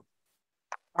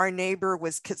our neighbor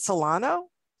was Kitsilano,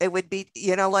 it would be,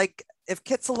 like if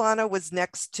Kitsilano was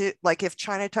next to, like if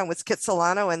Chinatown was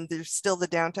Kitsilano and there's still the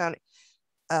downtown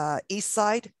east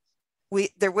side,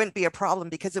 there wouldn't be a problem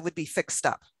because it would be fixed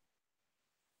up.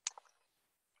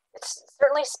 It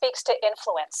certainly speaks to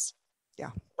influence.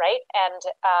 Yeah. Right. And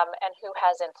who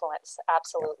has influence.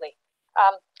 Absolutely.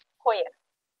 Yeah.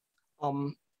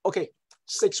 Hoyen. Okay.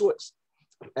 6 words.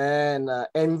 And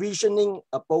envisioning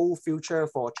a bold future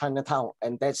for Chinatown.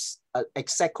 And that's an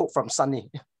exact quote from Sunny.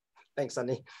 Thanks,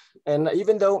 Sunny. And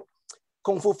even though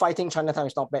Kung Fu fighting Chinatown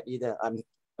is not bad either,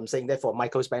 I'm saying that for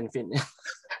Michael's benefit.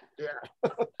 Yeah.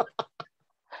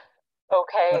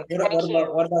 Okay.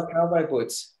 What about cowboy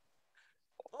boots?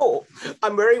 Oh,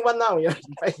 I'm wearing one now. Yeah.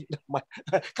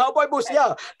 Cowboy boots,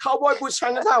 yeah. Cowboy boots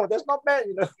Chinatown. That's not bad,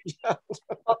 Yeah.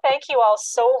 Well, thank you all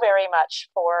so very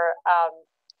much for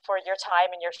your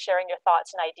time and your sharing your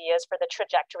thoughts and ideas for the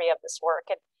trajectory of this work,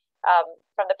 and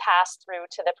from the past through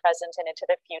to the present and into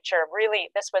the future. Really,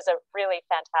 this was a really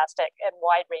fantastic and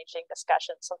wide-ranging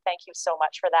discussion. So thank you so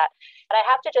much for that. And I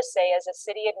have to just say, as a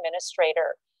city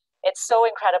administrator, it's so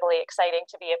incredibly exciting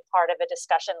to be a part of a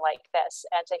discussion like this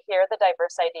and to hear the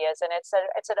diverse ideas. And it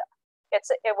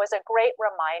was a great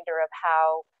reminder of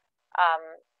how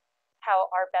how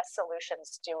our best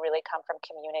solutions do really come from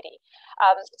community.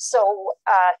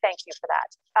 Thank you for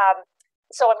that.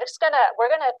 So we're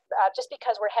gonna, just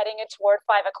because we're heading in toward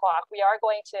 5 o'clock, we are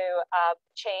going to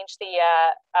change the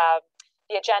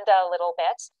agenda a little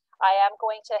bit. I am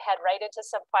going to head right into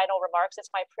some final remarks. It's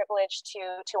my privilege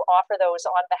to offer those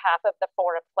on behalf of the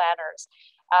forum planners.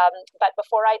 But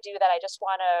before I do that, I just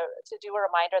want to do a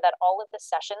reminder that all of the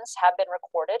sessions have been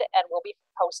recorded and will be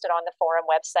posted on the forum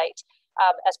website.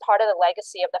 As part of the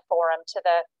legacy of the forum, to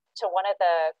one of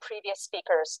the previous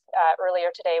speakers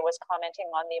earlier today was commenting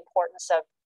on the importance of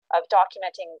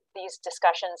documenting these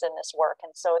discussions and this work,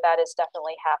 and so that is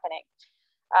definitely happening.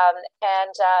 I'll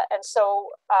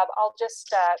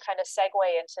just kind of segue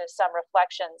into some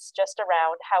reflections just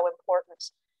around how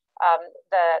important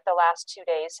the last 2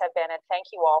 days have been, and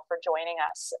thank you all for joining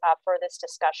us for this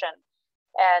discussion.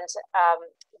 And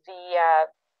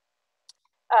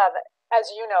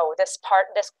as you know, this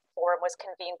forum was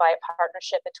convened by a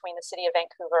partnership between the City of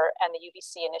Vancouver and the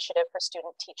UBC Initiative for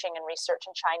Student Teaching and Research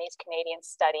in Chinese Canadian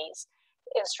Studies,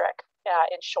 INSTRIC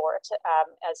in short,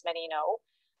 as many know.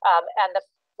 And the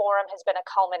forum has been a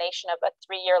culmination of a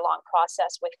 3-year-long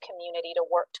process with community to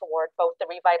work toward both the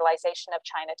revitalization of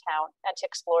Chinatown and to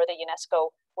explore the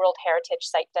UNESCO World Heritage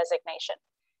Site designation.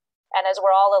 And as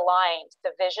we're all aligned,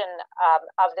 the vision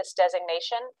of this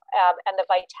designation and the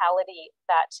vitality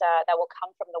that will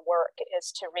come from the work is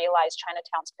to realize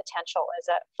Chinatown's potential as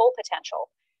a full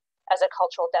potential as a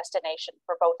cultural destination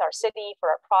for both our city, for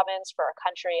our province, for our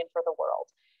country, and for the world.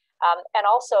 And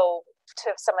also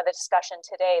to some of the discussion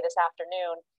today, this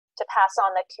afternoon, to pass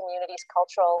on the community's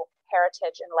cultural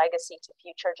heritage and legacy to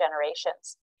future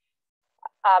generations.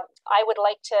 I would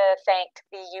like to thank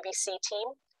the UBC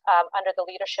team under the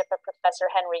leadership of Professor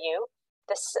Henry Yu.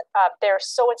 They're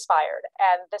so inspired,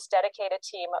 and this dedicated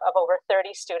team of over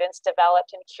 30 students developed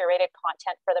and curated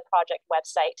content for the project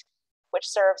website, which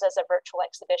serves as a virtual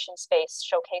exhibition space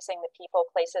showcasing the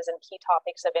people, places, and key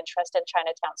topics of interest in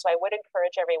Chinatown. So I would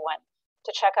encourage everyone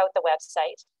to check out the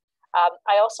website.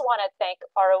 I also want to thank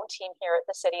our own team here at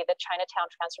the city, the Chinatown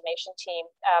Transformation Team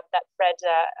that Fred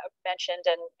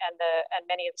mentioned and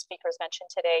many of the speakers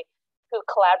mentioned today, who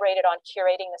collaborated on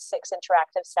curating the 6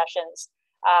 interactive sessions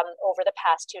over the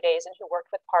past 2 days, and who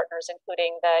worked with partners,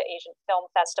 including the Asian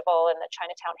Film Festival and the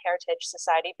Chinatown Heritage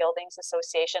Society Buildings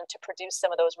Association, to produce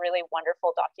some of those really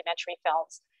wonderful documentary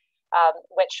films,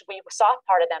 which we saw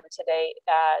part of them today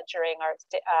during our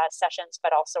sessions,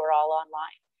 but also are all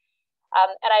online.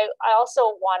 And I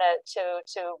also wanted to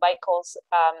Michael's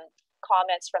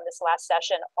comments from this last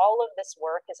session. All of this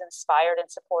work is inspired and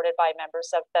supported by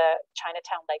members of the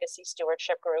Chinatown Legacy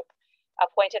Stewardship Group,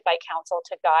 appointed by council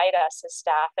to guide us as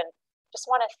staff. And just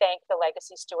want to thank the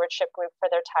Legacy Stewardship Group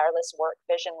for their tireless work,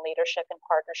 vision, leadership, and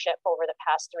partnership over the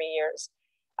past 3 years.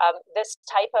 This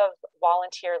type of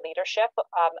volunteer leadership,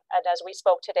 and as we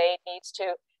spoke today, needs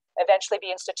to eventually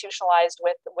be institutionalized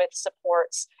with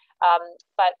supports.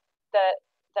 But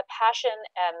the passion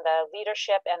and the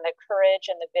leadership and the courage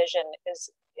and the vision is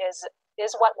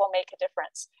what will make a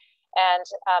difference. And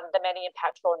the many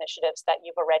impactful initiatives that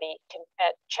you've already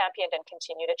championed and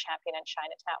continue to champion in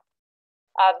Chinatown.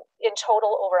 In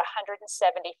total, over 175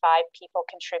 people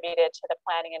contributed to the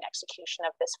planning and execution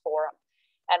of this forum.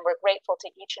 And we're grateful to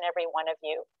each and every one of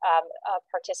you,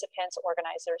 participants,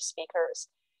 organizers, speakers.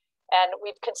 And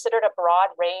we've considered a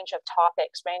broad range of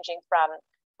topics ranging from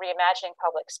reimagining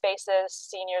public spaces,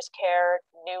 seniors care,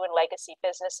 new and legacy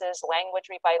businesses, language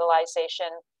revitalization,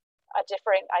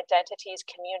 different identities,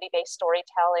 community-based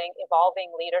storytelling, evolving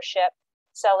leadership,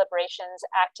 celebrations,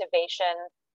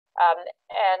 activation,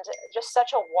 and just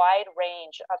such a wide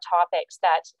range of topics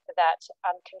that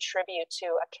contribute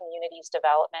to a community's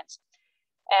development.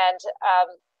 And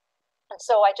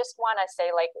so I just want to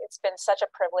say, like, it's been such a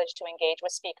privilege to engage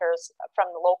with speakers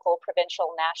from the local,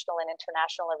 provincial, national, and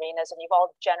international arenas, and you've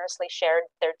all generously shared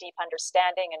their deep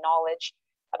understanding and knowledge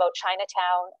about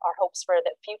Chinatown, our hopes for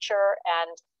the future,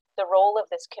 and the role of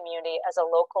this community as a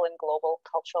local and global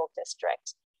cultural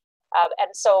district.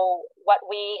 And so what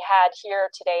we had here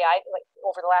today,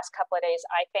 over the last couple of days,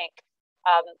 I think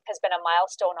has been a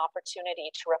milestone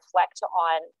opportunity to reflect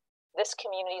on this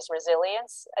community's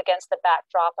resilience against the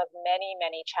backdrop of many,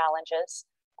 many challenges,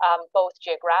 both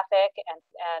geographic and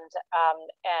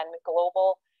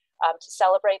global, to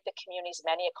celebrate the community's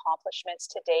many accomplishments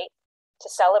to date,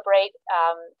 to celebrate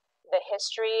the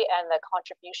history and the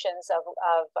contributions of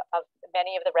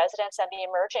many of the residents and the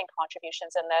emerging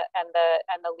contributions and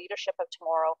the leadership of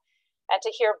tomorrow, and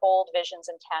to hear bold visions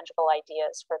and tangible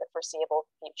ideas for the foreseeable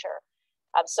future.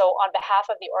 So on behalf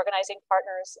of the organizing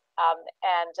partners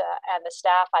and the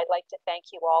staff, I'd like to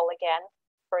thank you all again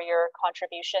for your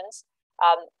contributions.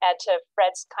 And to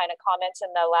Fred's kind of comments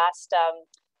in the last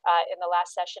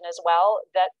session as well,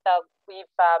 that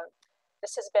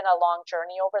this has been a long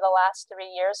journey over the last 3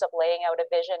 years of laying out a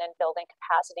vision and building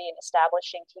capacity and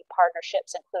establishing key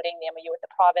partnerships, including the MOU with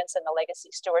the province and the Legacy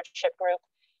Stewardship Group.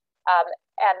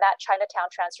 And that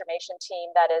Chinatown transformation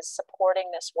team that is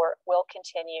supporting this work will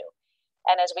continue.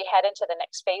 And as we head into the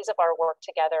next phase of our work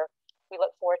together, we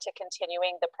look forward to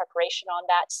continuing the preparation on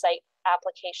that site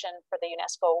application for the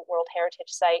UNESCO World Heritage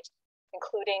Site,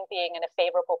 including being in a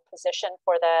favorable position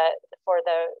for the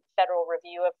federal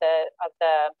review of the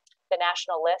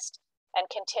national list, and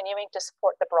continuing to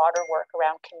support the broader work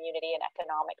around community and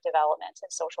economic development and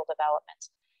social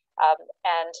development.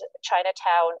 And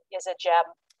Chinatown is a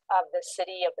gem of the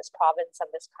city, of this province, of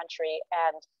this country,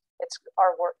 and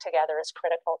our work together is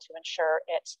critical to ensure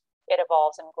it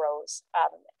evolves and grows,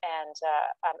 and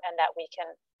that we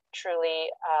can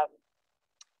truly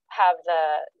have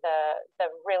the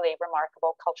really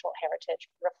remarkable cultural heritage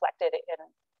reflected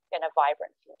in a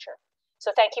vibrant future. So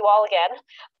thank you all again.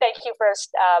 Thank you for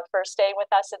staying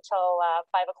with us until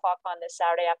 5 o'clock on this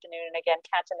Saturday afternoon. And again,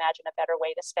 can't imagine a better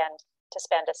way to spend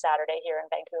a Saturday here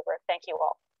in Vancouver. Thank you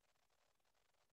all.